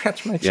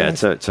scratch my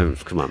chest. Yeah, so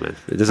come on, man.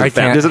 This I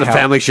can't is a help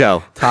family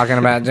show. Talking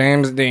about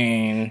James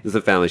Dean. This is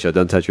a family show.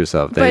 Don't touch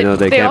yourself. They But know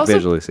they can't also,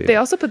 visually see. They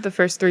also put the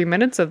first 3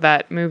 minutes of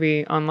that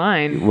movie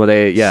online. Well,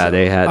 they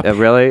had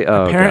really.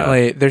 Oh,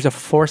 apparently, there's a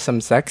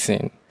foursome sex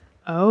scene.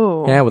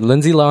 Oh. Yeah, with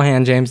Lindsay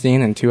Lohan, James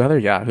Dean, and 2 other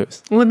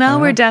yahoos. Well, now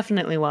we're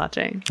definitely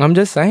watching. I'm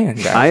just saying,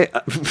 guys.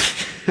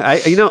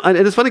 I you know, and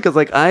it's funny because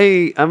like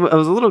I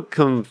was a little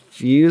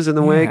confused in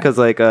a way because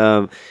like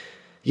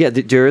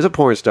there is a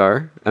porn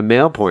star, a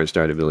male porn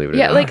star, to believe it or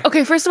not. Yeah, like,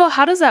 okay, first of all,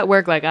 how does that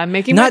work? Like, I'm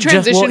making my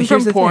transition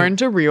from porn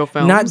to real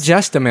films. Not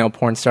just a male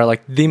porn star,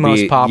 like the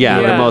most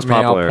popular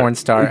male porn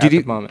star at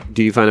the moment.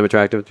 Do you find him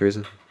attractive,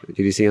 Teresa? Did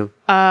you see him?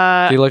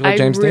 Do you look like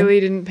James Dean? I really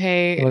didn't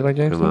pay You look like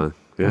James Come on.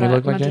 Yeah.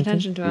 that much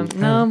attention to him.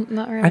 No,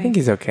 not really. I think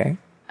he's okay.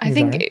 I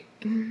think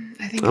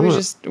it was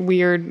just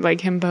weird, like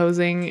him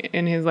posing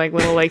in his like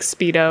little like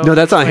Speedo. No,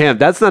 that's not him.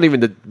 That's not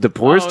even the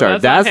porn star.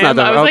 That's not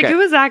the. I was okay. like, who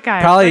is that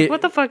guy? Probably- Like,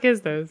 what the fuck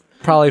is this?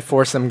 Probably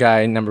foursome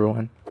guy number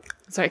 1.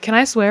 Sorry, can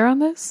I swear on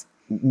this?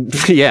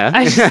 Yeah.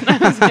 I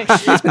was like,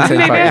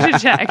 maybe I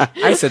should check.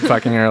 I said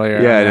fucking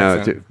earlier. Yeah,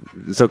 no,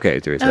 it's okay,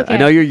 Teresa. Okay. I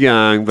know you're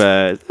young,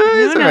 but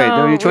it's all right.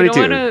 No, you're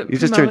 22. You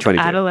just turned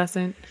 22.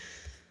 Adolescent.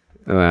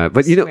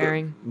 But you know,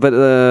 Swearing. but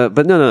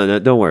no,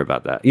 don't worry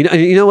about that.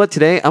 You know what?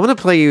 Today I want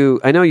to play you.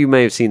 I know you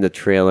may have seen the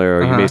trailer,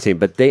 or you may have seen,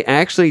 but they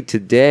actually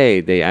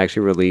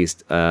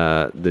released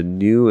the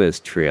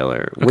newest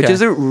trailer, which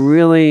isn't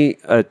really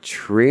a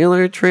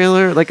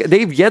trailer. Like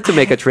they've yet to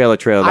make a trailer.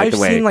 Like I've the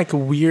way seen like a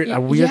weird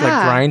like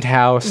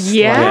grindhouse.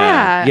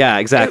 Yeah,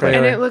 exactly.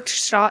 And it looked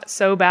shot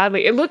so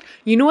badly. It looked,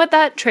 you know what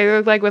that trailer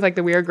looked like with like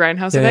the weird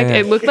grindhouse effect? Yeah.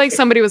 It looked like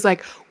somebody was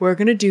like, we're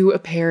going to do a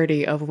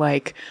parody of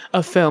like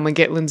a film and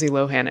get Lindsay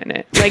Lohan in in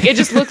it. Like it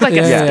just looked like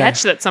a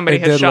sketch that somebody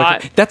had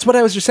shot. That's what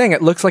I was just saying.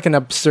 It looks like an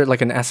absurd,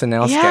 like an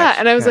SNL sketch. Yeah,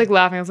 and I was like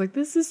laughing. I was like,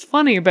 this is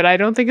funny, but I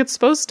don't think it's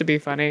supposed to be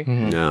funny.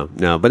 No.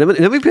 But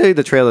then we played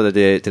the trailer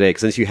today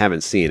since you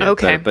haven't seen it.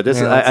 Okay. But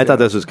this I thought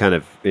this was kind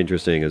of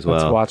interesting as well.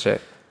 Let's watch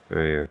it.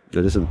 Right here.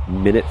 This is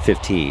minute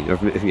 15.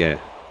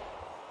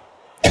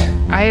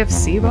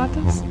 IFC bought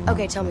this?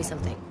 Okay, tell me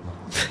something.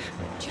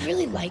 Do you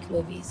really like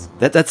movies?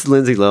 That's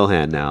Lindsay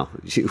Lohan now.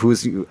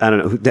 I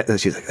don't know.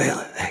 She's like,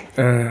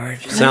 hey.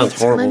 Sounds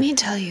horrible. Let me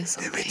tell you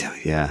something.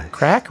 Yeah.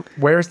 Crack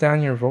wears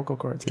down your vocal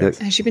cords. Guys.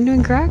 Has she been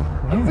doing crack?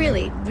 I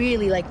really,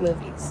 really like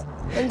movies.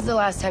 When's the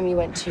last time you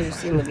went to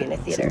see a movie in a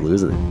theater? She's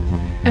losing it.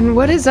 And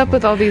what is up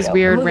with all these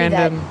weird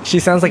random... She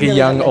sounds like a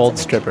young old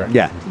stripper.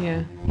 Yeah.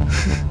 Yeah.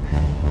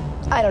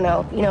 I don't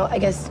know. I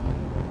guess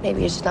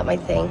maybe it's just not my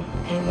thing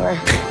anymore.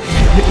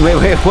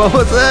 Wait, what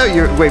was that?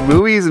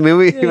 Movies?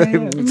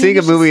 Seeing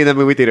a movie in the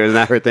movie theater is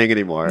not her thing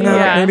anymore. No,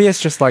 maybe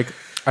it's just like,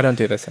 I don't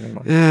do this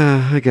anymore.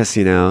 Yeah, I guess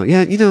Yeah,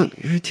 you're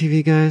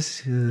TV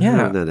guys.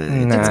 Yeah.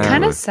 It's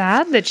kind of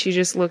sad that she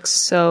just looks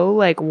so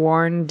like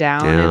worn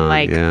down and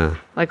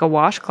like a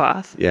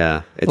washcloth.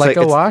 Yeah. It's like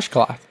a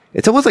washcloth.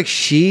 It's almost like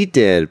she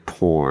did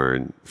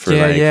porn for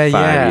 5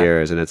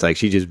 years, and it's like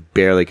she's just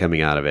barely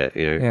coming out of it.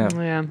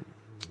 Yeah.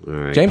 All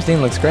right. James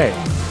Dean looks great.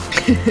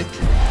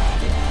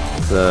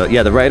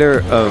 The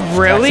writer of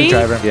Really?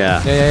 Taxi Driver.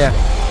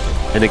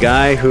 Yeah. And the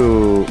guy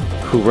who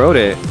wrote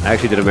it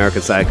actually did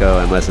American Psycho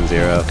and Less Than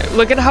Zero.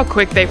 Look at how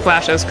quick they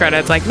flash those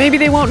credits. Like maybe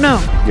they won't know.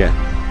 Yeah.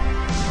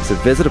 So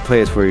visit a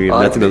place where you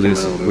have nothing to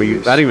lose. Where you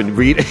not even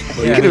read it.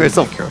 You can do it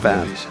so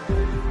fast.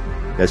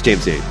 That's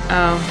James Dean.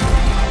 Oh.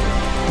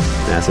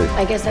 That's it.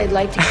 I guess I'd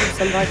like to keep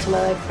some parts of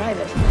my life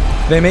private.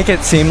 They make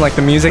it seem like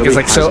the music is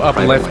like so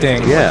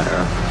uplifting. Yeah.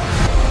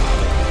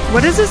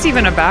 What is this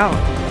even about?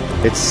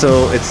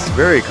 It's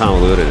very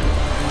convoluted.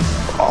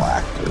 All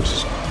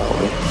actors.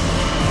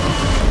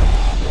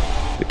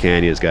 The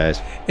Canyons,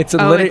 guys. It's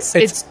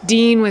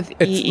Dean with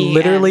It's E-E-N.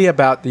 literally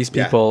about these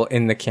people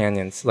in the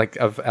canyons, like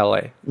of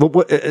LA.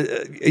 Well,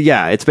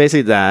 it's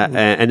basically that,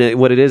 and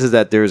what it is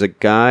that there's a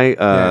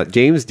guy,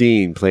 James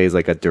Dean plays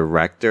like a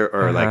director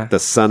or like the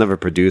son of a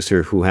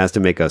producer who has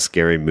to make a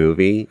scary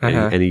movie,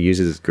 and he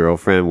uses his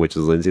girlfriend, which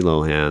is Lindsay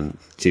Lohan,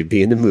 to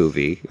be in the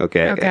movie.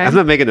 Okay, I'm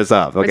not making this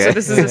up. Okay, Wait, so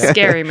this is a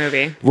scary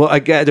movie. Well,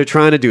 again, they're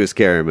trying to do a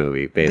scary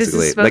movie,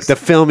 basically, like the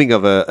filming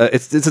of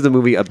this is a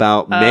movie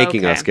about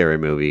making a scary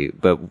movie,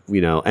 but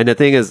and the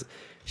thing is,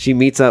 she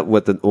meets up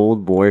with an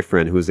old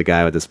boyfriend who's the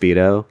guy with the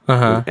Speedo,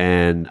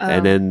 and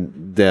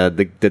then the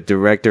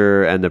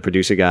director and the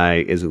producer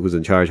guy who's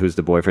in charge, who's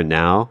the boyfriend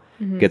now,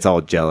 gets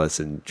all jealous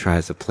and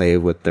tries to play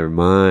with their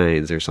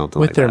minds or something.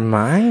 With their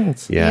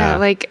minds, yeah.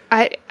 Like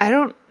I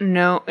don't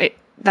know.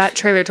 That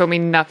trailer told me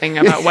nothing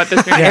about what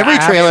this movie. Every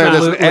trailer,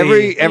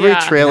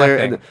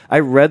 and I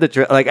read the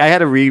trailer. Like I had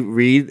to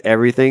reread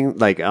everything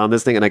like on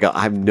this thing, and I go,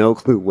 I have no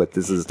clue what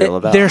this is still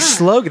about. Their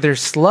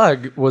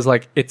slug was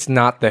like, it's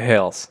not the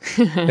hills.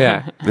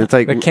 Yeah, it's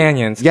like the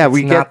canyons. Yeah,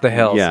 it's not the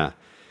hills. Yeah.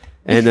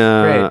 And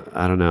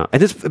I don't know.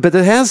 And but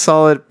it has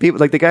solid people.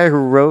 Like the guy who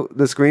wrote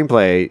the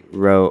screenplay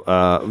wrote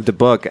the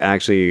book,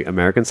 actually,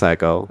 American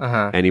Psycho,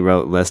 and he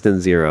wrote Less Than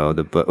Zero,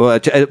 the book,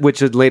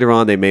 which later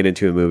on they made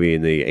into a movie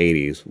in the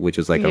 80s, which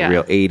was like a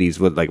real 80s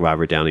with like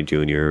Robert Downey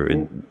Jr.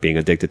 and being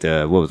addicted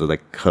to what was it,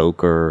 like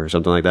coke or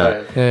something like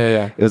that.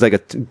 Yeah. It was like a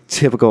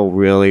typical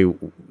really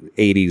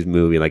 80s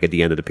movie, like at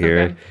the end of the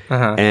period.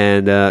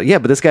 And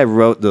but this guy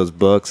wrote those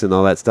books and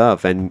all that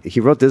stuff, and he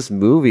wrote this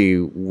movie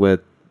with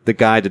the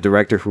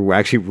director who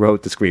actually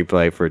wrote the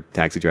screenplay for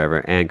Taxi Driver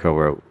and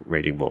co-wrote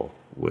Raging Bull.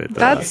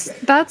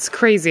 That's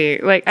crazy.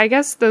 Like, I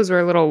guess those were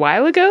a little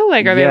while ago.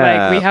 Like, are they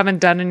like, we haven't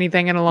done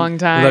anything in a long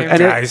time? Look,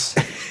 guys,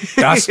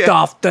 dust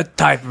off the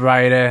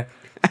typewriter.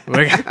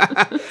 We're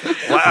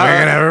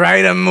gonna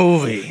write a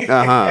movie.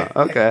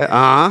 Okay.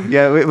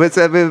 Yeah. What's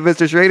that,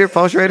 Mr. Schrader?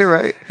 Paul Schrader,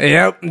 right?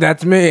 Yep,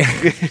 that's me.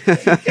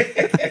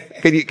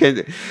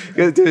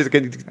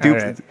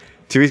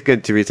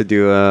 Can Teresa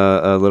do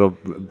a little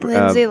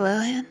Lindsay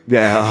Lohan?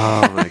 Yeah.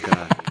 Oh my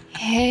god.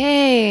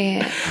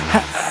 Hey.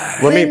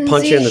 Let me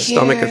punch you in the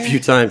stomach a few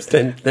times,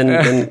 then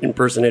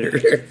impersonate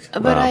her.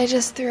 But I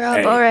just threw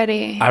up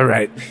already. All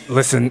right,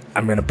 listen,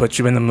 I'm gonna put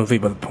you in the movie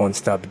with a porn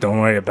star, but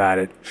don't worry about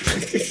it.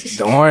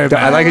 Don't worry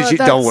about it. I like it.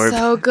 Don't worry.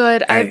 So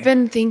good. I've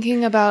been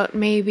thinking about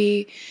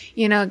maybe,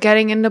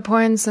 getting into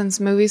porn since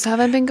movies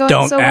haven't been going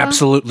so well.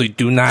 Absolutely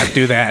do not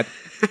do that.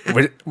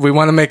 We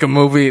want to make a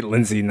movie,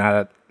 Lindsay,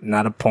 not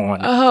a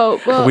porn.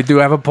 Oh, well. But we do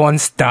have a porn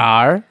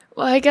star.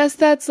 Well, I guess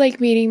that's like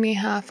meeting me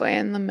halfway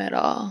in the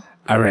middle.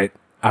 All right.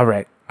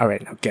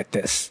 Now get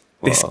this.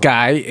 Whoa. This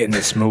guy in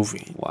this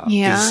movie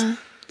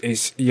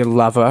is your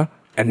lover,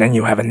 and then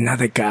you have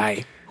another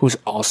guy who's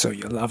also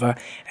your lover,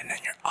 and then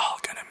you're all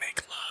gonna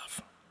make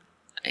love.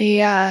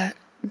 Yeah.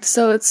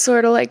 So it's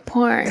sort of like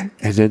porn.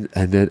 And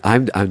then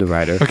I'm the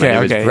writer.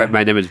 Okay.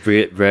 My name is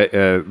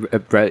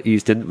Brett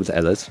Easton with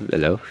Ellis.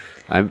 Hello.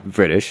 I'm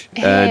British,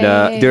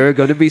 and there are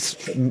going to be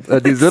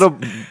these little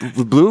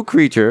blue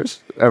creatures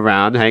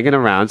around, hanging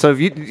around. So if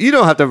you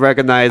don't have to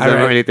recognize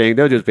them or anything,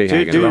 they'll just be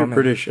hanging Do around. your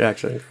British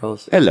accent,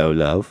 Carlos. Hello,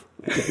 love.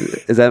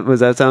 Does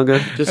that sound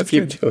good? Just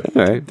keep doing it.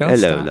 All right.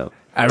 Hello, love.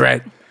 All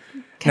right.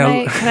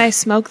 Can I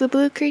smoke the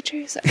blue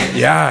creatures?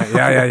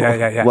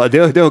 Yeah. Well,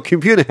 they'll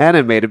computer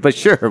animated, but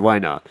sure, why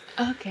not?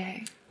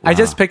 Okay. I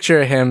just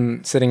picture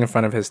him sitting in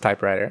front of his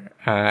typewriter.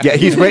 Yeah,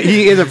 he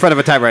is in front of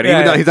a typewriter.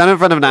 Even though he's not in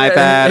front of an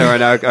iPad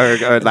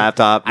or a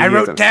laptop. I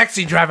wrote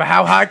Taxi Driver.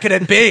 How hard could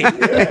it be?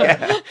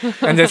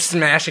 And just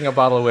smashing a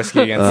bottle of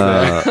whiskey against the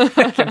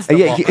wall.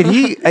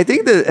 I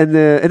think and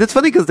it's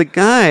funny because the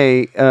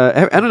guy,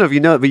 I don't know if you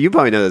know, but you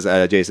probably know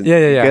this, Jason.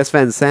 Yeah. Gus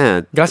Van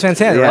Sant. Gus Van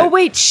Sant. Oh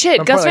wait,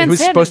 shit. Gus Van Sant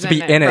who's supposed to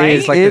be in it. Right?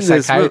 He's like the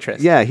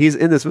psychiatrist. Yeah, he's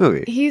in this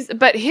movie.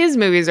 But his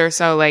movies are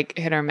so like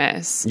hit or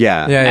miss.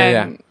 Yeah.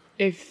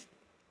 Yeah.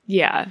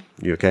 Yeah.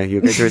 You okay?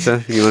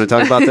 Teresa? You want to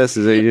talk about this?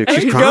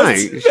 She's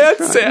crying.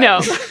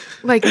 No.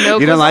 Like milk.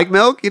 You didn't like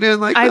milk? You didn't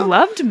like milk? I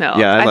loved milk.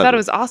 Yeah, I loved thought it. it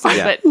was awesome,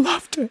 but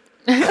loved it.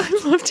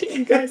 I loved it,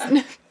 you guys.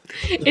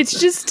 It's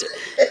just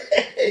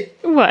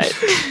what?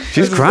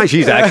 She's crying.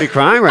 She's actually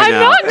crying right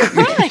now. I'm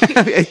not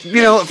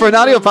crying. For an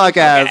audio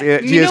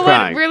podcast, she is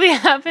crying. What really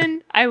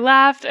happened? I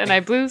laughed and I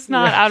blew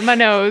snot out of my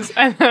nose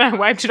and then I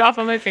wiped it off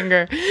on my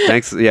finger.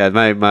 Thanks. Yeah,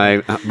 my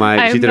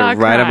she did it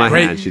right on my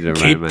hand. She did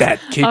it right on my hand.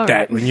 Keep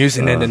that. We're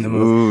using it in the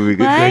movie. Ooh,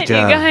 great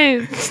job. You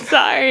guys,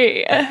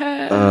 sorry.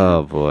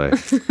 Oh boy.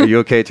 Are you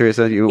okay,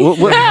 Teresa?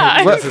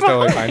 Teresa's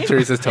totally fine.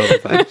 Teresa's totally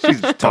fine. She's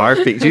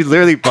barfing. She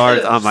literally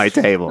barfed on my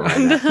table. Right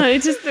now. I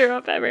just threw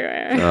up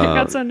everywhere. I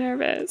got so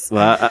nervous.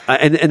 Well,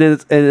 and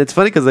it's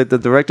funny because like the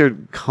director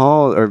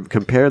called or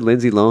compared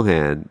Lindsay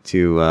Lohan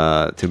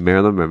to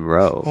Marilyn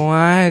Monroe.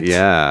 What?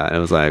 Yeah, it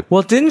was like.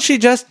 Well, didn't she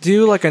just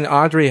do like an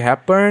Audrey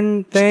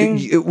Hepburn thing?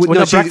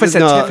 Breakfast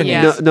at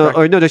Tiffany's.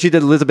 No, she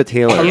did Elizabeth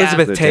Taylor.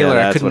 Elizabeth Taylor.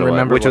 I couldn't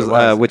remember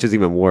which is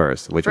even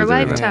worse. For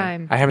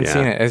Lifetime. I haven't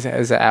seen it. Is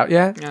it out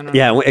yet?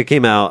 Yeah, it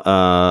came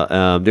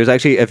out. There's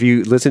actually, if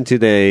you listen to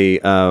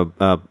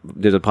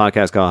there's a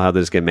podcast called How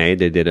Did This Get Made?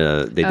 They did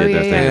their thing,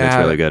 and it's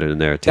really good in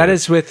there too. That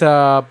is with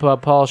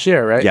Paul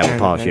Scheer, right? Yeah, with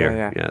Paul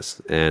Scheer. Yes,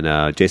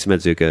 and Jason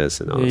Mantzoukas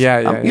and all. Yeah.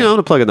 I'm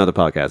gonna plug another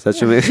podcast. That's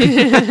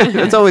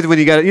that's always when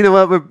you got. You know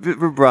what?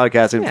 We're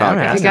broadcasting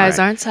podcasts. You guys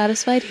aren't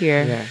satisfied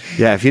here.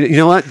 Yeah. If you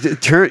know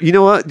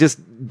what, just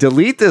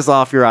delete this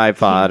off your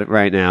iPod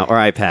right now or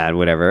iPad,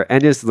 whatever,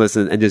 and just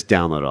listen and just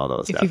download all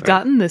those. If you've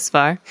gotten this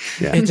far,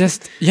 we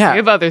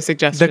have other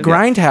suggestions. The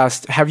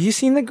Grindhouse. Have you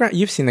seen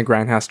you've seen the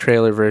Grindhouse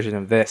trailer version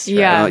of this?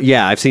 Right?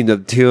 Yeah, I've seen the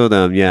two of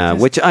them. Yeah,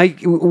 which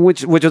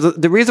was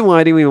the reason why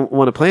I didn't even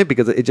want to play it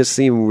because it just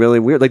seemed really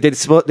weird. Like they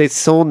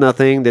sold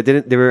nothing.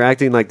 They were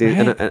acting like they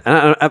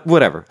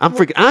whatever.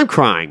 I'm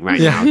crying right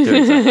now.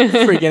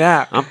 Freaking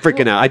out. I'm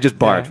freaking out. I just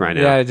barked right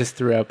now. Yeah, I just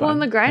threw up. Well, in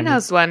the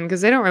Grindhouse one,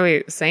 because they don't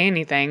really say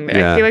anything.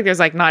 I feel like there's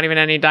like not even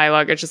any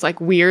dialogue. It's just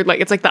like weird. Like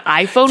it's like the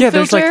iPhone filter.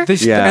 There's like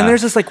this, and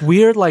there's this like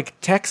weird like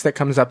text that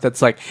comes up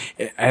that's like,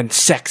 and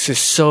sex is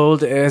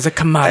sold as a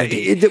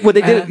commodity. It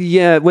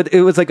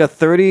was like a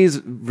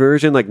 30s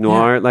version, like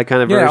noir, like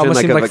kind of version,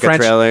 almost like French,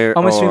 a trailer,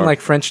 almost seemed like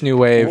French New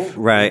Wave,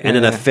 right? And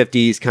then a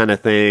 50s kind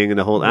of thing, and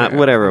the whole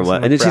whatever it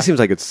was. And it just seems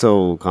like it's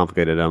so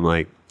complicated. I'm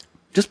like,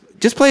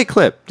 just play a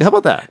clip. How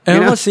about that? It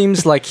almost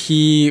seems like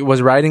he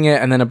was writing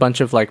it, and then a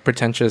bunch of like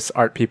pretentious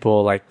art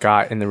people like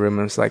got in the room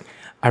and was like,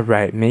 all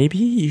right, maybe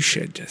you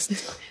should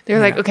just.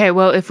 They're like, okay,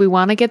 well, if we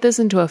want to get this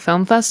into a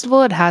film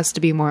festival, it has to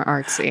be more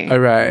artsy. All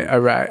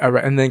right.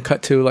 And then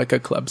cut to like a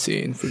club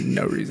scene for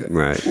no reason.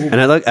 Right.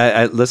 And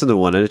I listened to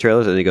one of the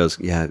trailers and he goes,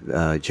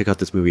 check out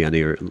this movie on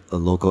your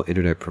local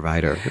internet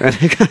provider. Local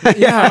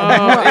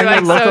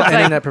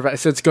internet provider.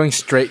 So it's going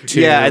straight to.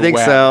 Yeah, I think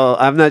so.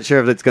 I'm not sure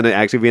if it's going to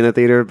actually be in the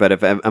theater, but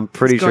if I'm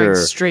pretty sure.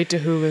 Straight to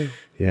Hulu.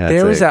 Yeah.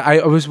 There was I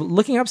was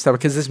looking up stuff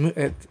because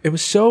it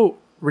was so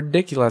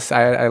ridiculous.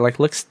 I like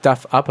looked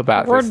stuff up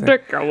about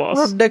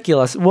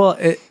ridiculous. Well,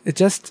 it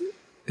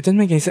didn't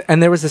make any sense.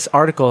 And there was this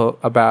article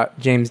about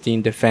James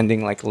Dean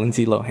defending like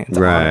Lindsay Lohan's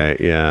right?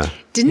 Yeah.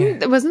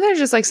 Wasn't there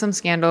just like some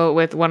scandal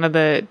with one of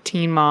the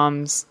teen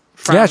moms?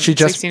 She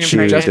just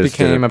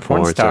became a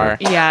porn star.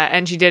 Yeah,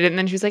 and she did it, and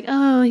then she was like,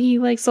 "Oh, he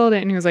like sold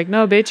it," and he was like,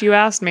 "No, bitch, you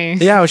asked me."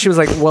 Yeah, she was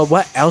like, "Well,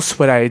 what else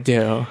would I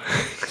do?"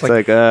 It's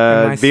like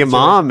be a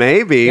mom,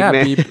 maybe. Yeah,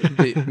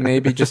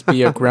 maybe just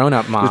be a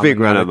grown-up mom. Just be a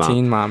grown-up mom.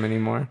 Teen mom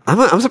anymore.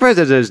 I'm surprised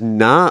that there's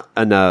not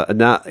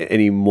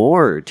any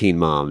more teen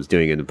moms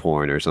doing it in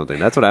porn or something.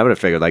 That's what I would have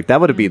figured. Like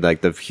that would have been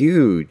like the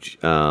huge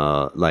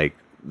like.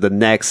 The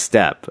next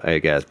step, I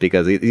guess,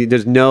 because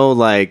there's no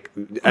like.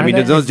 I mean,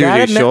 there's no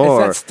Jersey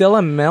Shore. Is that still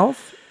a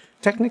MILF?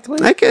 Technically,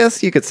 I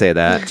guess you could say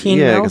that. Teen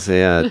MILF? I could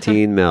say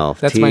Teen MILF.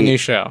 That's my new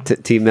show.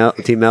 Teen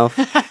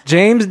MILF.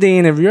 James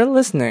Dean, if you're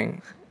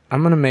listening,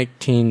 I'm gonna make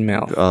Teen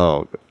MILF.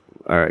 Oh,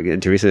 all right.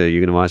 And Teresa, are you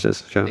gonna watch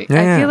this show?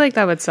 Yeah. I feel like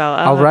that would sell.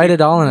 I'll write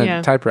it all in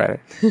a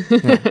typewriter.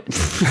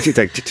 She's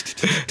like.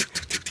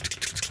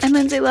 And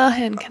Lindsay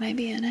Lohan, can I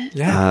be in it?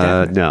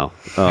 Yeah. No.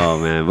 Oh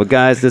man. Well,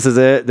 guys, this is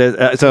it.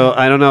 So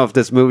I don't know if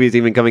this movie is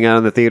even coming out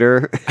in the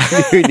theater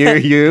near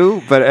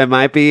you, but it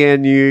might be,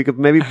 and you could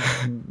maybe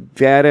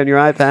had it on your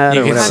iPad.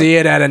 You or can whatever. see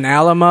it at an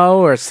Alamo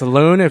or a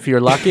saloon if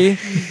you're lucky. You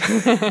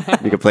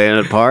can play it in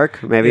a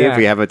park, maybe Yeah. if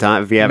you have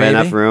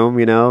enough room,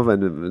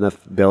 and enough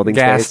building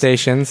Gas space.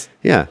 stations.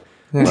 Yeah.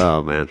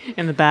 Oh man.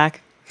 In the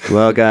back.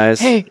 Well,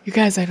 guys. Hey, you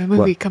guys, I have a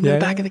movie. What? Come to the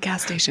back of the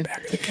gas station.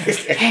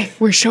 Hey,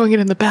 we're showing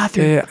it in the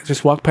bathroom. Yeah,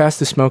 just walk past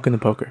the smoke and the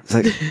poker. It's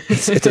like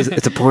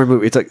it's a porn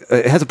movie. It's like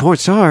it has a porn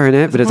star in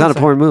it, but it's not a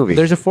porn movie.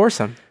 There's a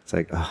foursome. It's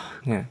like, oh,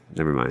 yeah.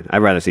 Never mind. I'd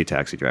rather see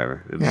Taxi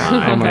Driver. Oh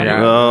my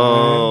God.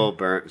 Oh,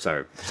 burn.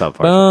 Sorry, South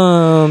Park.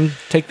 Boom.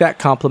 Take that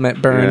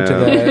compliment, Burn,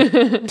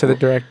 to the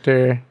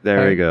director.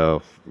 There we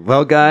go.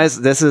 Well,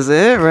 guys, this is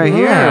it right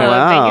here. Yeah.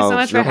 Wow. Thank you so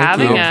much for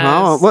having us.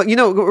 problem. Well,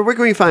 where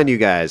can we find you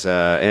guys?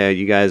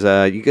 You guys,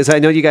 I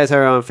know you guys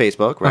are on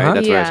Facebook, right?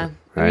 That's yeah.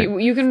 right.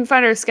 You can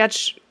find our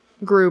sketch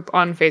group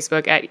on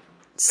Facebook at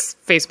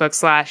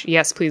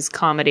Facebook/Yes Please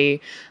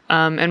Comedy.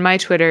 And my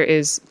Twitter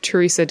is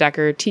Teresa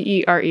Decker,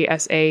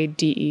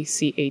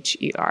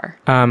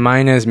 TeresaDechecher.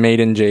 Mine is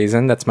Maiden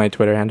Jason. That's my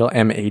Twitter handle.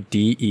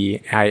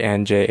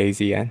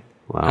 MADEINJAZN.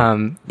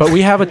 Wow. But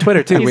we have a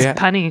Twitter too. He's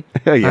punny.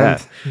 Yeah.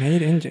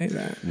 Maiden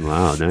Jason.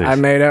 Wow, nice. I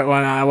made it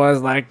when I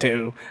was like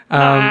 2.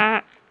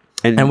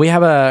 And we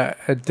have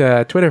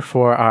a Twitter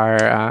for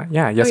our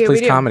Yes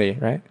Please Comedy,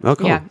 right? Oh,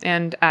 cool. Yeah,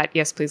 and at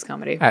Yes Please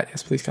Comedy. At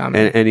Yes Please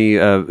Comedy. And any?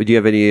 Do you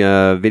have any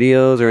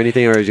videos or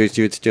anything, or is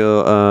it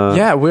still?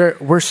 Yeah,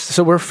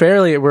 we're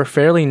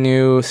fairly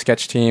new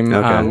sketch team.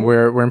 Okay.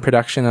 We're in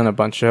production on a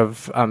bunch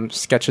of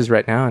sketches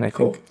right now, and I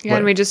think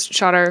And we just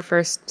shot our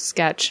first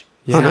sketch.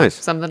 Yeah. Oh, nice.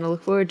 Something to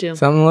look forward to.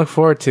 Something to look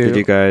forward to. Did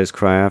you guys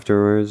cry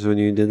afterwards when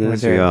you did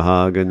this? We did. You a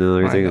hug and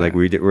everything? Like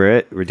we're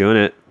doing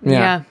it.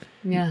 Yeah.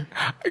 I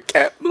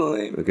can't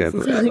believe Okay,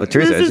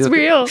 Teresa, this is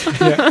real.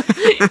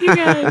 You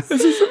guys.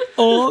 this is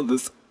all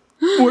this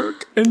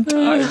work and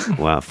time.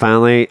 Wow!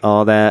 Finally,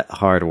 all that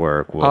hard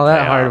work. Will All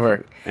that pay hard off.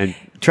 work. And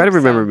try to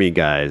remember me,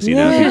 guys. You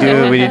know, if you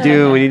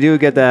do, when you do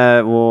get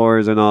that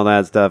wars and all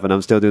that stuff, and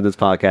I'm still doing this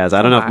podcast.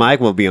 I don't know if Mike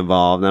will be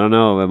involved. I don't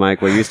know,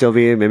 Mike. Will you still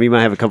be? Maybe you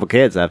might have a couple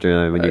kids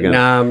after when you go.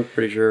 Nah, I'm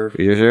pretty sure.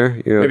 You're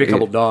sure? Maybe a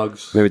couple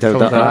dogs. Maybe a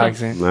couple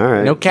dogs. yeah. All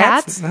right. No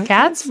cats.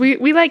 Cats?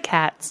 We like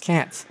cats.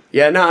 Cats.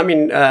 Yeah, no, I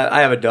mean,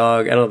 I have a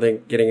dog. I don't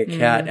think getting a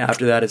cat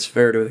after that is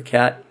fair to the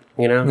cat.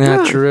 You know?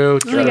 Yeah, true.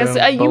 I guess,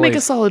 you make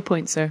a solid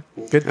point, sir.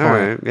 Good point. All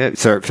right. Yeah,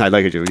 sir. I'd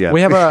like it to. Yeah.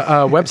 We have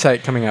a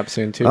website coming up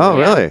soon too. Oh,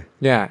 really?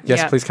 Yeah.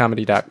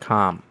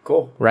 YesPleaseComedy.com.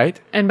 Cool. Right?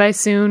 And by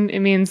soon, it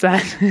means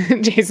that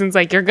Jason's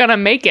like, you're gonna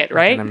make it,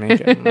 right? Gonna make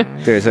it.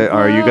 Okay, so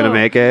are you gonna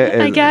make it?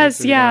 I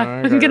guess, yeah.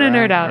 I'm gonna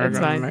nerd out. It's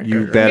fine.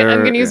 You better.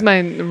 I'm gonna use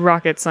my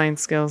rocket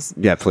science skills.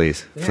 Yeah,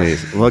 please.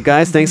 Well,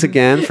 guys, thanks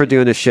again for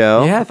doing the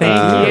show. Yeah, thank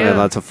you. We had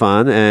lots of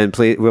fun, and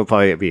please, we'll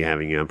probably be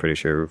having you. I'm pretty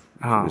sure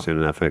soon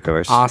enough, of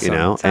course. Awesome. You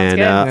know, Sounds and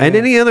good. and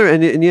any other,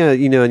 and yeah,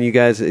 you know, and you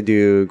guys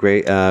do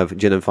great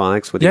Gin and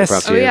Phonics with Yes. the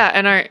improv Oh team. yeah,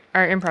 and our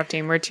improv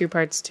team. We're 2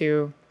 parts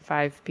to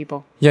 5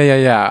 people.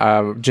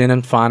 Yeah. Gin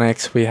and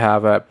Phonics. We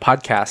have a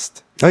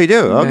podcast. Oh, you do?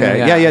 Okay.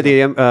 Yeah. Yeah.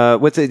 The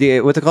what's it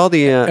called?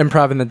 The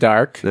Improv in the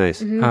Dark.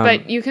 nice.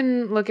 But you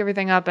can look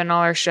everything up and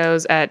all our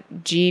shows at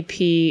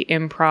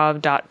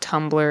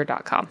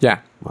gpimprov.tumblr.com. Yeah.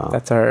 Wow.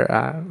 That's our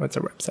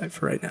website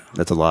for right now.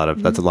 That's a lot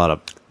of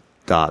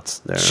dots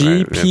there.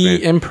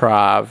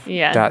 GPimprov.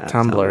 Yeah.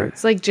 Tumblr.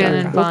 It's like Gin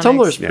and Well, Phonics.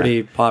 Tumblr's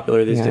pretty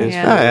popular these days.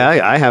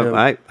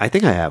 Yeah. I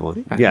think I have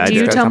one. Yeah. Do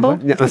you tumble?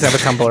 You have a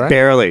Tumblr, right?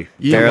 Barely.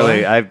 You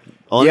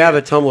have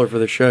a Tumblr for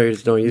the show, you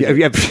just don't use it.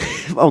 Yeah,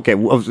 okay.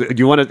 Well,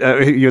 you want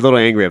to? You're a little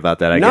angry about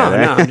that, I guess.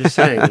 No, I'm just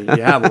saying,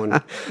 you have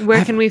one.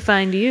 Where can we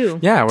find you?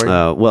 Yeah. We're,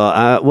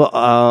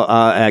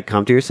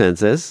 Come to Your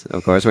Senses,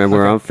 of course.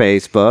 We're on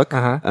Facebook.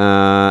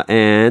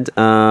 And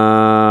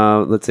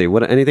let's see.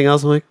 What? Anything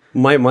else, Mike?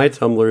 My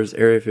Tumblr is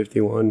Area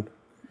 51.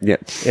 Yeah.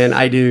 And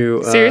I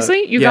do...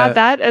 Seriously? You got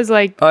that as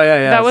like... Oh,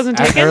 yeah. That wasn't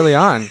taken? early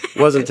on.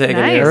 Wasn't taken.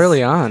 Nice. Yeah.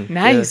 Early on.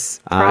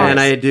 Nice. And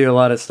I do a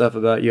lot of stuff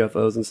about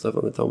UFOs and stuff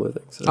on the Tumblr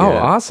thing. So. Oh,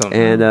 awesome.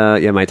 And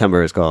my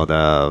Tumblr is called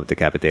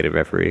Decapitated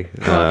Referee.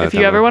 Well, if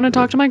you ever want to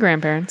talk to my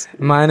grandparents.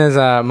 Mine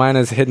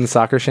is Hidden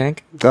Soccer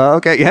Shank. Oh,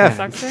 okay.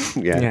 Yeah. Soccer?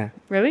 Yeah.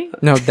 Really?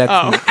 No,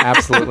 that's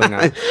absolutely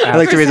not. I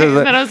like Teresa's.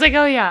 Then I was like,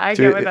 oh yeah, I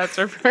get what that's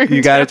referring to.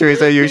 You got it,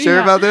 Teresa? You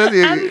sure about this?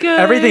 I'm good.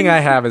 Everything I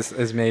have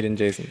is made in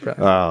Jason Pro.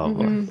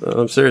 Oh,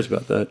 I'm serious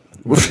about that.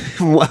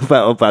 what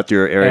about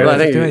your area? Well, I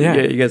think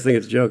you guys think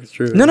it's a joke. It's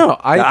true. No. You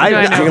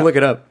can look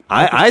it up.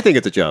 I think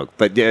it's a joke,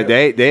 but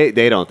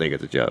they don't think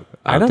it's a joke.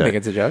 I don't think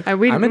it's a joke.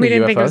 We didn't think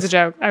it was a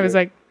joke. I was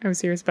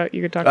serious about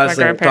you could talk to my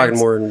grandparents. Talking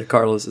more in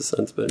Carlos's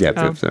sense, but yeah,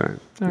 it's all right.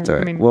 It's all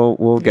right. I mean,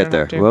 we'll get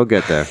there. We'll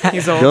get there.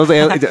 He's old. Those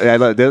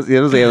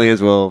aliens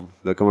they'll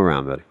come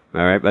around, buddy.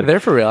 All right, buddy. They're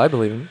for real. I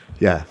believe them.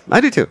 Yeah, I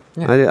do too.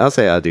 Yeah. I'll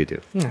say I do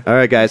too. Yeah. All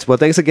right, guys. Well,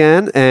 thanks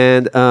again,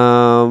 and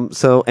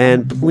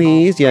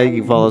please, you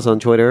can follow us on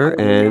Twitter,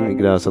 and you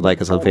can also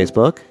like us on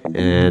Facebook,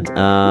 and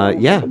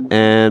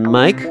and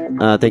Mike,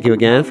 thank you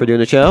again for doing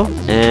the show,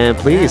 and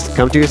please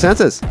come to your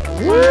senses.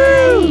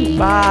 Woo!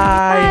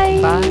 Bye.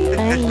 Bye.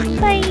 Bye.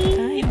 Bye.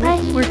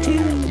 We're two.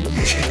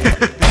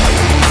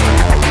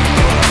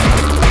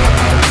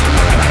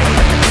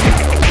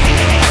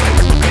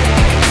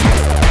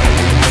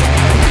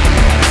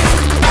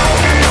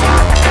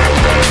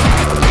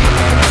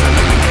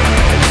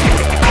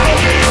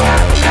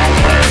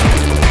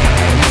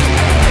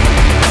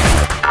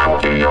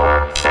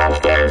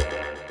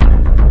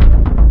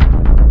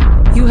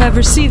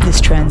 received this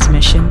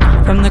transmission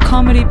from the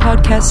Comedy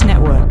Podcast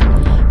Network.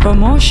 For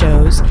more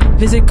shows,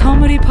 visit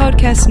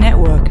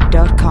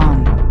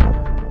comedypodcastnetwork.com.